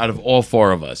fuck out of all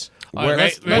four of us. All right,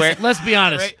 let's be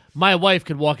honest. Right. My wife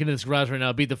could walk into this garage right now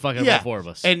and beat the fuck out of all four of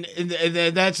us. And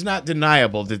that's not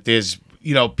deniable that there's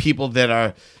people that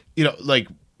are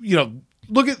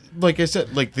look at, like I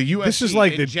said, like the UFC. This is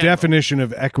like the general. definition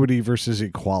of equity versus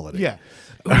equality. Yeah.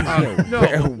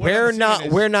 No, We're not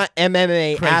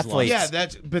MMA athletes. Yeah,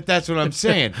 that's what I'm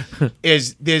saying.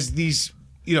 Is there's these,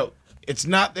 it's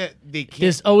not that they can't.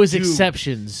 There's always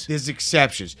exceptions. There's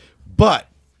exceptions, but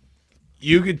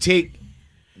you could take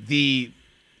the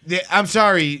I'm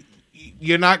sorry,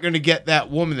 you're not going to get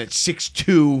that woman that's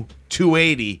 6'2",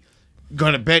 280,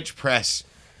 going to bench press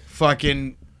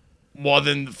fucking more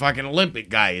than the fucking Olympic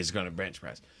guy is going to bench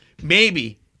press.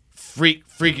 Maybe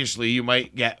freakishly you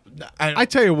might get. I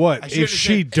tell you what, if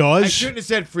she does, I shouldn't have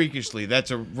said freakishly. That's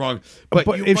a wrong. But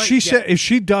you if might if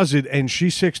she does it and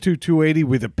she's 6'2", 280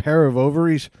 with a pair of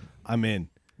ovaries, I'm in.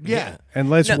 yeah. And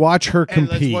let's watch her And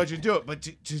let's compete. watch her do it. But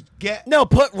to get No,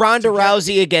 put Ronda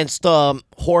Rousey against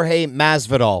Jorge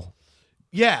Masvidal.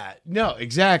 Yeah, no,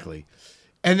 exactly.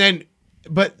 And then,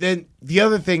 but then the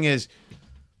other thing is,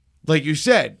 like you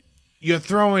said, you're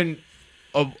throwing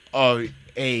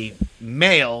a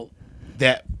male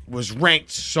that was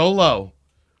ranked so low,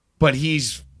 but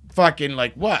he's fucking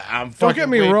like what? Don't fucking get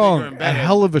me way bigger wrong, and a better.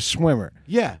 hell of a swimmer.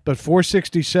 Yeah. But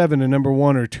 467 and number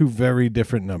one are two very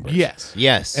different numbers. Yes.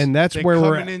 Yes. And that's They're where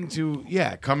we're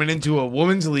coming into a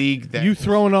women's league that You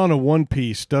throwing on a one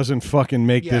piece doesn't fucking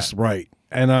make this right.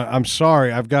 And I'm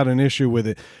sorry, I've got an issue with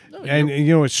it.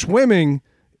 Swimming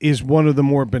is one of the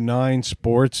more benign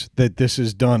sports that this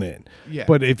is done in. Yeah.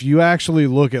 But if you actually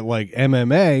look at like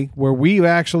MMA, where we've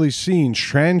actually seen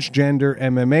transgender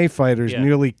MMA fighters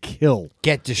nearly kill.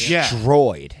 Get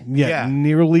destroyed. Yeah.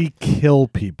 Nearly kill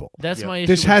people. That's my issue.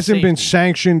 This with hasn't been safety.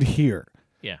 sanctioned here.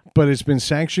 Yeah. But it's been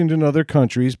sanctioned in other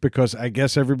countries because I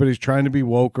guess everybody's trying to be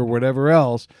woke or whatever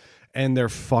else, and they're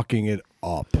fucking it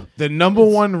up. the number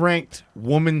one ranked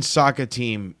women's soccer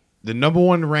team in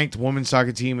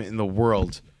the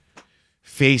world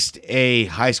faced a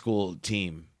high school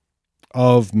team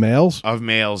Of males? of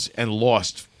males and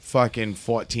lost fucking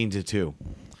 14-2.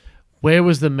 Where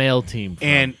was the male team from?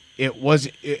 And it was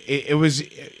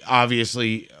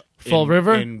obviously Fall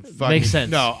River? Makes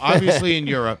sense. No, obviously in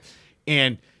Europe.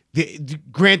 And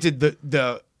granted,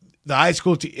 the high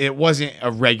school team, it wasn't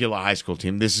a regular high school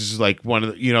team. This is like one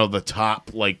of the, the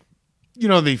top,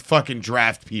 they fucking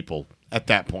draft people at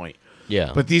that point.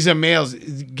 Yeah. But these are males.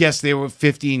 Guess they were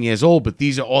 15 years old, but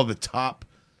these are all the top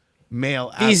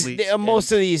male athletes.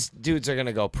 Most of these dudes are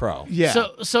gonna go pro. Yeah.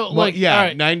 So Well, like, yeah, all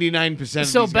right. 99% of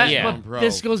So these back, guys are but going pro.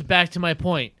 this goes back to my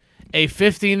point. A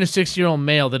 15 to 16-year-old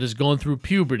male that is going through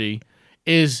puberty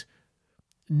is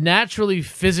naturally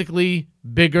physically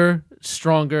bigger,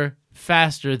 stronger,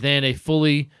 faster than a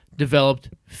fully developed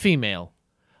female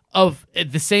of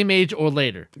the same age or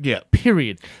later. Yeah.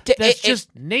 Period. D- That's it-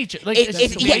 just nature. Like It, that's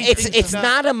it, the yeah, way it's things it's are.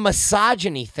 not a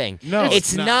misogyny thing. No, it's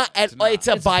it's not. not. At, It's not. it's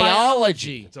a It's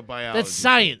biology. It's a biology. That's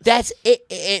science. That's it.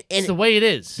 It's the way it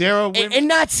is. There are women. And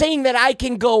not saying that I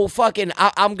can go fucking.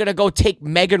 I'm gonna go take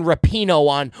Megan Rapinoe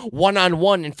on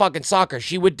one in fucking soccer.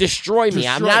 She would destroy me.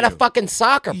 I'm Destroy not a you. fucking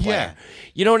soccer player.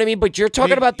 Yeah. You know what I mean? But you're talking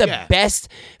Maybe- about the yeah. best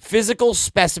physical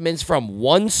specimens from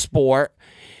one sport,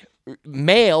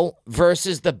 male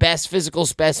versus the best physical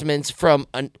specimens from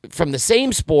the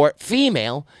same sport,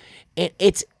 female.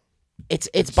 It's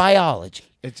biology.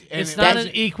 It's not an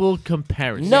equal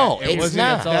comparison. No, It it's wasn't-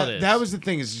 not. That's all it is. That was the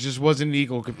thing. Is it just wasn't an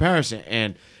equal comparison.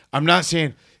 And I'm not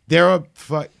saying there are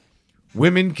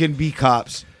women can be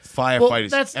cops, firefighters,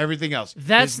 that's- everything else. that's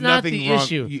There's not nothing the wrong.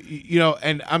 issue.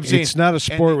 And I'm saying It's not a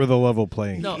sport with a level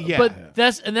playing. No, Yeah. but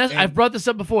that's I've brought this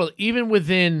up before. Even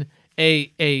within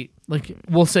a like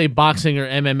we'll say boxing or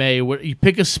MMA, where you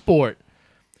pick a sport,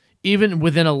 even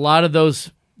within a lot of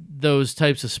those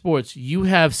types of sports, you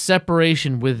have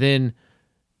separation within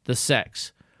the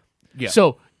sex. Yeah.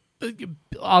 So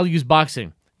I'll use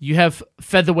boxing. You have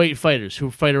featherweight fighters who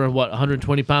fight around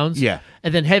 120 pounds. Yeah.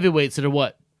 And then heavyweights that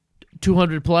are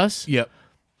 200 plus. Yep.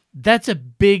 That's a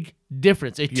big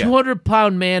difference. A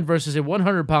 200-pound man versus a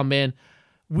 100-pound man,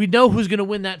 we know who's going to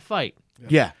win that fight.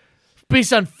 Yeah.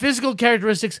 based on physical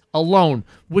characteristics alone,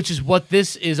 which is what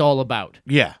this is all about.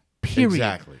 Yeah. Period.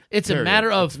 Exactly. It's Period. a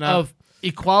matter It's not- of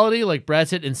equality, like Brad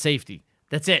said, and safety.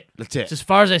 That's it. That's it. It's as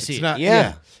far as I see It's it. not.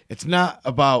 Yeah. It's not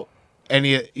about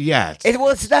any. Yeah.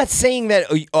 It's not saying that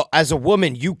as a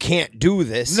woman you can't do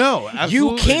this. No, you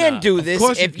absolutely can not. do Of this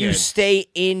course you if you can. stay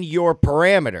in your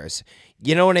parameters.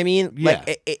 You know what I mean? Yeah.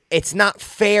 Like it's not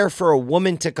fair for a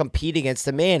woman to compete against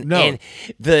a man. No. And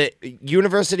the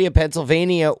University of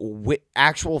Pennsylvania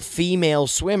actual female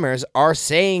swimmers are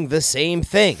saying the same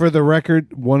thing. For the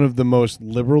record, one of the most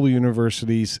liberal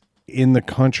universities in the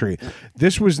country.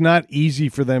 This was not easy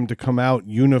for them to come out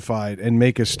unified and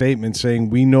make a statement saying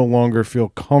we no longer feel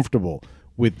comfortable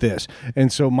with this.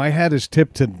 And so my hat is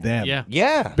tipped to them. Yeah.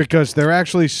 Yeah. Because they're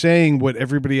actually saying what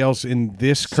everybody else in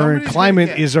this current Somebody's climate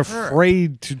gonna get is hurt.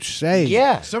 afraid to say.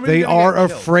 Yeah. Somebody's They gonna are get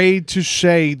killed. afraid to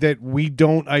say that we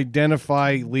don't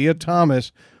identify Leah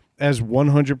Thomas as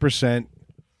 100%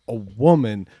 a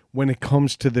woman when it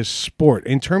comes to this sport.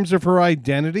 In terms of her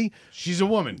identity, She's a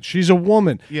woman. she's a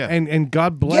woman. Yeah. And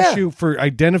God bless Yeah. you for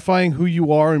identifying who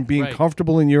you are and being Right.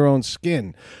 comfortable in your own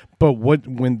skin. But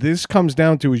when this comes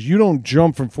down to is you don't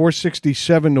jump from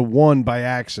 467 to 1 by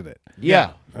accident.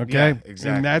 Yeah. Okay, Yeah,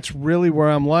 exactly. and that's really where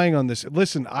I'm lying on this.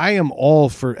 Listen, I am all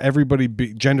for everybody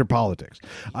gender politics.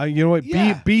 You know what?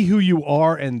 Yeah. Be who you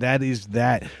are, and that is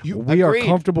that. We are Agreed.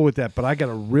 comfortable with that. But I got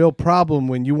a real problem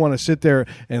when you want to sit there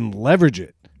and leverage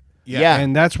it. Yeah.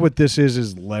 And that's what this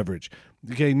is leverage.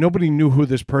 Okay, nobody knew who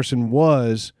this person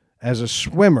was as a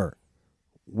swimmer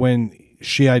when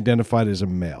she identified as a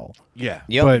male. Yeah.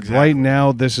 Yep. But exactly. right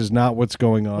now, this is not what's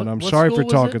going on. I'm What sorry school for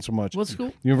was talking it? so much. What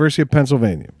school? University of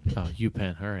Pennsylvania. Oh,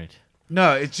 UPenn. All right.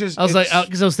 No, it's just. I was it's- like,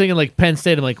 because I was thinking like Penn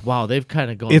State. I'm like, wow, they've kind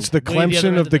of gone. It's the way other Clemson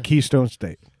end of the Keystone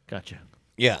State. Gotcha.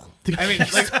 Yeah. I mean,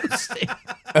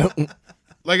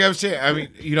 like I was saying, I mean,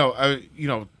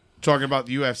 talking about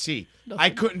the UFC, I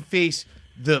couldn't face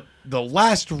the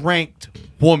last ranked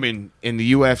woman in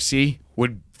the UFC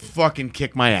would fucking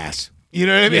kick my ass. You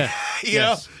know what I mean? Yeah. you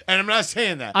Yes. know, and I'm not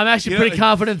saying that. I'm actually You know, pretty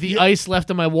confident the ice left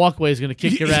on my walkway is going to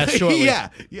kick your ass shortly. yeah.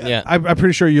 Yeah. I'm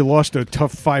pretty sure you lost a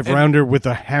tough 5-rounder with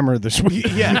a hammer this week.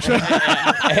 Yeah.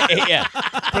 Yeah.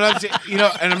 But I'm saying,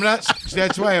 and I'm not.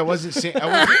 That's why I wasn't saying.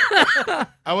 I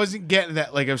wasn't getting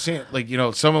that. Like I'm saying, like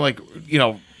someone like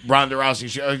Ronda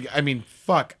Rousey. I mean,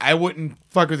 fuck. I wouldn't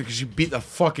fuck with her because she beat the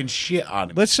fucking shit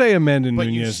on him. Let's say Amanda But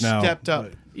Nunes you now. stepped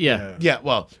up. Yeah. Yeah,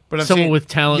 well, but I'm Someone saying, with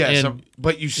talent Yeah, and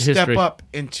but you step history. up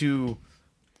into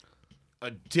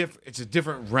it's a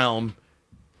different realm,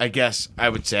 I guess I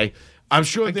would say. I'm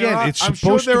sure Again, I'm it's sure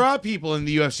supposed there to- are people in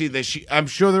the UFC that I'm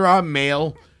sure there are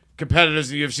male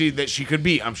competitors in the UFC that she could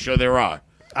beat. I'm sure there are.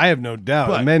 I have no doubt.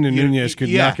 But Amanda you- Nunes could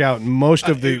yeah. knock out most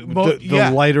of the yeah.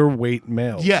 lighter weight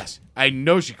males. Yes, I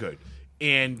know she could.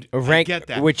 And I Rank, get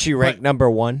that. would she rank But number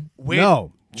one? where-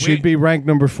 No, she'd where- be ranked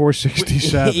number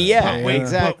 467. Yeah, But wait,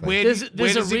 exactly. but where, There's where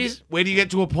a does it- reason- where do you get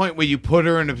to a point where you put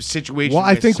her in a situation Well,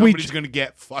 I where think we- somebody's going to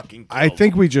get fucking killed? I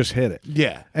think we just hit it.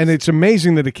 Yeah. And it's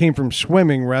amazing that it came from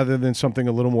swimming rather than something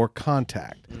a little more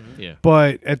contact. Yeah.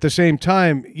 But at the same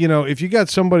time, if you got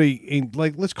somebody in,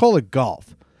 like, let's call it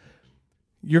golf,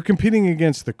 you're competing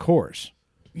against the course.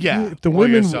 Yeah. If the or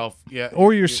women- yourself. Yeah.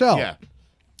 or yourself. Yeah.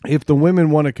 If the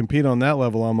women want to compete on that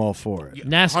level, I'm all for it.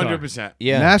 NASCAR. 100%.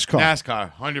 Yeah. NASCAR.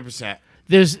 NASCAR. 100%.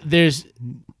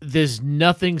 There's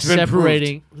nothing been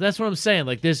separating. That's what I'm saying.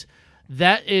 Like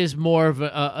that is more of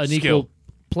an Skill. equal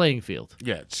playing field.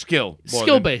 Yeah. Skill. more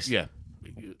Skill than- based. Yeah.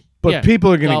 But Yeah,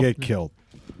 people are going golf- to get killed.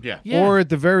 Yeah. Yeah. Or at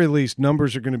the very least,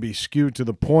 numbers are going to be skewed to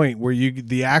the point where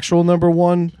the actual number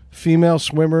one female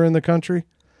swimmer in the country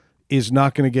is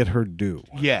not going to get her due.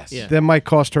 Yes. Yeah. That might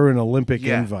cost her an Olympic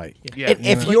Yeah. invite. Yeah. And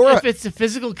if But you're if it's a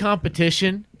physical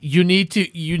competition, you need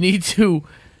to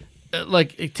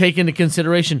like take into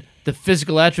consideration the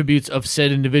physical attributes of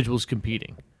said individuals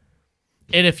competing.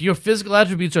 And if your physical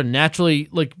attributes are naturally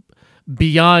like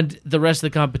beyond the rest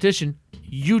of the competition,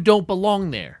 you don't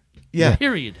belong there. Yeah.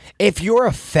 Period. if you're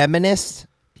a feminist,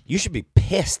 you should be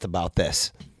pissed about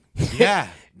this. Yeah.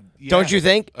 Don't you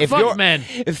think? Fuck men.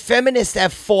 If feminists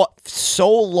have fought so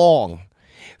long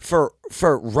for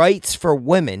rights for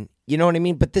women, you know what I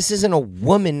mean? But this isn't a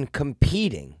woman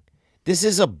competing. This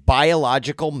is a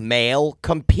biological male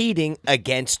competing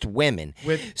against women.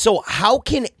 So how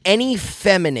can any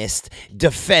feminist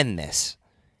defend this?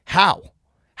 How?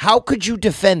 How could you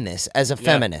defend this as a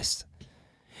feminist?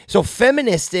 So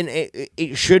feminists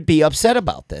it should be upset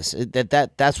about this.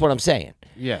 That's what I'm saying.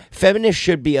 Yeah. Feminists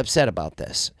should be upset about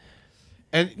this.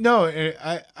 And no,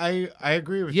 I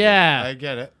agree with Yeah. you. I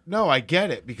get it. No, I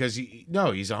get it because he's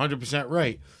 100%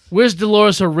 right. Where's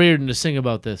Dolores O'Riordan to sing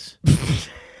about this?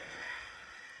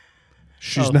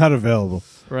 She's not available.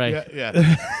 Right. Yeah,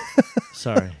 yeah.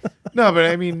 Sorry. No, but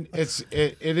I mean, it's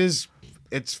a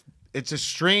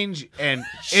strange and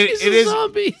She's it a is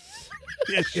zombie.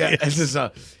 yeah,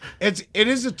 it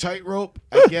is a tightrope.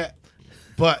 I get,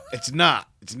 but it's not.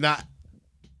 It's not.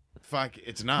 Fuck,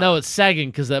 it's not. No, it's sagging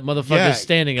because that motherfucker's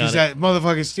standing on it. That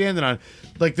motherfucker's standing on,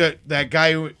 like that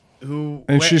guy who And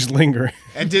went she's lingering.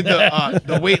 and did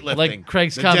the weightlifting, Like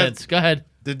Craig's The comments. Go ahead.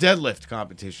 the deadlift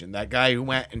competition. That guy who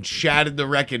went and shattered the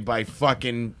record by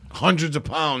fucking hundreds of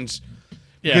pounds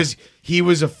Yeah. because he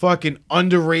was a fucking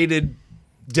underrated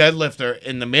deadlifter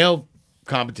in the male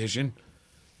competition.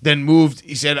 Then moved.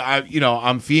 He said,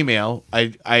 I'm female.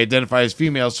 I identify as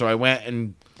female, so I went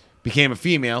and became a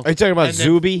female. Are you talking about And then-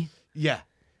 Zuby? Yeah.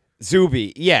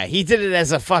 Zuby. Yeah, he did it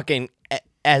as a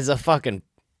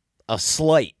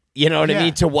slight. You know what I Yeah.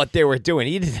 mean? To what they were doing.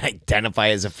 He didn't identify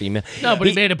as a female. No, but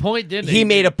he made a point, didn't he? He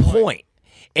made a point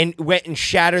and went and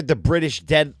shattered the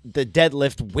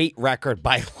deadlift weight record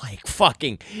by like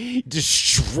fucking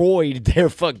destroyed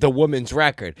the woman's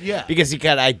record. Yeah. Because he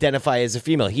got to identify as a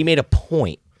female. He made a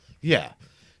point. Yeah.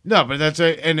 No, but that's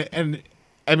a and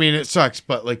I mean it sucks,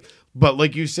 but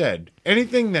like you said,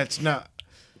 anything that's not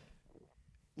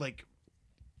like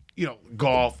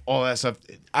golf, all that stuff,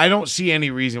 I don't see any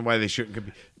reason why they shouldn't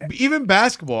compete. Even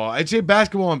basketball, I'd say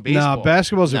basketball and baseball. No,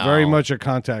 basketball's No. very much a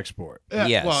contact sport.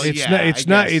 Yes. Well, It's yeah, not. I It's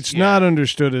not. guess, It's yeah. not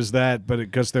understood as that, but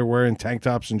because they're wearing tank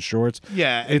tops and shorts.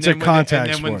 Yeah, and it's a then contact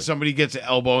And then when sport. somebody gets an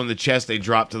elbow in the chest, they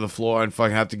drop to the floor and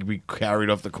fucking have to be carried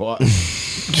off the court.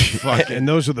 Fucking And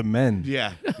those are the men.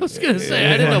 yeah, I was going to say,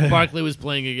 I didn't know Barkley was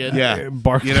playing again. yeah.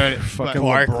 Barkley, You know, fucking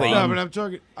Barkley. LeBron. No, but I'm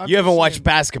talking. You haven't watched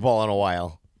basketball in a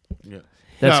while. Yeah.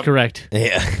 That's No, correct.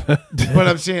 Yeah. But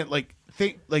I'm saying like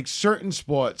certain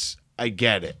sports, I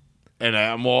get it, and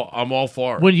I'm all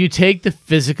for it. When you take the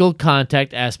physical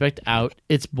contact aspect out,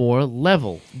 it's more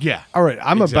level. Yeah. All right,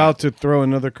 I'm Exactly. about to throw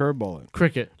another curveball in.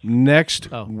 Cricket. Next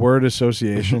Oh. word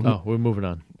association: Oh, we're moving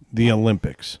on. the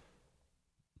Olympics.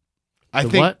 I The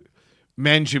think what?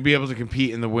 men should be able to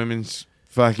compete in the women's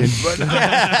fucking.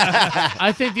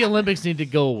 I think the Olympics need to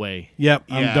go away. Yep,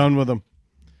 Yeah. I'm done with them.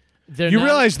 They're You not,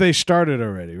 realize they started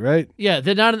already, right? Yeah,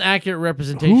 they're not an accurate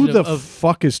representation Who the of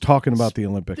fuck is talking about the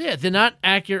Olympics? yeah, they're not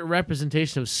accurate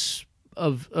representation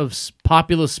of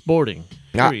popular sporting.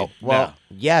 Period.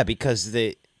 Yeah, because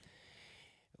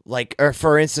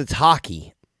for instance,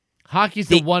 hockey. Hockey's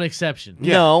the one exception.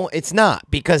 No, it's not,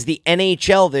 because the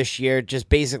NHL this year just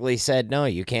basically said no,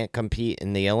 you can't compete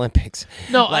in the Olympics.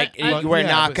 No, we're yeah,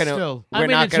 not but gonna still. I we're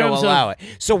mean, not in gonna terms of allow it.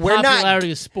 So we're popularity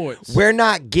not of sports. we're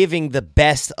not giving the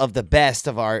best of the best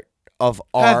of our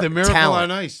the Miracle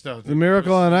talent. on Ice, though. The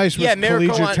Miracle on Ice was Yeah, Miracle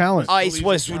collegiate on talent. Ice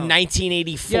was Collegiate talent.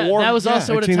 1984. yeah, that was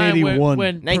also at a time 1981.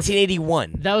 when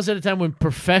 1981. that was at a time when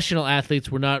professional athletes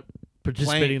were not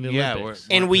participating in the Yeah, Olympics.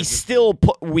 And we still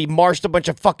we marched a bunch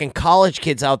of fucking college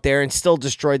kids out there and still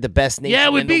destroyed the best nation Yeah,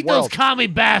 we in the beat those world commie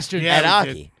bastards. Yeah. at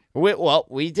we hockey.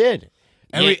 We did.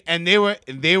 And, Yeah. and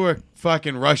they were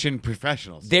fucking Russian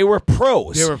professionals. They were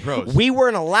pros. They were pros. We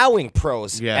weren't allowing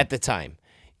pros Yeah. at the time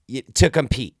to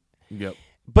compete. Yep.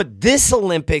 But this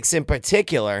Olympics in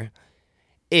particular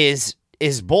is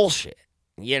bullshit.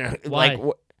 You know, Why?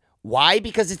 like why?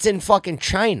 Because it's in fucking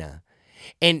China,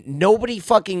 and nobody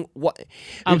fucking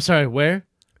I'm sorry, where?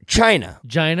 China.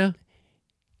 China?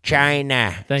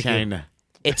 Thank you. China.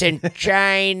 It's in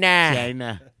China.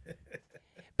 China.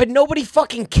 But nobody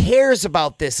fucking cares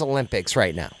about this Olympics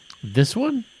right now. This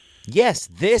one? Yes,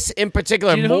 this in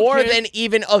particular, Do you know who more cares? than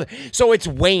even other. So it's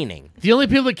waning. The only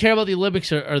people that care about the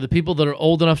Olympics are the people that are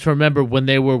old enough to remember when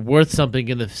they were worth something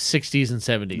in the 60s and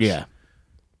 70s. Yeah.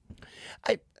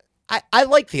 I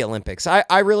like the Olympics.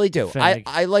 I really do. Fag.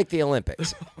 I like the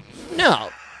Olympics. No.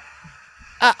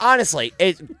 Honestly,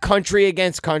 country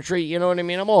against country, you know what I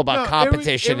mean? I'm all about No,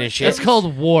 competition and shit. It's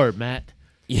called war, Matt.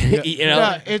 you know,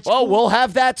 Yeah, it's well, cool. we'll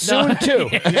have that soon too.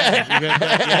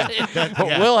 Yeah.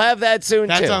 We'll have that soon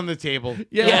That's too. on the table.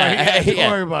 Yeah, Don't yeah.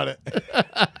 worry about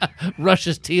it.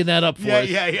 Russia's teeing that up for Yeah, us.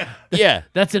 yeah. Yeah,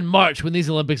 That's in March when these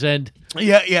Olympics end.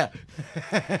 Yeah.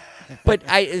 but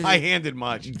I handed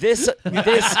much. this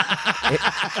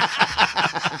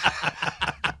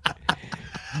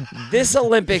this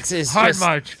Olympics is Hard just,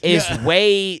 march.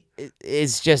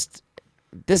 is just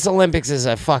this Olympics is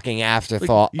a fucking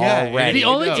afterthought yeah, already. The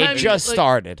only It time it just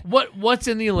started. What's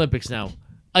in the Olympics now?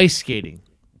 Ice skating.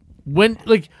 When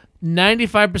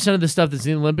 95% of the stuff that's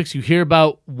in the Olympics you hear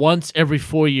about once every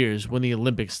 4 years when the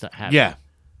Olympics happen. Yeah.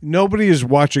 Nobody is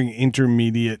watching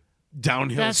intermediate.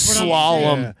 Downhill That's what I'm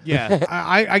Slalom. Yeah.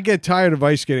 I get tired of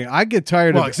ice skating. I get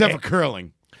tired Well, of except for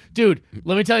curling. Dude,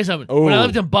 let me tell you something. When I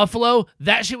lived in Buffalo,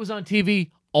 that shit was on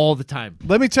TV all the time.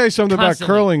 Let me tell you something Constantly.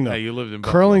 about curling, though. Yeah, you lived in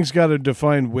Buffalo. Curling's got a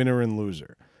defined winner and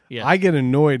loser. Yeah. I get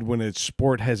annoyed when a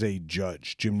sport has a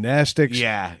judge. Gymnastics,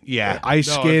 Yeah, yeah. ice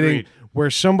No, skating, agreed. where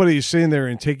somebody is sitting there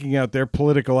and taking out their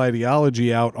political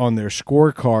ideology out on their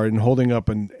scorecard and holding up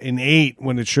an 8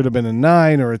 when it should have been a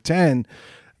 9 or a 10.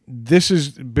 This has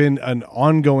been an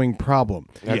ongoing problem.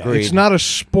 Agreed. It's not a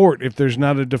sport if there's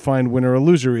not a defined winner or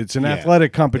loser. It's an Yeah.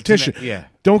 athletic competition. yeah.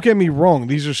 Don't get me wrong.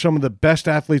 These are some of the best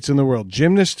athletes in the world.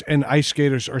 Gymnasts and ice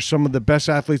skaters are some of the best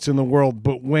athletes in the world.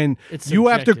 But when It's you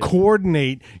have to subjective.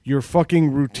 coordinate your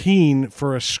fucking routine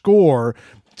for a score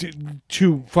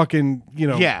to fucking,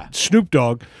 Yeah. Snoop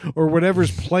Dogg or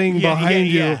whatever's playing Yeah, behind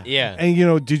yeah, you. yeah.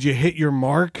 And, did you hit your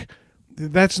mark?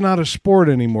 That's not a sport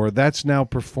anymore. That's now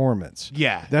performance.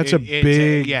 Yeah. That's a It's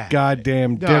big yeah.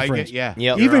 goddamn No, I get- difference. yeah.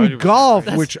 Yep. You're Even 100% golf,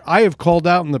 right. which I have called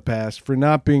out in the past for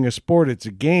not being a sport, it's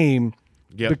a game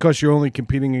Yep. because you're only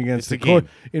competing against It's the a court.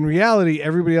 game. In reality,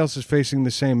 everybody else is facing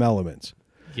the same elements.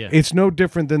 Yeah. It's no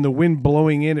different than the wind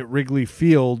blowing in at Wrigley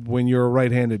Field when you're a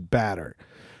right-handed batter.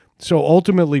 So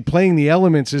ultimately, playing the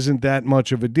elements isn't that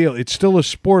much of a deal. It's still a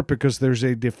sport because there's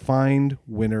a defined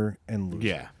winner and loser.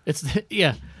 Yeah. It's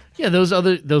yeah.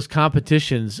 Those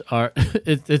competitions are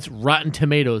it's Rotten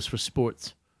Tomatoes for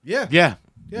sports. Yeah. Yeah.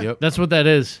 Yep. That's what that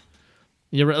is.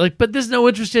 You're right. Like, but there's no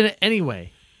interest in it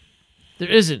anyway. There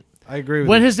isn't. I agree with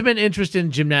When you. has there been interest in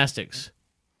gymnastics?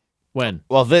 When?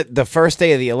 Well, the first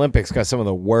day of the Olympics got some of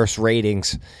the worst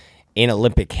ratings in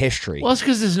Olympic history. Well, it's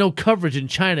because there's no coverage in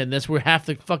China, and that's where half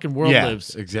the fucking world Yeah.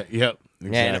 lives. Exactly. Yep.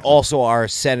 Exactly. And also, our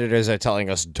senators are telling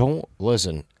us, don't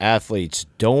listen, athletes,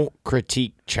 don't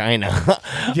critique China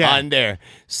Yeah. on their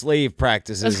slave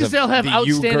practices. That's because of they'll have the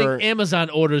outstanding Uyghur- Amazon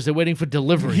orders. They're waiting for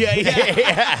delivery. Yeah.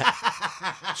 Yeah.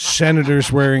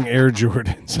 Senators wearing Air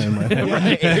Jordans.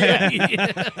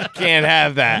 Can't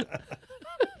have that.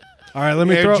 All right, let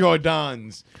me Air throw.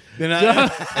 Jordans. They're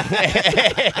not.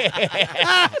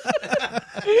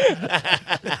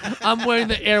 I'm wearing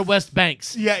the Air West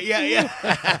Banks. Yeah. Yeah.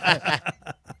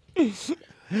 Yeah.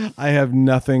 I have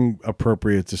nothing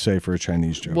appropriate to say for a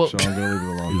Chinese joke, Well- so I'm going to leave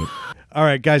it alone. All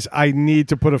right, guys, I need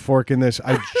to put a fork in this.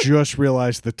 I just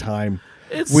realized the time.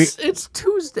 It's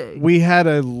Tuesday. We had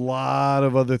a lot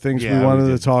of other things Yeah, we wanted we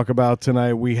to did. talk about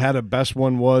tonight. We had a best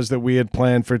one was that we had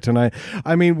planned for tonight.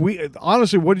 I mean, we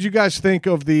honestly, what did you guys think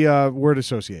of the word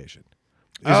association?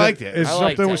 I liked it. Is I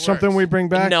liked something it. something Works. we bring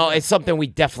back? No, it's something we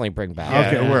definitely bring back. Yeah,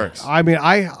 Okay, it works. I mean,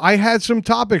 I had some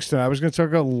topics tonight. I was going to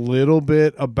talk a little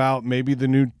bit about maybe the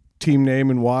new team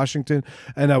name in Washington,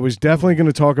 and I was definitely going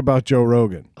to talk about Joe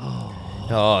Rogan.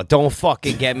 Oh, don't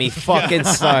fucking get me fucking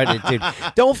started, dude.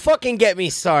 Don't fucking get me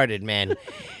started, man.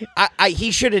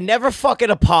 He should have never fucking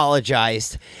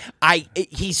apologized.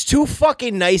 He's too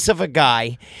fucking nice of a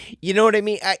guy. You know what I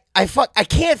mean? I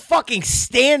can't fucking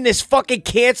stand this fucking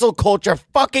cancel culture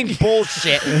fucking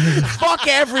bullshit. Fuck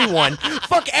everyone.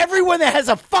 Fuck everyone that has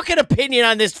a fucking opinion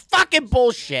on this fucking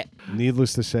bullshit.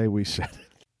 Needless to say, we said it.